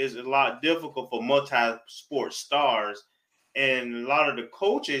so it's a lot difficult for multi-sport stars, and a lot of the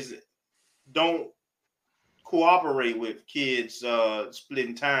coaches don't cooperate with kids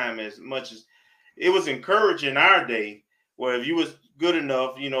splitting time as much as it was encouraged in our day, where if you was good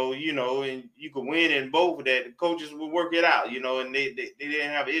enough, and you could win in both of that, the coaches would work it out, and they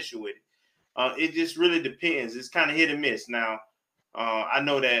didn't have an issue with it. It just really depends. It's kind of hit and miss. Now, I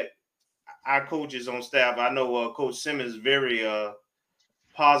know that our coaches on staff, I know Coach Simmons is very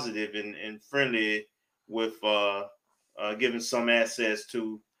positive and friendly with giving some access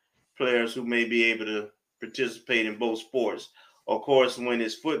to players who may be able to participate in both sports. Of course, when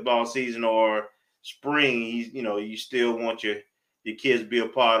it's football season or spring, you still want your kids to be a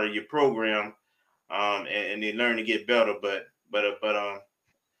part of your program, and they learn to get better. But by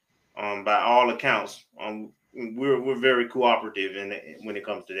all accounts, we're very cooperative when it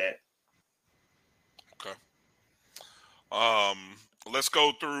comes to that. Okay. Let's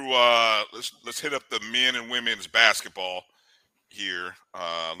go through. Let's hit up the men and women's basketball here.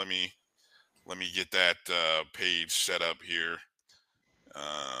 Let me get that page set up here.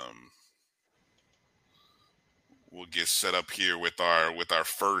 We'll get set up here with our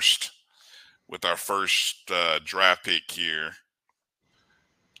first draft pick here.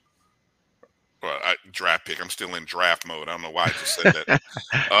 Well, draft pick. I'm still in draft mode. I don't know why I just said that.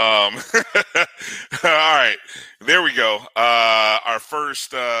 All right, there we go. Our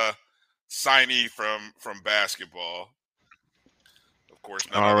first signee from basketball. Of course,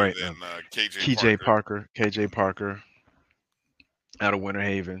 none other than KJ Parker out of Winter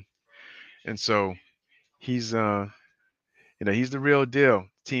Haven. And so he's he's the real deal.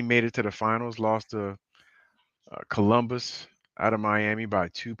 Team made it to the finals, lost to Columbus out of Miami by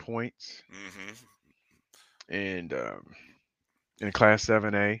 2 points. And in Class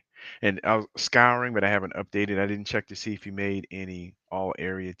 7A. And I was scouring, but I haven't updated. I didn't check to see if he made any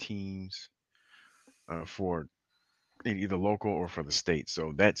all-area teams for either local or for the state.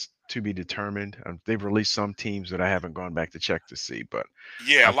 So that's to be determined. They've released some teams that I haven't gone back to check to see. But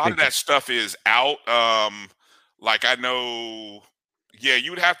yeah, a lot of that stuff is out. Like I know, you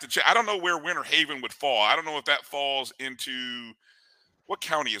would have to check. I don't know where Winter Haven would fall. I don't know if that falls into what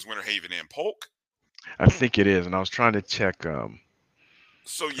county is Winter Haven in? Polk? I think it is, and I was trying to check.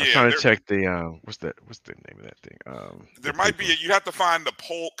 So yeah, I was trying to check the what's the name of that thing? There might be. You'd have to find the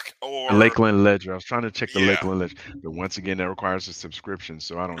Polk or Lakeland Ledger. I was trying to check the Lakeland Ledger, but once again, that requires a subscription.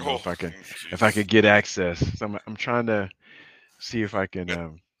 So I don't know if I could get access. So I'm trying to see if I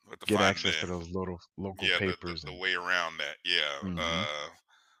can get access to those local papers. The way around that,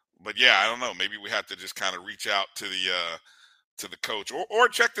 but I don't know. Maybe we have to just kind of reach out to the coach or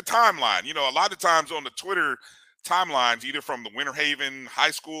check the timeline. A lot of times on the Twitter timelines, either from the Winter Haven High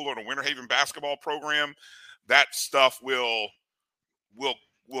School or the Winter Haven basketball program, that stuff will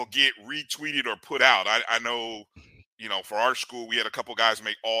get retweeted or put out. I know, for our school, we had a couple guys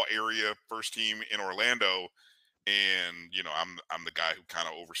make all area first team in Orlando, and I'm the guy who kind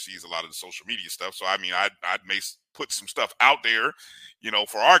of oversees a lot of the social media stuff. So I mean, I'd put some stuff out there,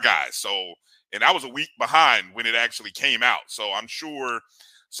 for our guys. So, and I was a week behind when it actually came out. So I'm sure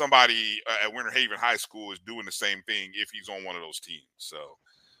somebody at Winter Haven High School is doing the same thing if he's on one of those teams. So,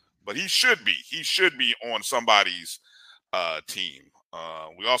 but he should be on somebody's team.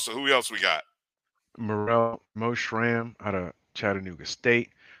 Who else we got? Mo Schramm out of Chattanooga State.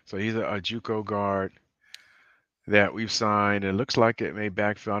 So he's a JUCO guard that we've signed. It looks like it may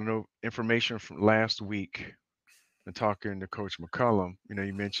backfill. I know information from last week and talking to Coach McCullum.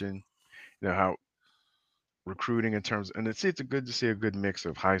 You mentioned how recruiting in terms, and it's good to see a good mix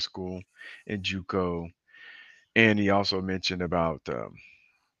of high school and JUCO. And he also mentioned about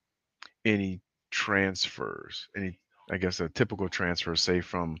any transfers, any I guess a typical transfer, say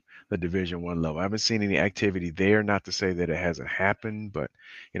from the Division 1 level. I haven't seen any activity there. Not to say that it hasn't happened, but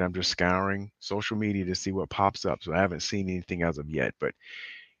I'm just scouring social media to see what pops up. So I haven't seen anything as of yet. But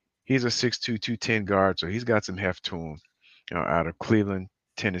he's a 6'2", 210 guard, so he's got some heft to him. Out of Cleveland,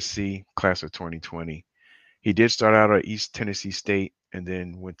 Tennessee, class of 2020. He did start out at East Tennessee State and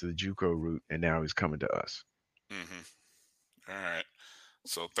then went to the JUCO route, and now he's coming to us. Mm-hmm. All right.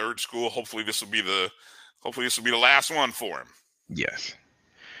 So third school. Hopefully this will be the last one for him. Yes.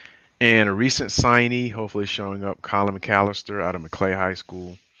 And a recent signee, hopefully showing up, Colin McAllister out of McClay High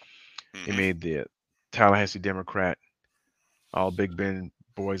School. He made the Tallahassee Democrat All Big Bend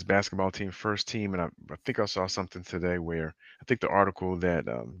boys basketball team first team, and I think I saw something today where I think the article that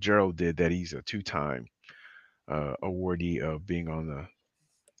Gerald did that he's a two-time awardee of being on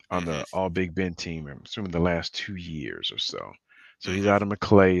the All Big Bend team. I'm assuming the last 2 years or so. So he's out of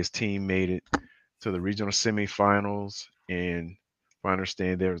McClay. His team made it to the regional semifinals, and if I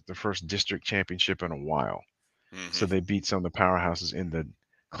understand, there was the first district championship in a while. So they beat some of the powerhouses in the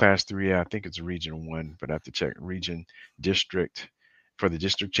Class 3. I think it's Region 1, but I have to check region district for the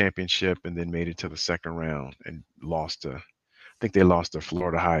district championship, and then made it to the second round and lost to. I think they lost to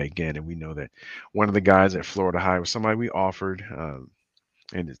Florida High again, and we know that one of the guys at Florida High was somebody we offered,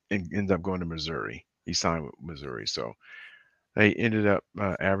 and ended up going to Missouri. He signed with Missouri, so they ended up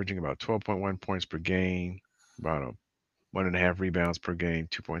averaging about 12.1 points per game, about 1.5 rebounds per game,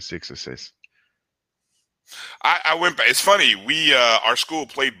 2.6 assists. I went back. It's funny. We our school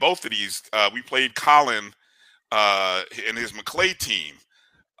played both of these. We played Colin and his McClay team.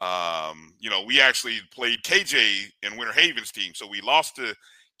 We actually played KJ and Winter Haven's team. So we lost to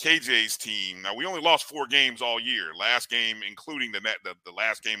KJ's team. Now we only lost 4 games all year. Last game, including the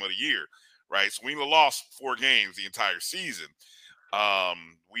last game of the year, right? So we only lost 4 games the entire season.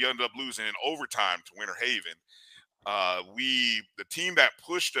 We ended up losing in overtime to Winter Haven. The team that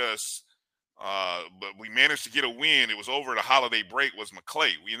pushed us. But we managed to get a win. It was over the holiday break. Was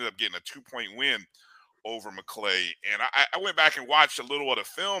McClay. We ended up getting a 2-point win over McClay. And I went back and watched a little of the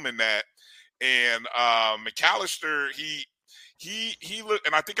film in that. And McAllister, he looked.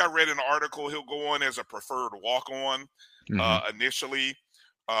 And I think I read an article. He'll go on as a preferred walk-on initially.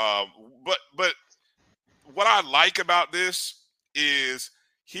 But what I like about this is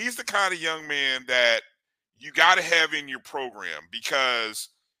he's the kind of young man that you got to have in your program, because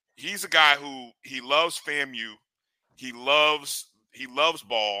he's a guy who he loves FAMU. He loves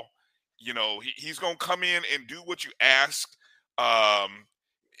ball. He's going to come in and do what you ask. And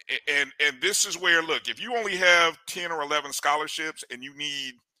this is where, look, if you only have 10 or 11 scholarships and you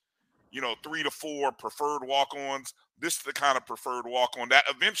need, 3 to 4 preferred walk-ons, this is the kind of preferred walk-on that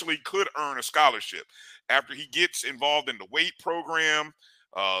eventually could earn a scholarship after he gets involved in the weight program,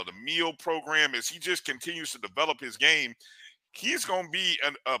 the meal program, as he just continues to develop his game. He's going to be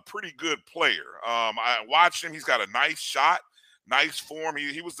a pretty good player. I watched him. He's got a nice shot, nice form.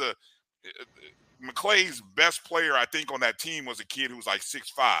 He was McClay's best player, I think, on that team was a kid who was like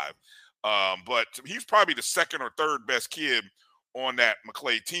 6'5". But he's probably the second or third best kid on that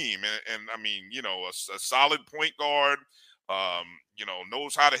McClay team. And I mean, a solid point guard,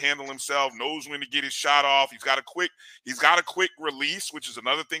 knows how to handle himself, knows when to get his shot off. He's got a quick release, which is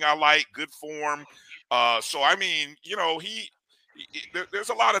another thing I like. Good form. So I mean, there's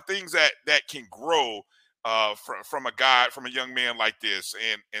a lot of things that can grow from a young man like this,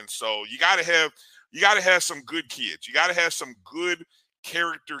 and so you got to have some good kids. You got to have some good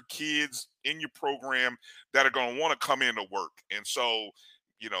character kids in your program that are going to want to come in to work. And so,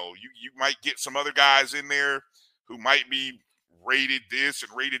 you might get some other guys in there who might be rated this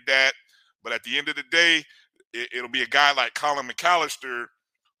and rated that, but at the end of the day, it'll be a guy like Colin McAllister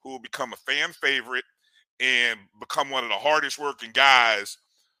who will become a fan favorite and become one of the hardest working guys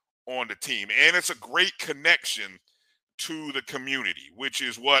on the team. And it's a great connection to the community, which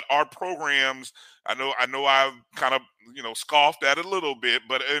is what our programs, I know I've kind of, scoffed at it a little bit,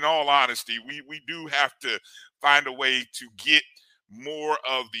 but in all honesty, we do have to find a way to get more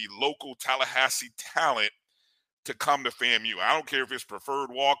of the local Tallahassee talent to come to FAMU. I don't care if it's preferred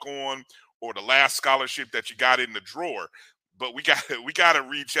walk-on or the last scholarship that you got in the drawer, but we got to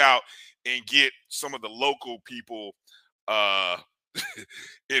reach out and get some of the local people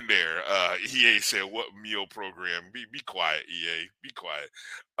in there. EA said, "What meal program? Be quiet, EA. Be quiet."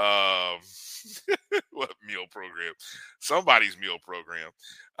 What meal program? Somebody's meal program.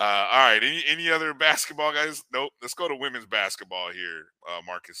 All right. Any other basketball guys? Nope. Let's go to women's basketball here,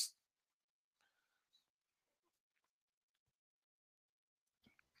 Marcus.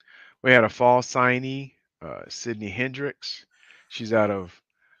 We had a fall signee, Sydney Hendricks. She's out of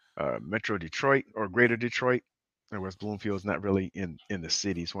Metro Detroit or Greater Detroit. And West Bloomfield is not really in the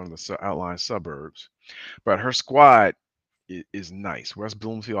city. It's one of the outlying suburbs. But her squad is nice. West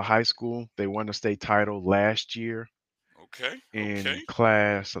Bloomfield High School, they won the state title last year Okay. in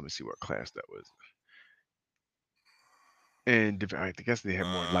class. Let me see what class that was. And I guess they have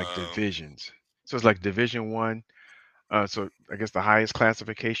more like divisions. So it's like Division 1. So I guess the highest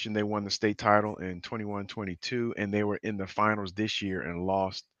classification, they won the state title in 21-22, and they were in the finals this year and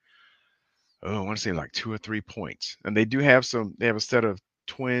lost, I want to say like 2 or 3 points. And they have a set of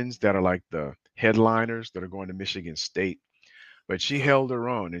twins that are like the headliners that are going to Michigan State. But she held her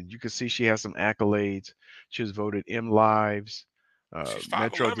own, and you can see she has some accolades. She was voted M Lives, She's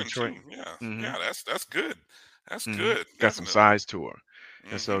Metro 5'11" Detroit. too. Yeah. Mhm. Yeah. That's good. That's Mhm. good. Got some Definitely. size to her.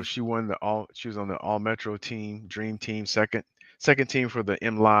 And so she won she was on the All Metro team, Dream Team, second team for the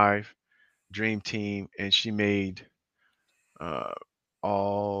M Live Dream Team, and she made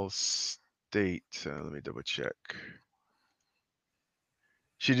All State. Let me double check.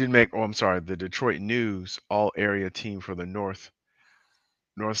 She did make. Oh, I'm sorry, the Detroit News All Area Team for the north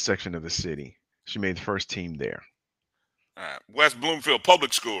section of the city. She made the first team there. All right. West Bloomfield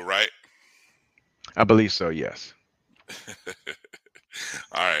Public School, right? I believe so. Yes.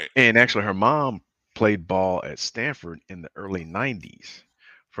 All right. And actually, her mom played ball at Stanford in the early '90s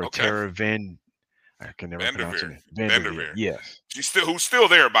for Tara I can never pronounce her name. Vanderveer. Yes. Who's still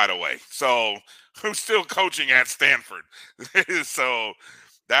there, by the way. So who's still coaching at Stanford. So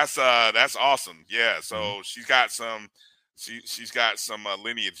that's awesome. Yeah. So she's got some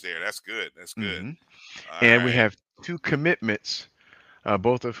lineage there. That's good. That's good. And we have 2 commitments,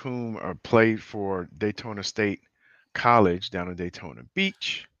 both of whom are played for Daytona State College down in Daytona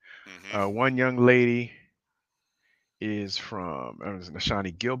Beach. One young lady is from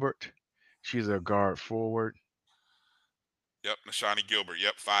Nashani Gilbert. She's a guard forward. Yep, Nashani Gilbert.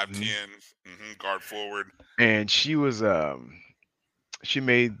 Yep, 5'10", guard forward. And she was she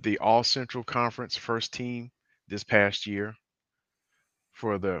made the All Central Conference first team this past year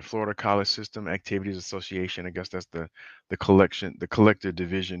for the Florida College System Activities Association. I guess that's the collective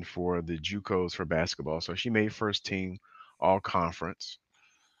division for the JUCOs for basketball. So she made first team All Conference.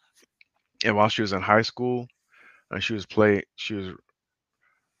 And while she was in high school, she was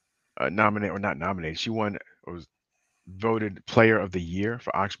nominated, or not nominated. She won or was voted Player of the Year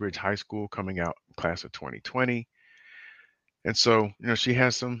for Oxbridge High School coming out class of 2020. And so, she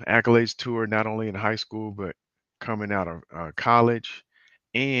has some accolades to her, not only in high school, but coming out of college.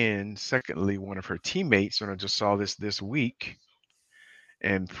 And secondly, one of her teammates, and I just saw this week,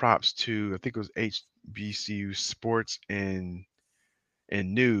 and props to, I think it was HBCU Sports and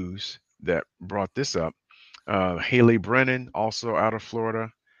News that brought this up. Haley Brennan, also out of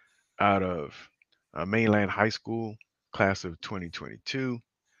Florida, out of Mainland High School, class of 2022.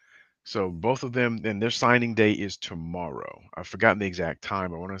 So both of them, and their signing day is tomorrow. I've forgotten the exact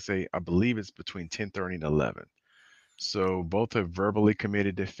time. I believe it's between 10:30 and 11. So both have verbally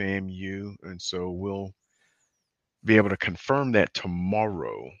committed to FAMU, and so we'll be able to confirm that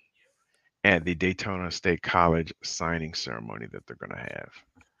tomorrow at the Daytona State College signing ceremony that they're going to have.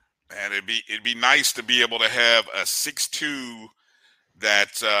 And it'd be nice to be able to have a 6'2"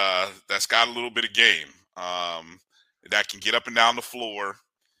 that's got a little bit of game, that can get up and down the floor,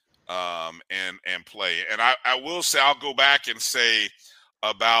 and play. And I will say, I'll go back and say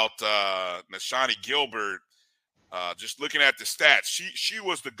about Nashani Gilbert. Just looking at the stats, she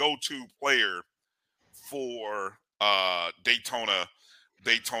was the go-to player for Daytona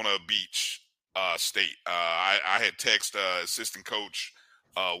Beach State. I had text assistant coach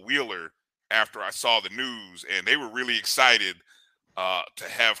Wheeler after I saw the news, and they were really excited to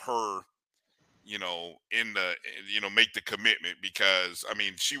have her, make the commitment, because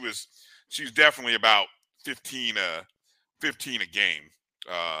she's definitely about 15 a game.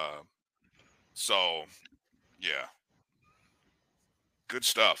 So yeah, good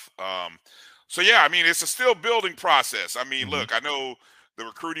stuff. So yeah, it's a still building process. Look, I know the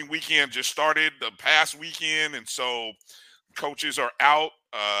recruiting weekend just started the past weekend, and so coaches are out.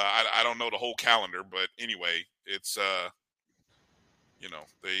 I don't know the whole calendar, but anyway, it's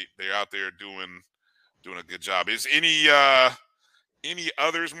they're out there doing a good job. Is any Any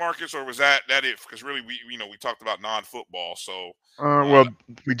others, Marcus, or was that it? Because really, we talked about non-football. So, Well,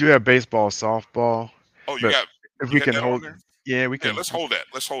 we do have baseball, softball. oh, But if you we had can that on hold, there? yeah, we Yeah, can. let's hold that.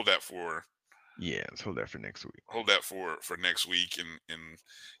 Let's hold that for. Yeah, let's hold that for next week. Hold that for next week, and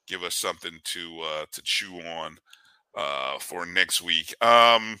give us something to chew on for next week.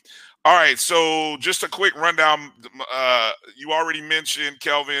 All right, so just a quick rundown. You already mentioned,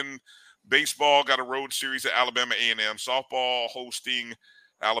 Kelvin, baseball got a road series at Alabama A&M. Softball hosting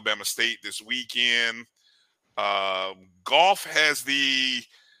Alabama State this weekend. Golf has the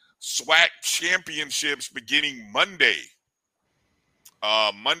SWAC championships beginning Monday.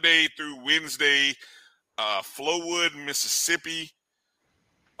 Monday through Wednesday, Flowood, Mississippi.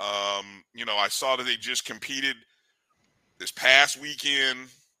 I saw that they just competed this past weekend.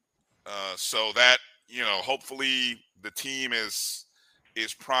 So that, hopefully the team is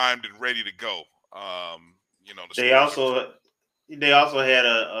primed and ready to go. They also had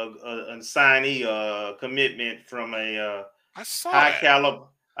a signee commitment from a high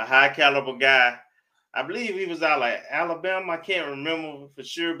caliber guy. I believe he was out like Alabama. I can't remember for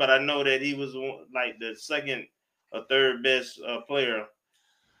sure, but I know that he was like the second or third best player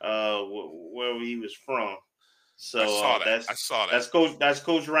where he was from. So I saw that. That's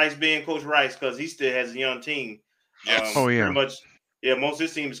Coach Rice being Coach Rice, because he still has a young team. Yes. Pretty much. Yeah, most of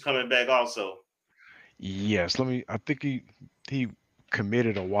his team is coming back also. Yes, I think he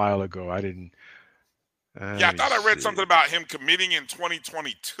committed a while ago. I didn't. I thought I read something about him committing in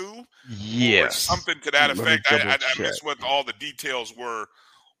 2022. Yes, or something to that effect. I check. missed what all the details were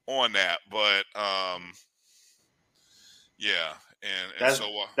on that, but yeah, and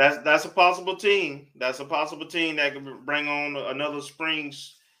so that's a possible team. That's a possible team that could bring on another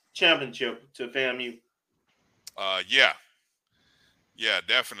Springs championship to FAMU. Yeah,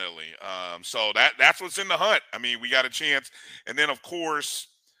 definitely. So that's what's in the hunt. I mean, we got a chance, and then of course,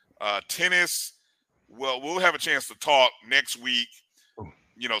 tennis. Well, we'll have a chance to talk next week.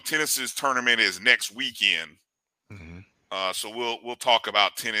 Tennis's tournament is next weekend. Mm-hmm. So we'll talk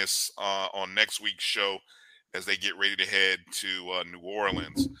about tennis on next week's show as they get ready to head to New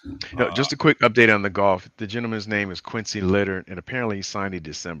Orleans. Just a quick update on the golf. The gentleman's name is Quincy Litter, and apparently he signed in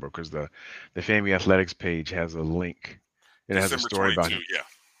December because the FAMU Athletics page has a link. It has a story about him. Yeah.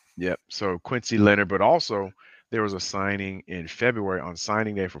 Yep. So Quincy Leonard, but also there was a signing in February on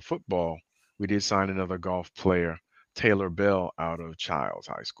signing day for football. We did sign another golf player, Taylor Bell, out of Childs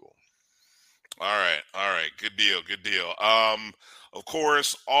High School. All right. Good deal. Of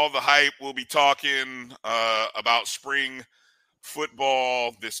course, all the hype. We'll be talking about spring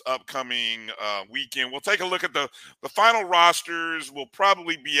football this upcoming weekend. We'll take a look at the final rosters. Will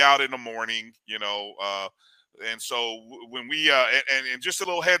probably be out in the morning, and so when we and just a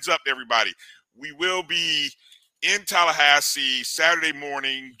little heads up to everybody, we will be in Tallahassee Saturday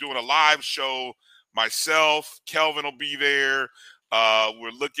morning doing a live show. Myself, Kelvin will be there.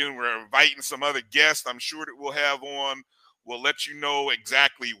 We're inviting some other guests I'm sure that we'll have on. We'll let you know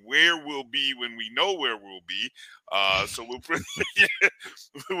exactly where we'll be when we know where we'll be. So we'll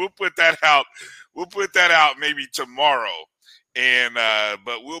put that out. We'll put that out maybe tomorrow. And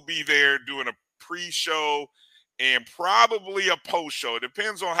but we'll be there doing a pre-show and probably a post-show. It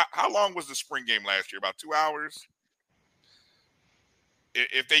depends on how long was the spring game last year? About 2 hours?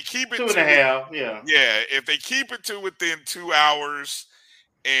 If they keep it 2.5, yeah. Yeah, if they keep it to within 2 hours,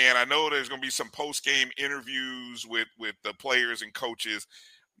 and I know there's going to be some post-game interviews with the players and coaches,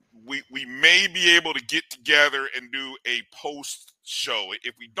 we may be able to get together and do a post-show.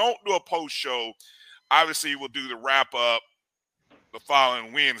 If we don't do a post-show, obviously we'll do the wrap-up the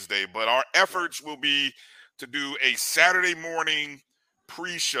following Wednesday, but our efforts will be to do a Saturday morning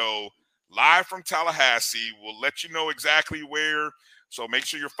pre-show live from Tallahassee. We'll let you know exactly where. So make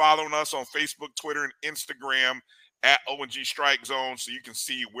sure you're following us on Facebook, Twitter, and Instagram at O&G StrikeZone so you can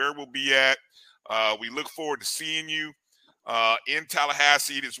see where we'll be at. We look forward to seeing you in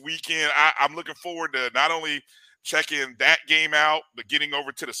Tallahassee this weekend. I'm looking forward to not only checking that game out, but getting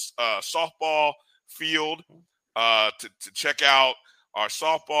over to the softball field to check out our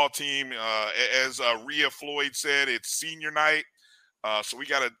softball team. As Rhea Floyd said, it's senior night. So we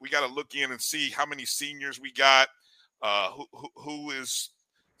gotta look in and see how many seniors we got. Who is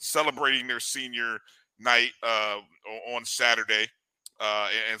celebrating their senior night on Saturday,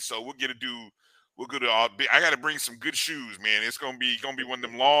 and so we'll get to do. I got to bring some good shoes, man. It's gonna be one of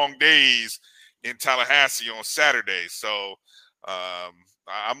them long days in Tallahassee on Saturday. So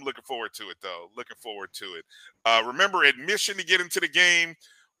I'm looking forward to it, though. Remember, admission to get into the game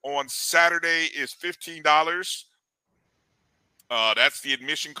on Saturday is $15. That's the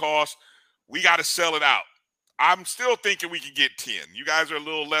admission cost. We got to sell it out. I'm still thinking we can get 10. You guys are a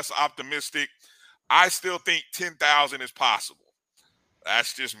little less optimistic. I still think 10,000 is possible.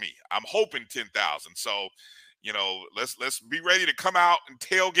 That's just me. I'm hoping 10,000. So, let's be ready to come out and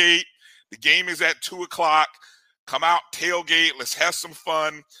tailgate. The game is at 2:00. Come out, tailgate. Let's have some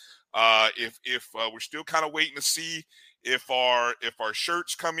fun. If we're still kind of waiting to see if our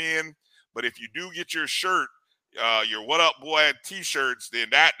shirts come in, but if you do get your shirt, your What Up Boy t-shirts, then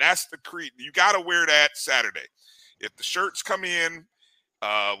that's the creed. You got to wear that Saturday. If the shirts come in,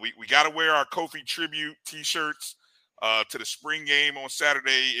 we got to wear our Kofi tribute t-shirts to the spring game on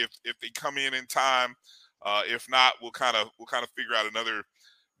Saturday if they come in time. If not, we'll kind of figure out another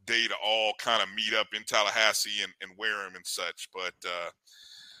day to all kind of meet up in Tallahassee and wear them and such. But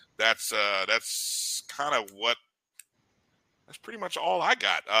that's kind of that's pretty much all I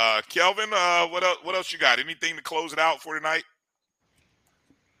got. Kelvin, what else you got? Anything to close it out for tonight?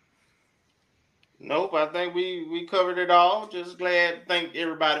 Nope, I think we covered it all. Just glad. Thank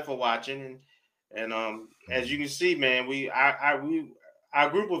everybody for watching, and as you can see, man, our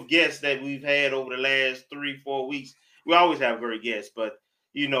group of guests that we've had over the last 3-4 weeks, we always have great guests, but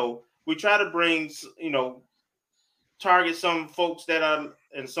we try to bring target some folks that are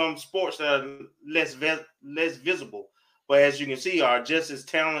in some sports that are less visible, but as you can see, are just as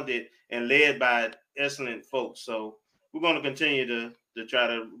talented and led by excellent folks. So we're going to continue to try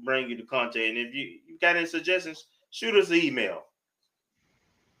to bring you the content. And if you got any suggestions, shoot us an email.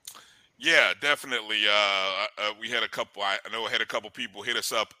 Yeah, definitely. We had a couple. I know I had a couple people hit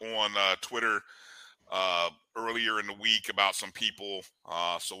us up on Twitter earlier in the week about some people.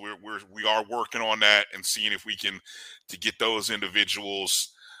 So we are working on that and seeing if we can to get those individuals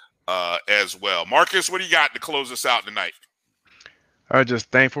as well. Marcus, what do you got to close us out tonight? I'm just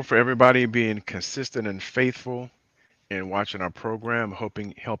thankful for everybody being consistent and faithful and watching our program,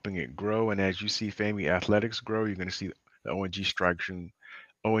 helping it grow. And as you see FAMU Athletics grow, you're going to see the O&G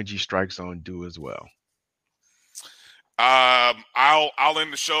StrikeZone do as well. I'll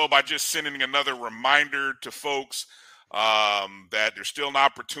end the show by just sending another reminder to folks that there's still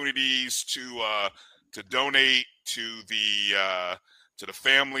opportunities to donate to the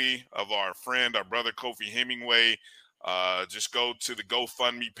family of our friend, our brother Kofi Hemingway. Just go to the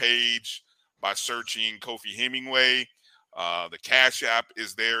GoFundMe page by searching Kofi Hemingway. The Cash App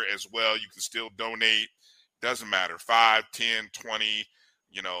is there as well. You can still donate. Doesn't matter. 5, 10, 20,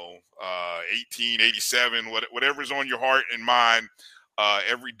 18, 87, whatever's on your heart and mind.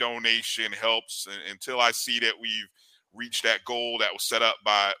 Every donation helps. Until I see that we've reached that goal that was set up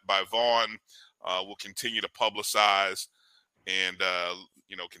by Vaughn, we'll continue to publicize and,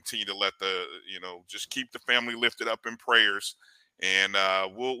 continue to let just keep the family lifted up in prayers. And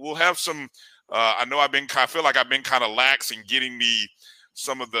we'll have some. I know I feel like I've been kind of lax in getting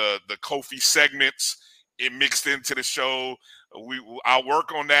some of the Kofi segments mixed into the show. I'll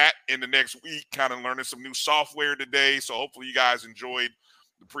work on that in the next week, kind of learning some new software today. So hopefully you guys enjoyed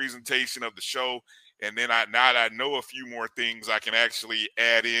the presentation of the show. And then now that I know a few more things, I can actually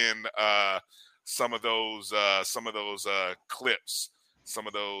add in some of those clips, some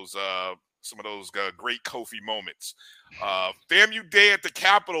of those great Kofi moments. FAMU Day at the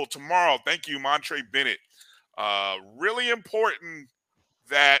Capitol tomorrow. Thank you, Montre Bennett. Really important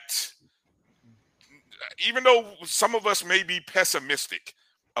that even though some of us may be pessimistic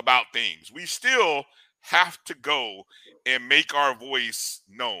about things, we still have to go and make our voice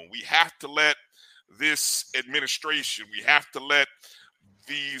known. We have to let this administration, we have to let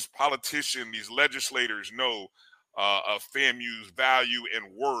these politicians, these legislators know of FAMU's value and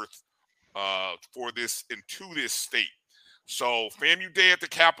worth for this and to this state. So FAMU Day at the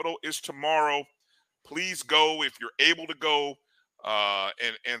Capitol is tomorrow. Please go if you're able to go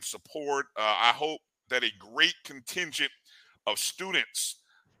and support. I hope that a great contingent of students,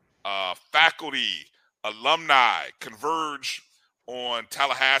 faculty, alumni converge on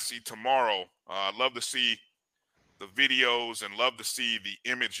Tallahassee tomorrow. I'd love to see the videos and love to see the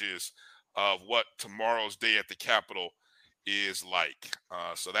images of what tomorrow's Day at the Capitol is like.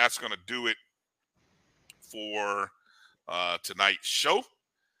 So that's going to do it for tonight's show.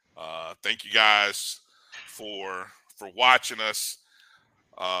 Thank you guys for watching us.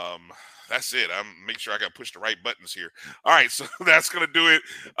 That's it. I'm make sure I got to push the right buttons here. All right, so that's going to do it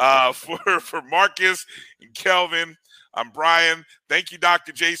for Marcus and Kelvin. I'm Brian. Thank you,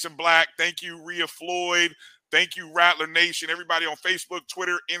 Dr. Jason Black. Thank you, Rhea Floyd. Thank you, Rattler Nation. Everybody on Facebook,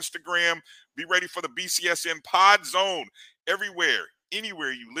 Twitter, Instagram. Be ready for the BCSN Pod Zone everywhere,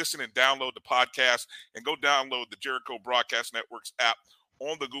 anywhere you listen and download the podcast, and go download the Jericho Broadcast Network's app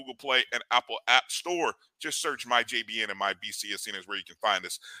on the Google Play and Apple App Store. Just search My JBN and My BCSN is where you can find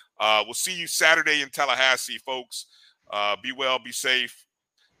us. We'll see you Saturday in Tallahassee, folks. Be well, be safe,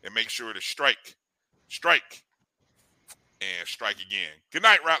 and make sure to strike, and strike again. Good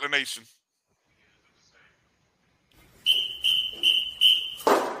night, Rattler Nation.